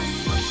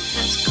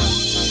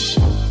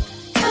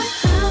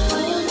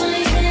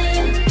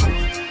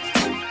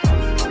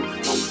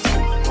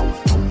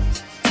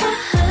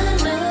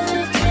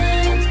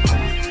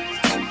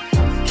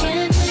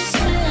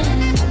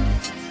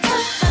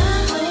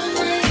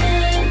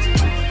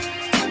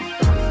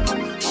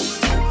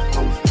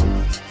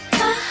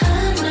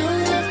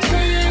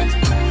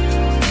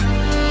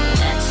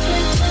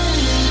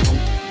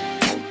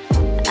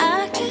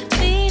 I could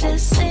be the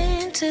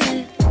same to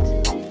it.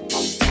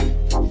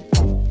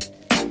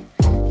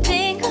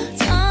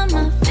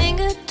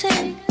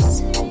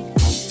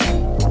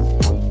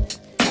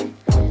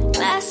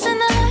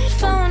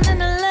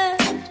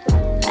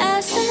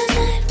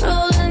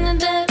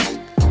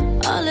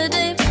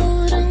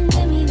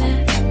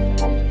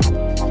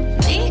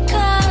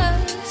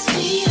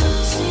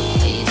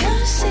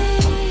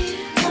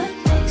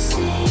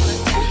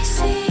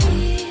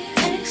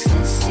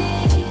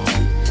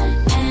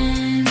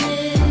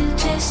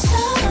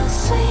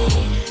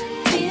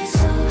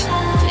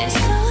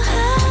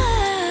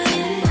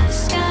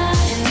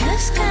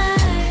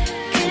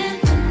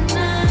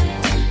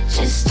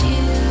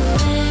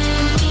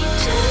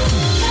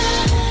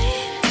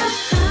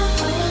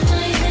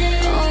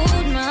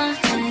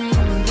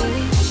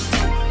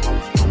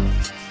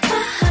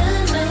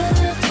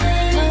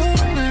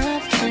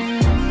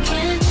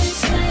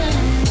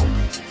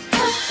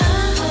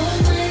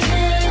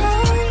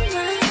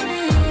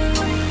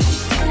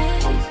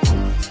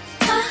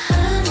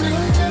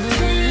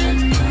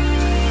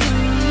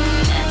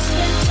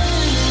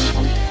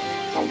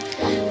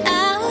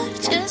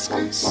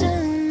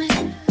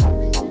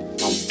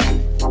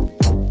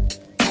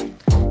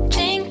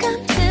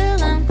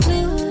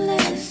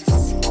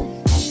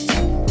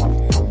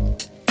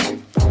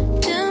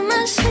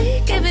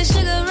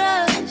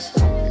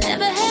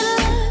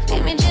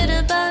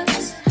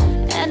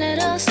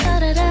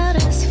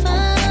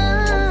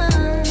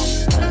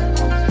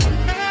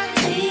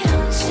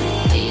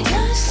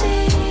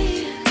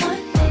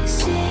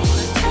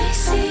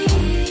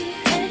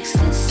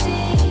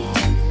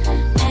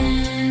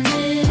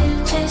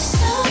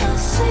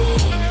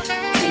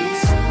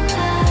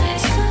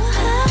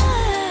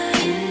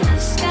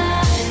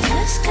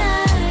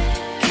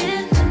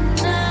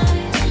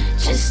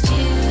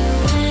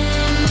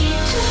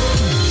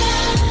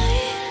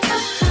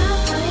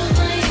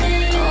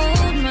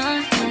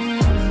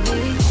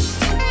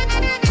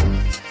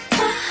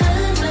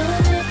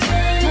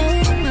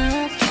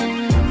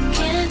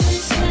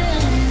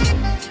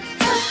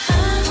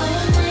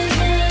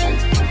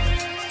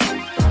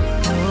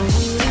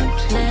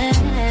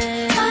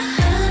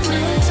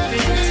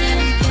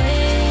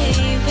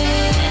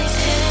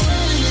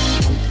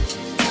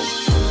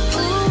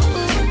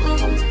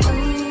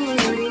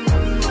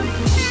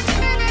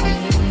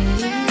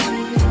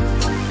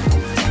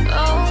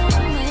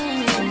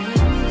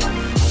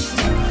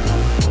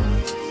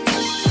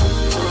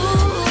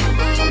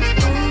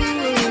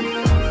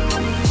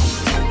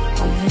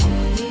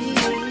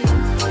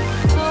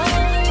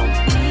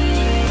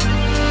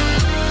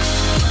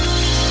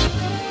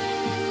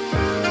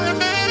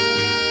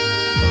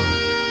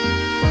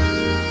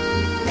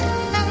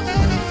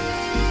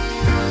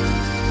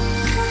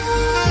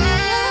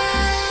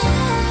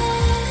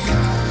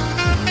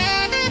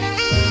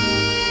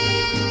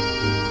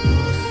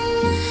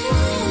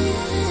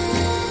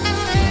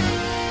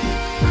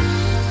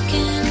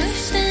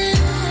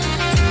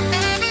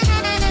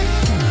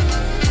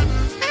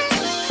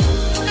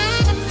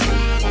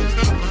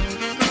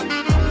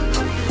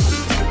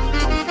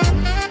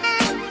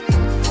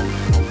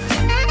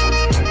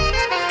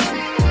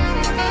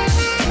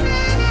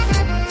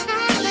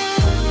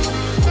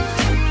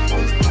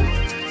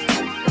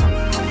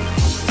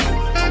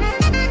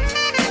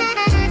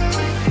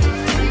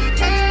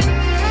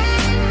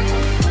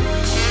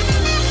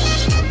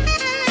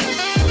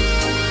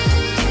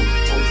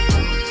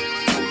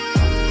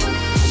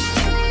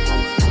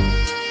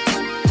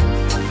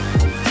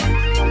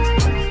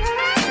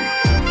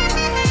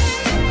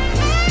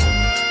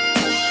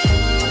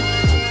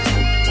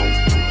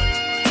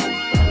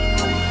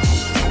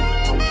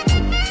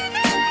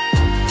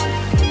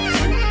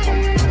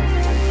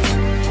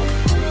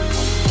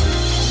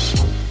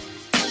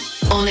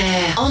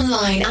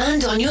 online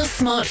and on your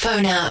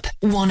smartphone app.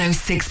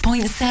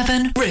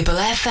 106.7 Ribble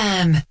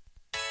FM.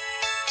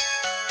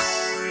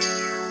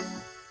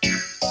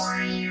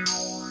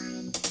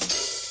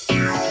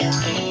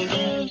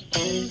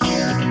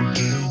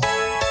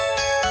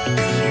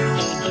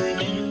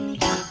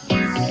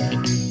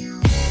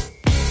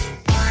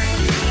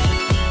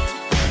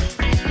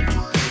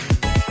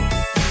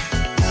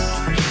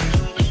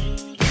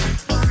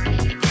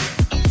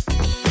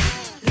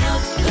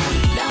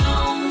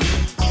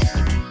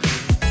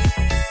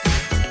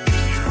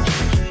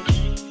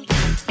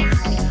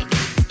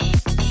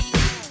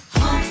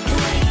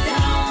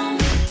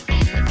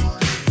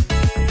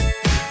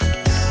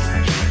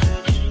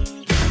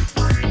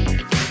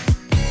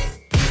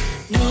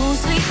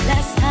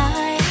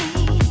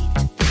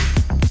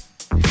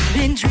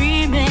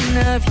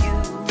 Of you,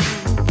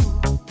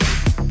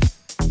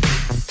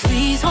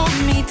 please hold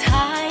me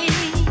tight,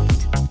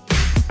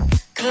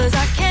 'cause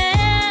I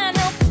can't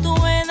help the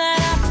way that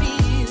I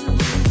feel.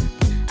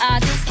 I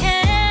just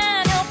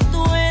can't help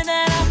the way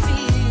that I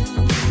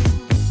feel.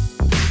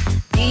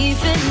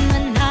 Even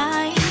the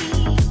night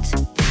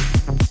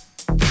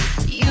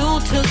you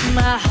took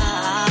my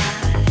heart,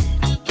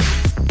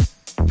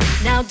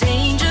 now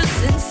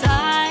danger's in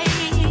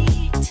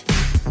sight,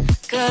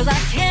 'cause I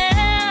can't.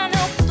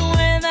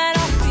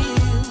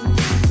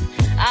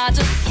 I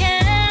just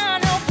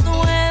can't help the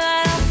way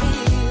that I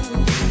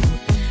feel.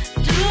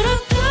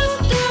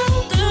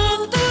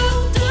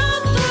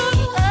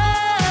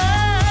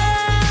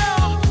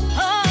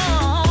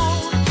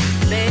 Oh,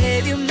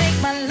 babe, you make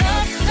my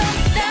love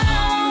come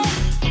down.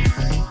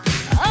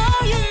 Oh,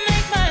 you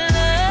make my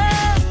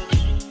love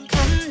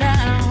come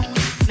down.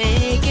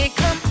 Make it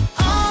come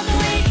all the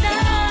way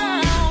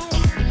down.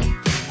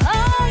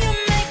 Oh, you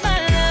make my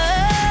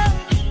love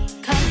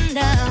come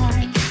down.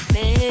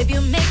 Babe,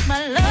 you make my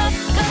love.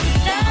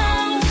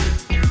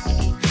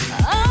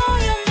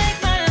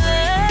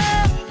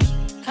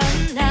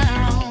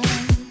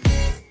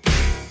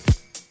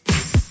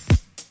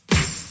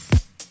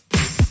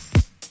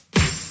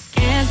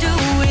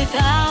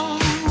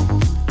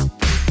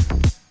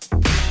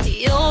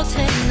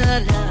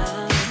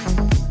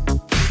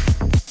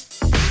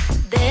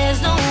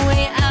 There's no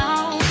way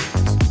out,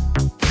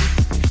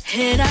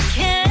 and I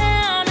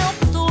can't help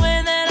the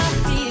way that I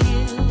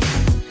feel.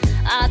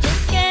 I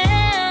just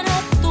can't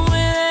help the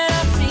way that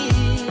I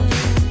feel.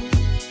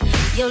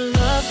 Your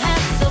love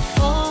has a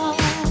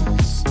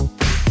force,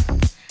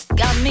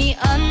 got me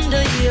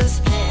under your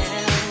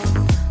spell.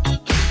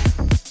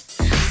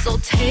 So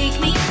take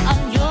me on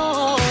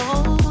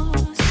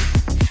yours,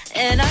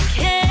 and I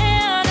can't.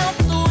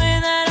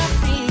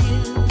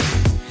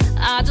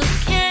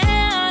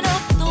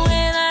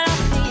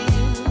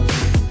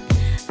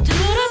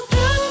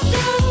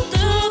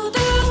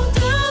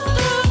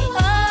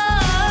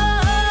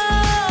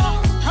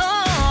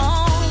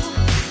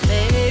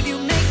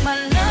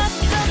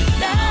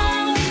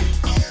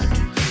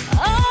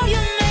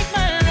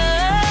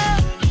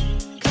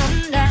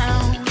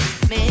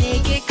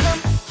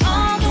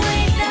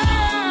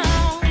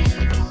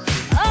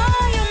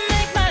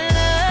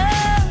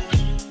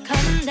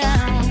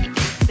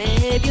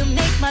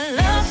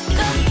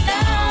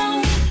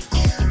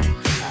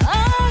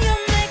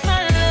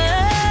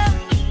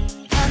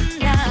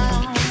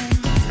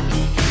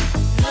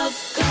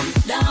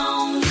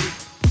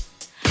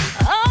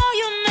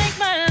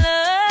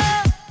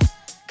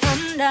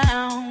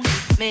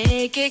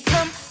 Make it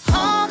come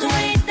all the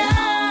way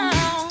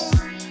down.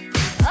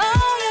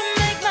 Oh, you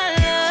make my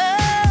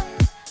love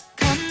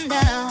come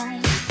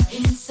down.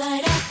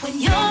 Inside out when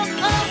you're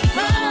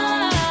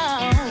around.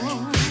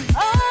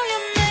 Oh, you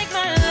make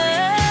my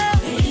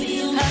love baby,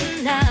 you come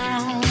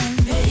down.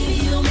 Baby,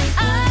 you make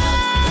my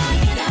love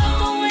come down.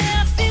 The way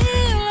I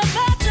feel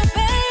about you,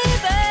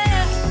 baby.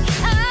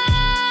 I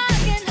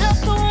can't help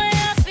the way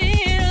I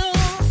feel.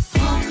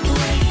 All the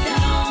way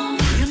down.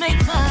 You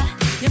make my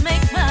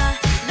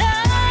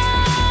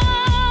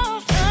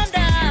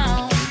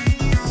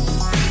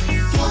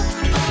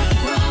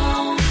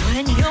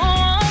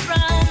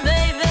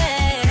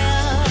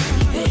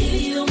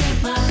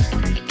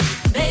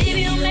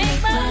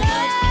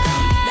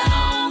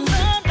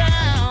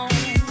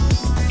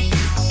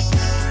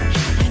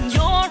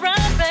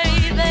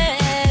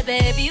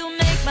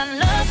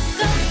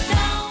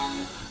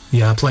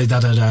Yeah, I played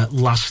that at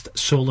last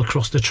Soul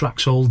Across the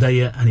Tracks all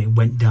day, and it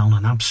went down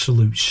an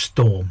absolute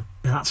storm.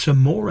 That's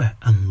Amore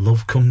and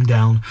Love Come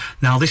Down.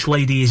 Now, this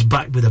lady is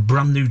back with a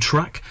brand new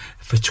track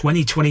for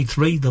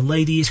 2023. The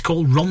lady is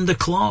called Rhonda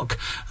Clark,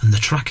 and the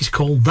track is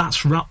called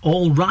That's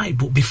All Right.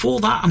 But before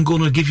that, I'm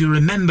going to give you a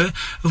remember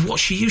of what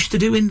she used to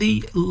do in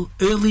the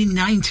early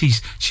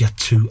 90s. She had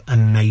two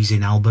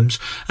amazing albums,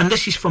 and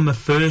this is from her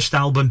first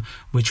album,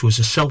 which was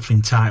a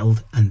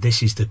self-entitled, and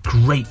this is the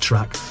great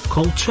track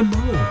called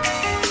Tomorrow.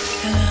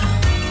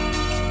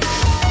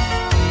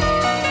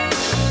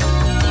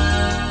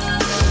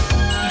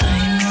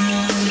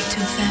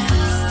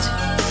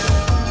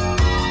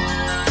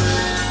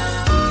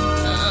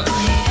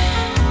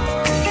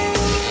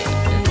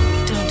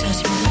 Don't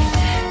touch me like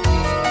that,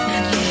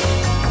 not yet.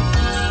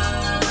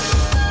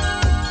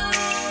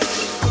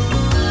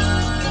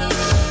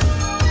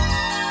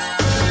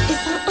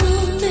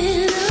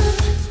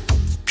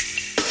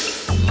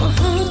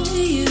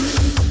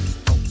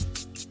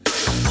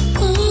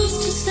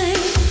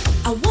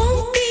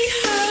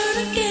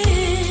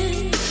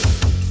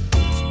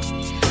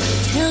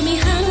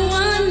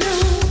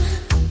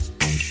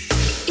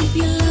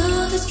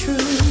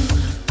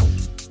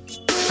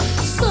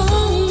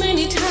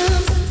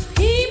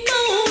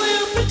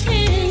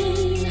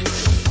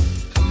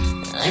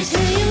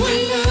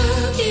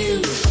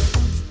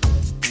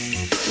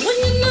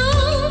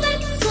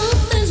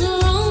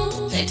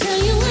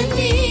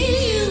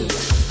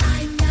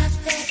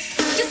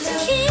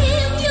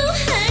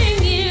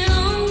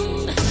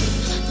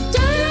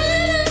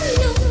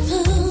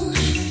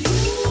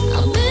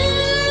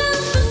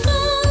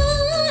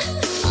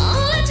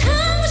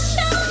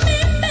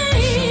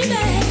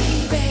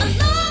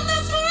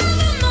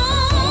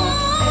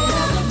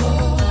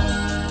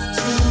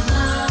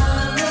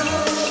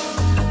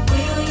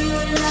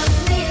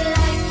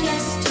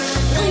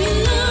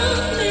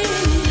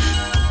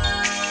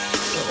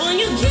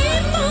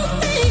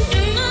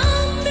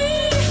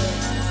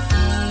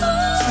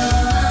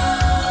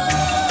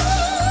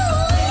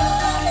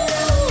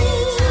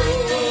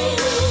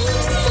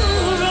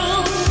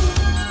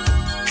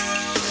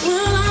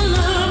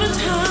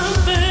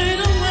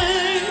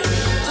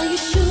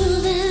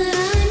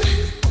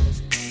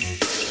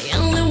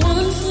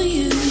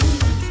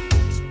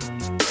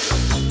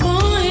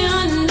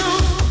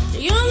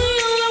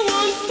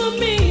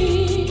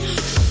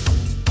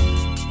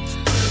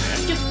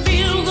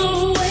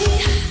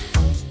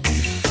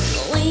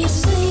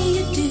 me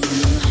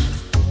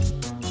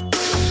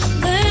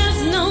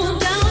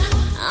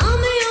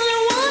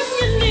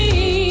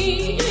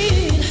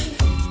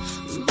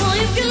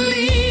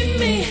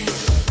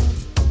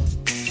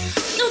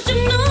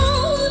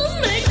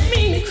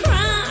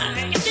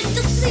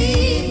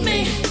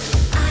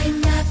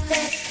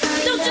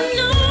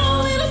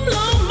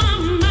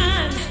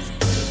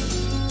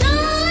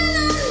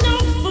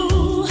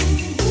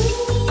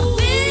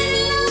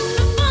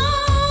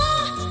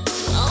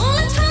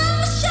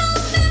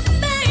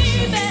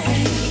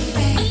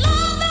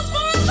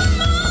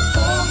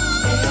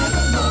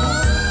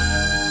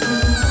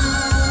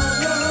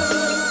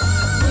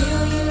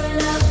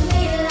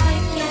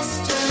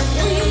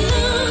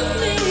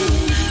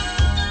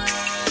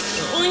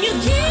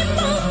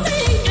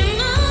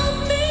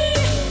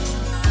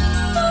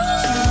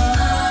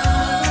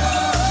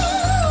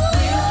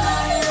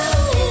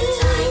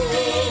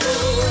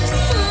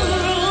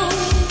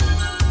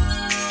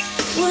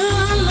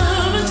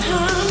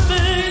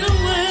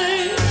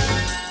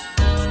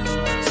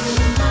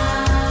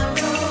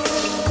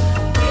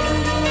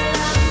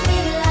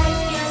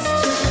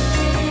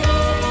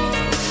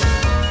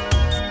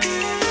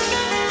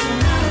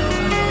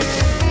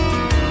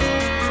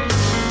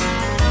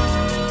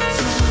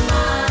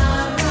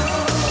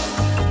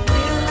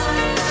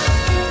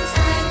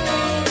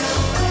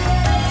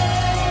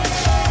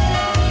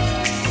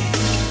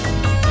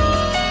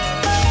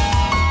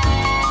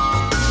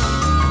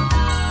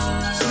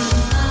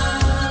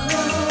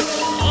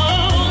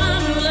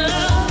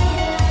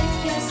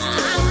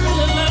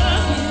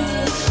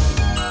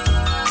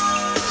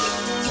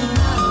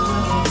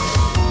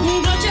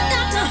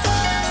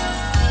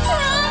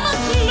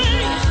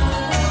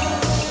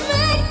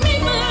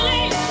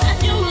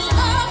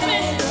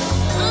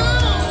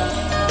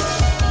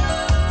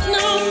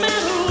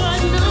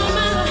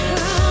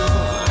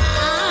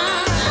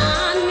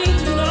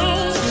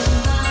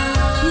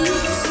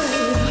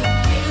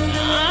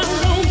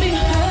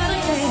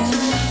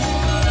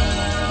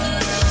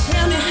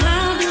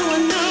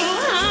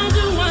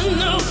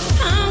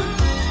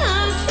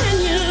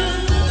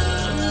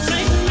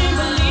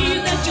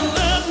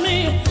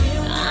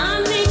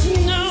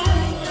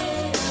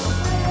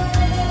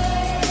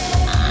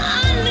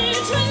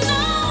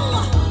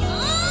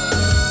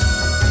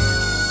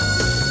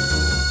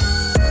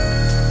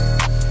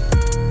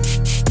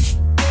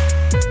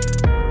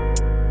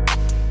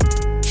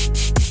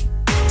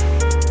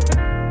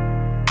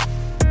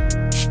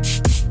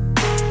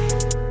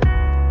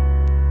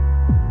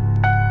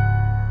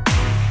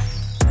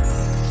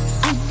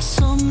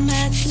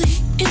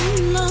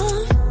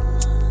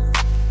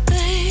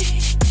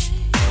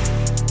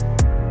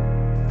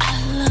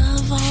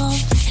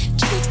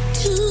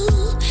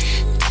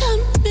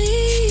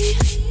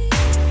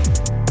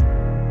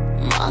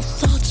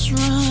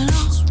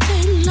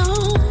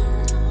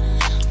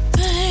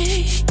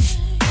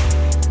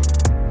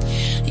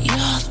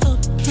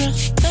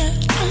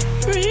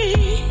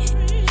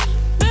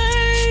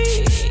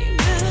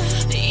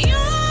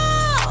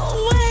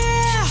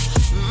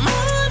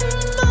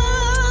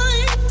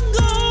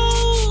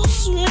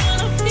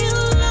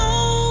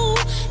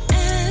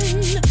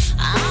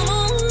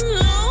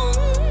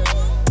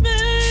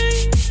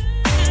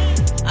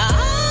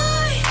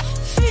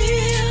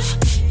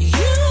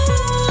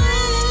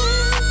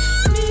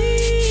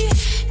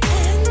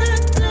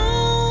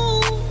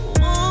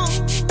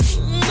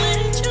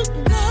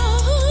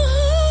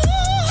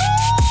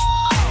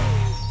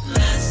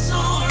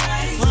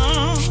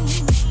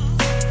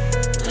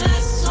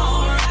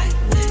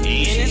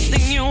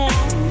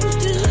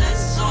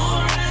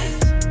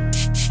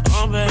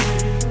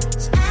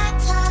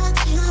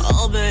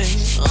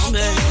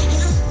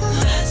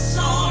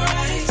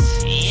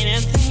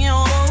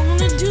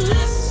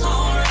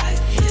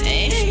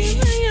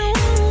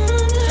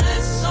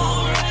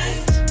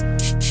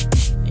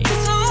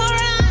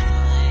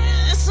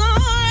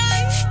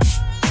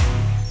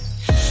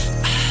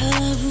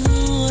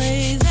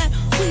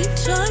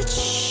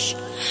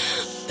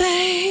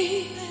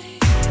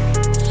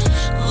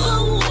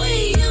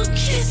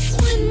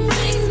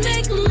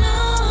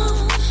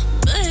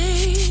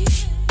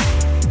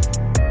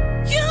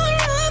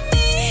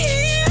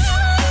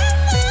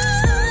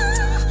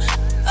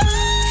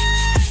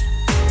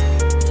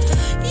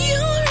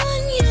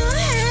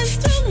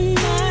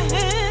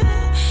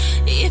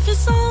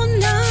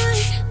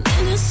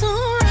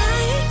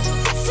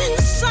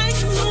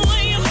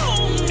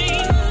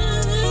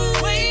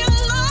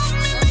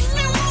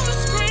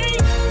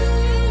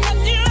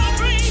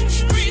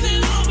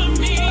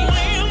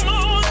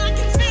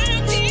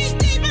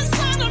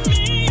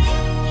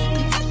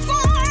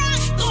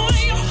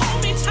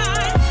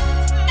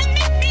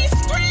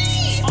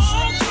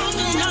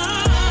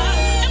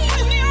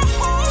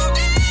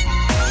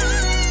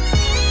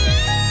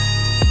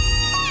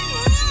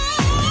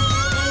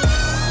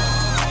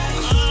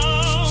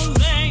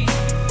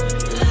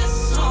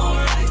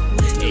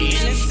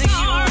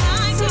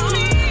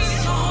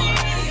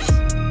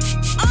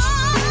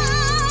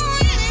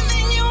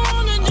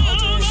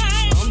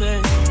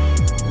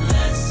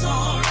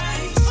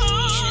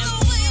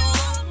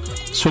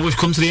So we've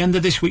come to the end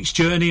of this week's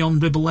journey on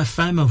Ribble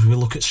FM as we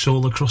look at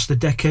soul across the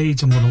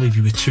decades. I'm going to leave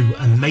you with two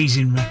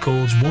amazing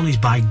records. One is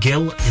by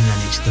Gil, and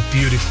then it's the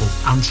beautiful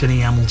Anthony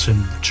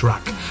Hamilton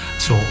track.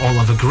 So all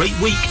have a great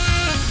week.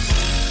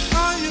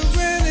 Are you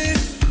ready?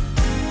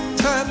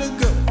 Time to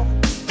go.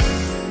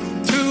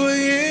 2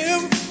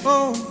 a.m.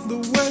 on the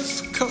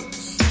West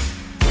Coast.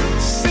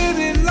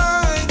 City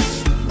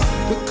lights,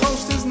 the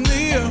coast is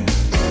near.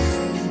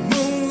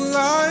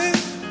 Moonlight,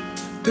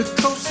 the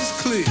coast is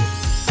clear.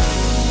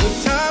 The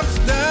top's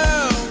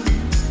down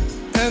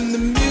and the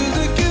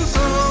music is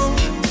on.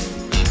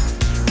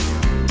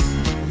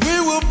 We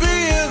will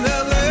be in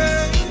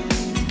LA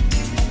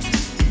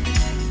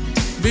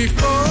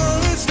before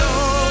it's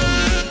dawn.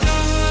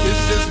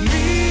 It's just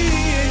me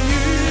and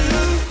you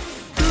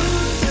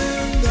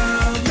cruising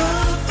down the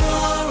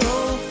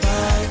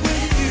 405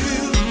 with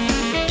you.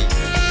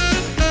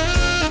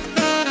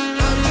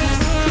 I'm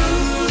just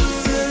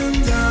cruising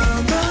down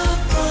the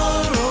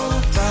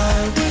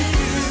 405 with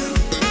you.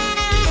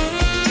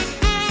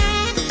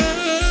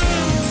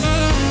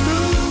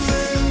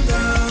 Cruising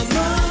down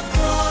the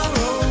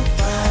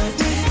 405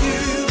 with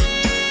you.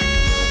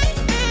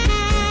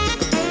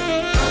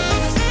 I'm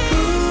just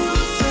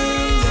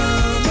cruising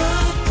down the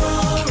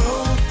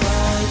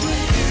 405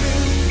 with you.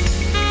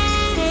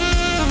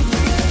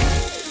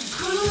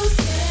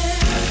 Cruising.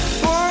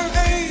 4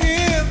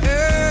 a.m.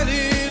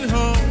 heading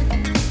home.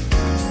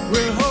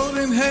 We're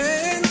holding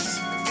hands.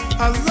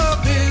 Our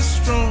love is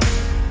strong.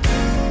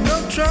 No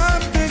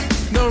traffic,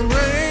 no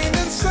rain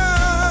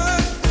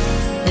inside.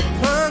 A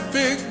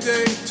perfect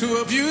day to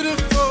a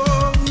beautiful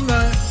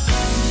night.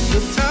 The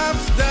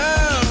top's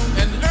down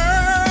and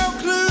Earl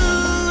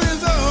Clue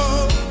is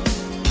on.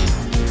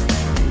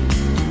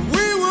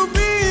 We will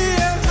be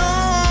at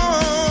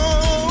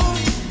home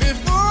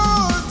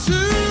before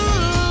too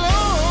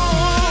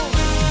long.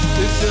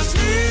 It's just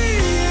me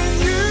and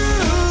you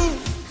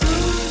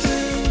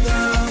cruising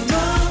down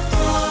the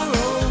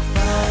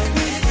 405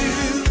 with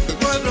you.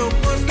 What a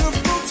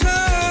wonderful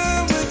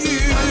time with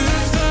you.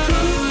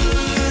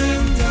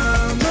 Cruising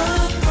down the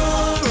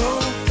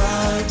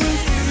 405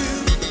 with you.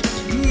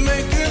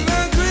 Making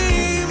our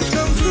dreams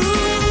come true.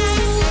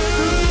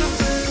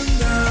 Cruising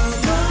down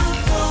the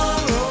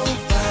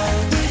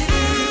 405 with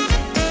you.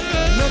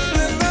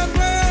 Nothing I'd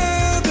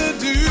rather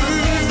do.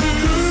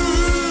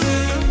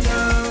 Cruising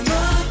down the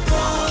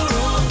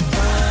 405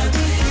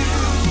 with you.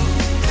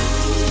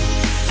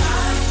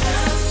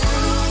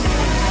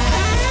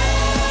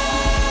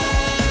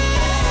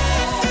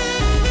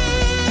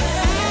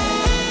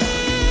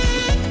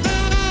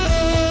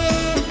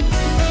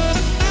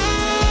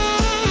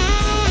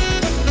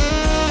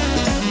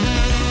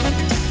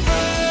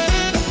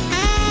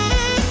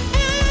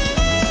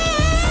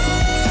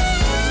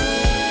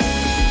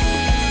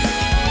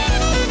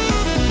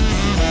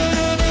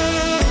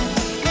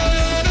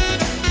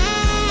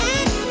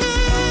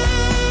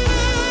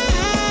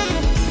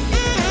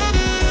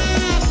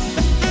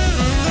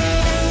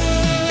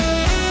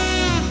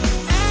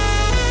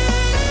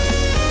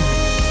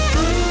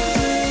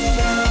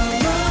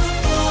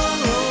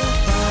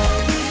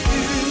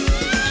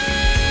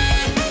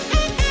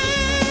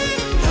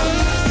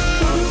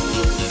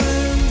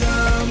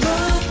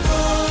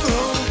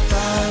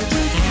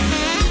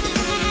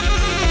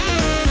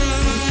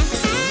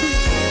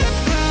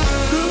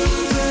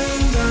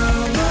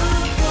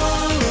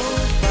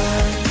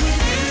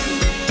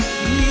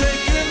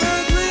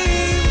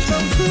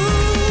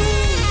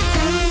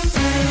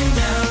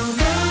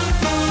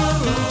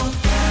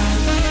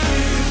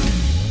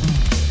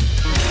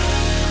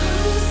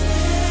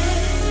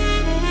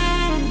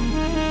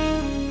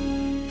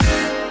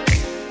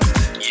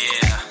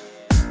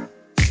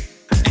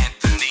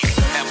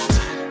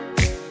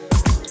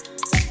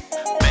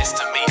 Best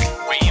to me,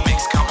 remix,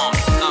 come on.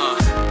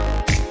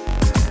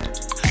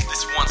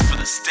 This one's for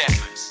the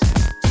steppers.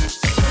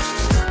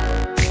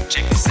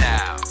 Check this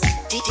out.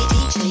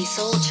 DJ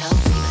Soul Child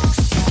Remix.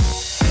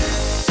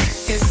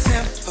 It's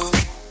simple.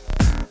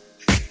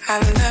 I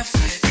love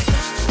it.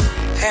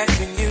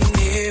 Having you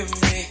near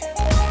me,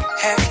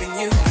 having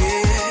you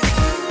here.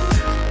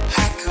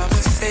 Hot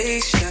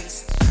conversations,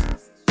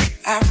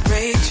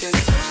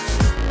 outrageous.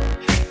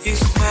 You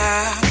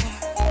smile,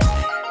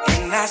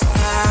 and I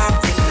smile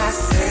when I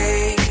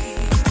say,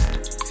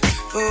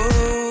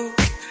 oh,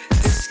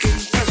 this is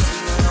getting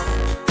personal,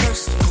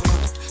 personal,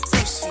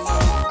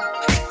 personal.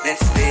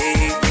 Let's stay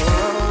for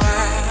a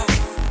while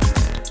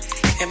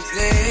and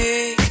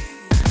play.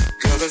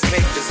 Girl, let's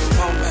make this a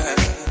moment.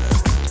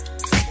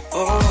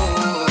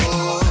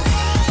 Oh,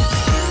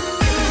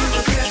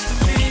 the best of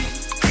me,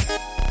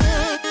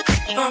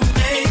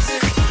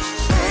 amazing,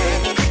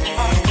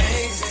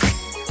 amazing.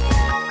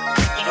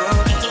 Oh,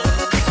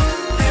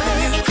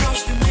 having you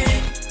close to me,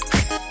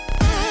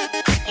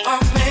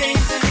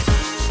 amazing,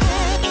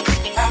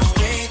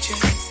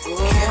 outrageous.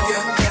 Give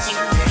your best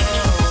to me.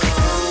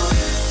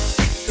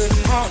 Good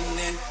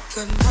morning,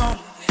 good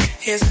morning.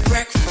 Here's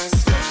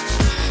breakfast.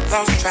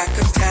 Lost track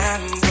of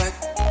time, but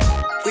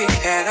we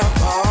had a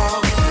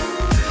ball.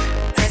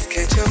 Let's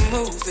catch a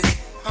movie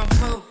I'm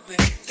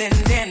moving, then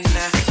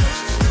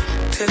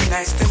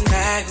tonight's the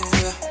night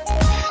we'll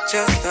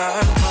just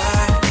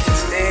unwind and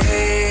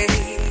stay.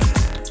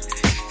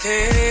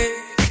 Hey,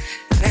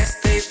 let's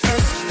stay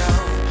personal.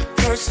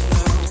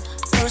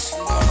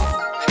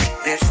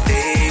 Let's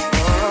stay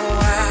for a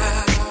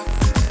while.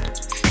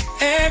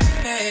 Every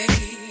day,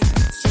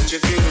 such a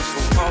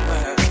beautiful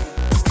moment.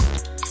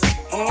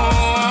 Oh,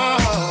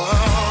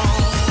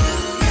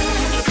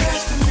 you're the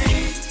best of me.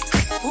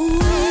 Ooh,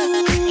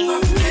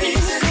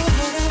 amazing.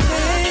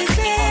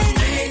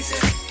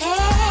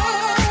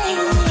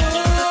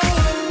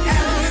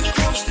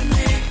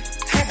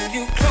 Having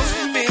you close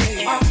to me.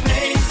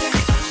 Amazing.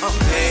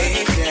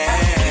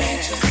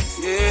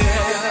 Yeah.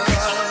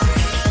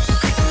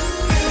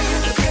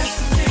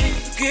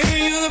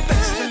 Giving you the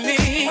best of me.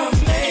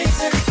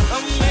 Amazing.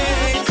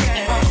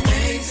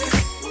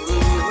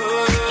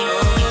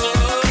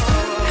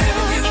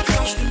 Having you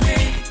close to me.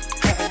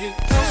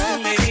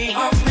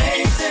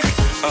 Amazing.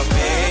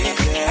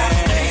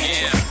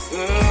 Yeah.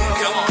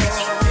 Come on.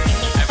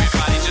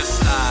 Everybody just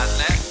slide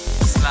left,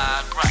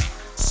 slide right,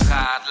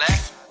 slide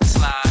left,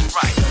 slide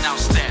right. Now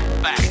step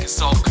back,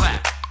 it's all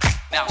clap.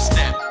 Now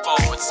step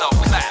forward, so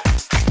clap.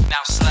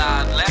 Now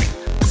slide left,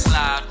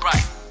 slide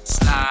right,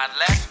 slide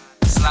left,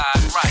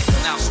 slide right.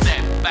 Now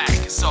step back,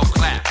 it's all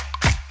clap.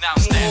 Now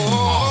step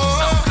forward,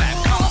 so clap.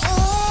 Come on.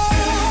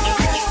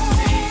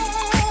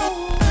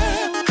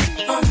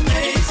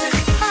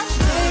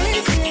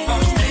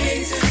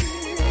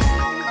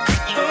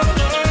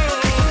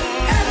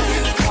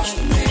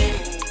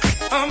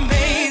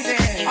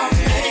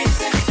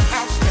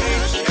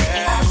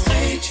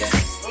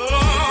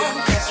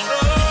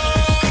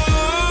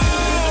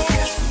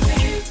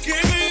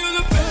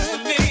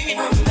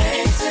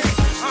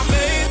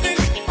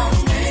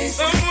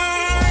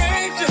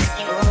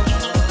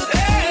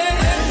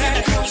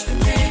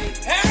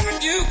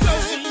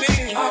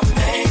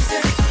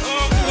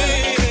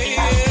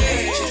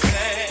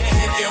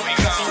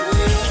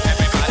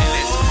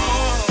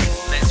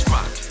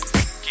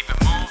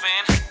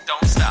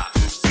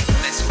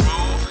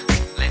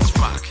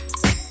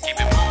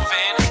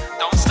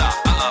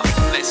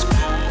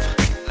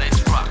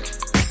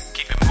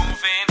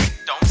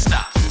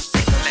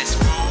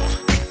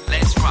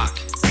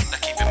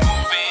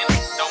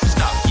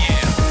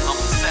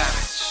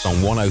 On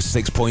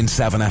 106.7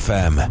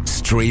 FM,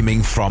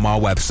 streaming from our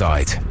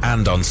website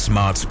and on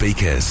smart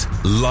speakers,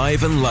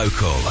 live and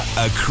local,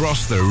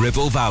 across the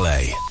Ribble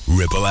Valley.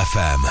 Ribble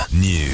FM News.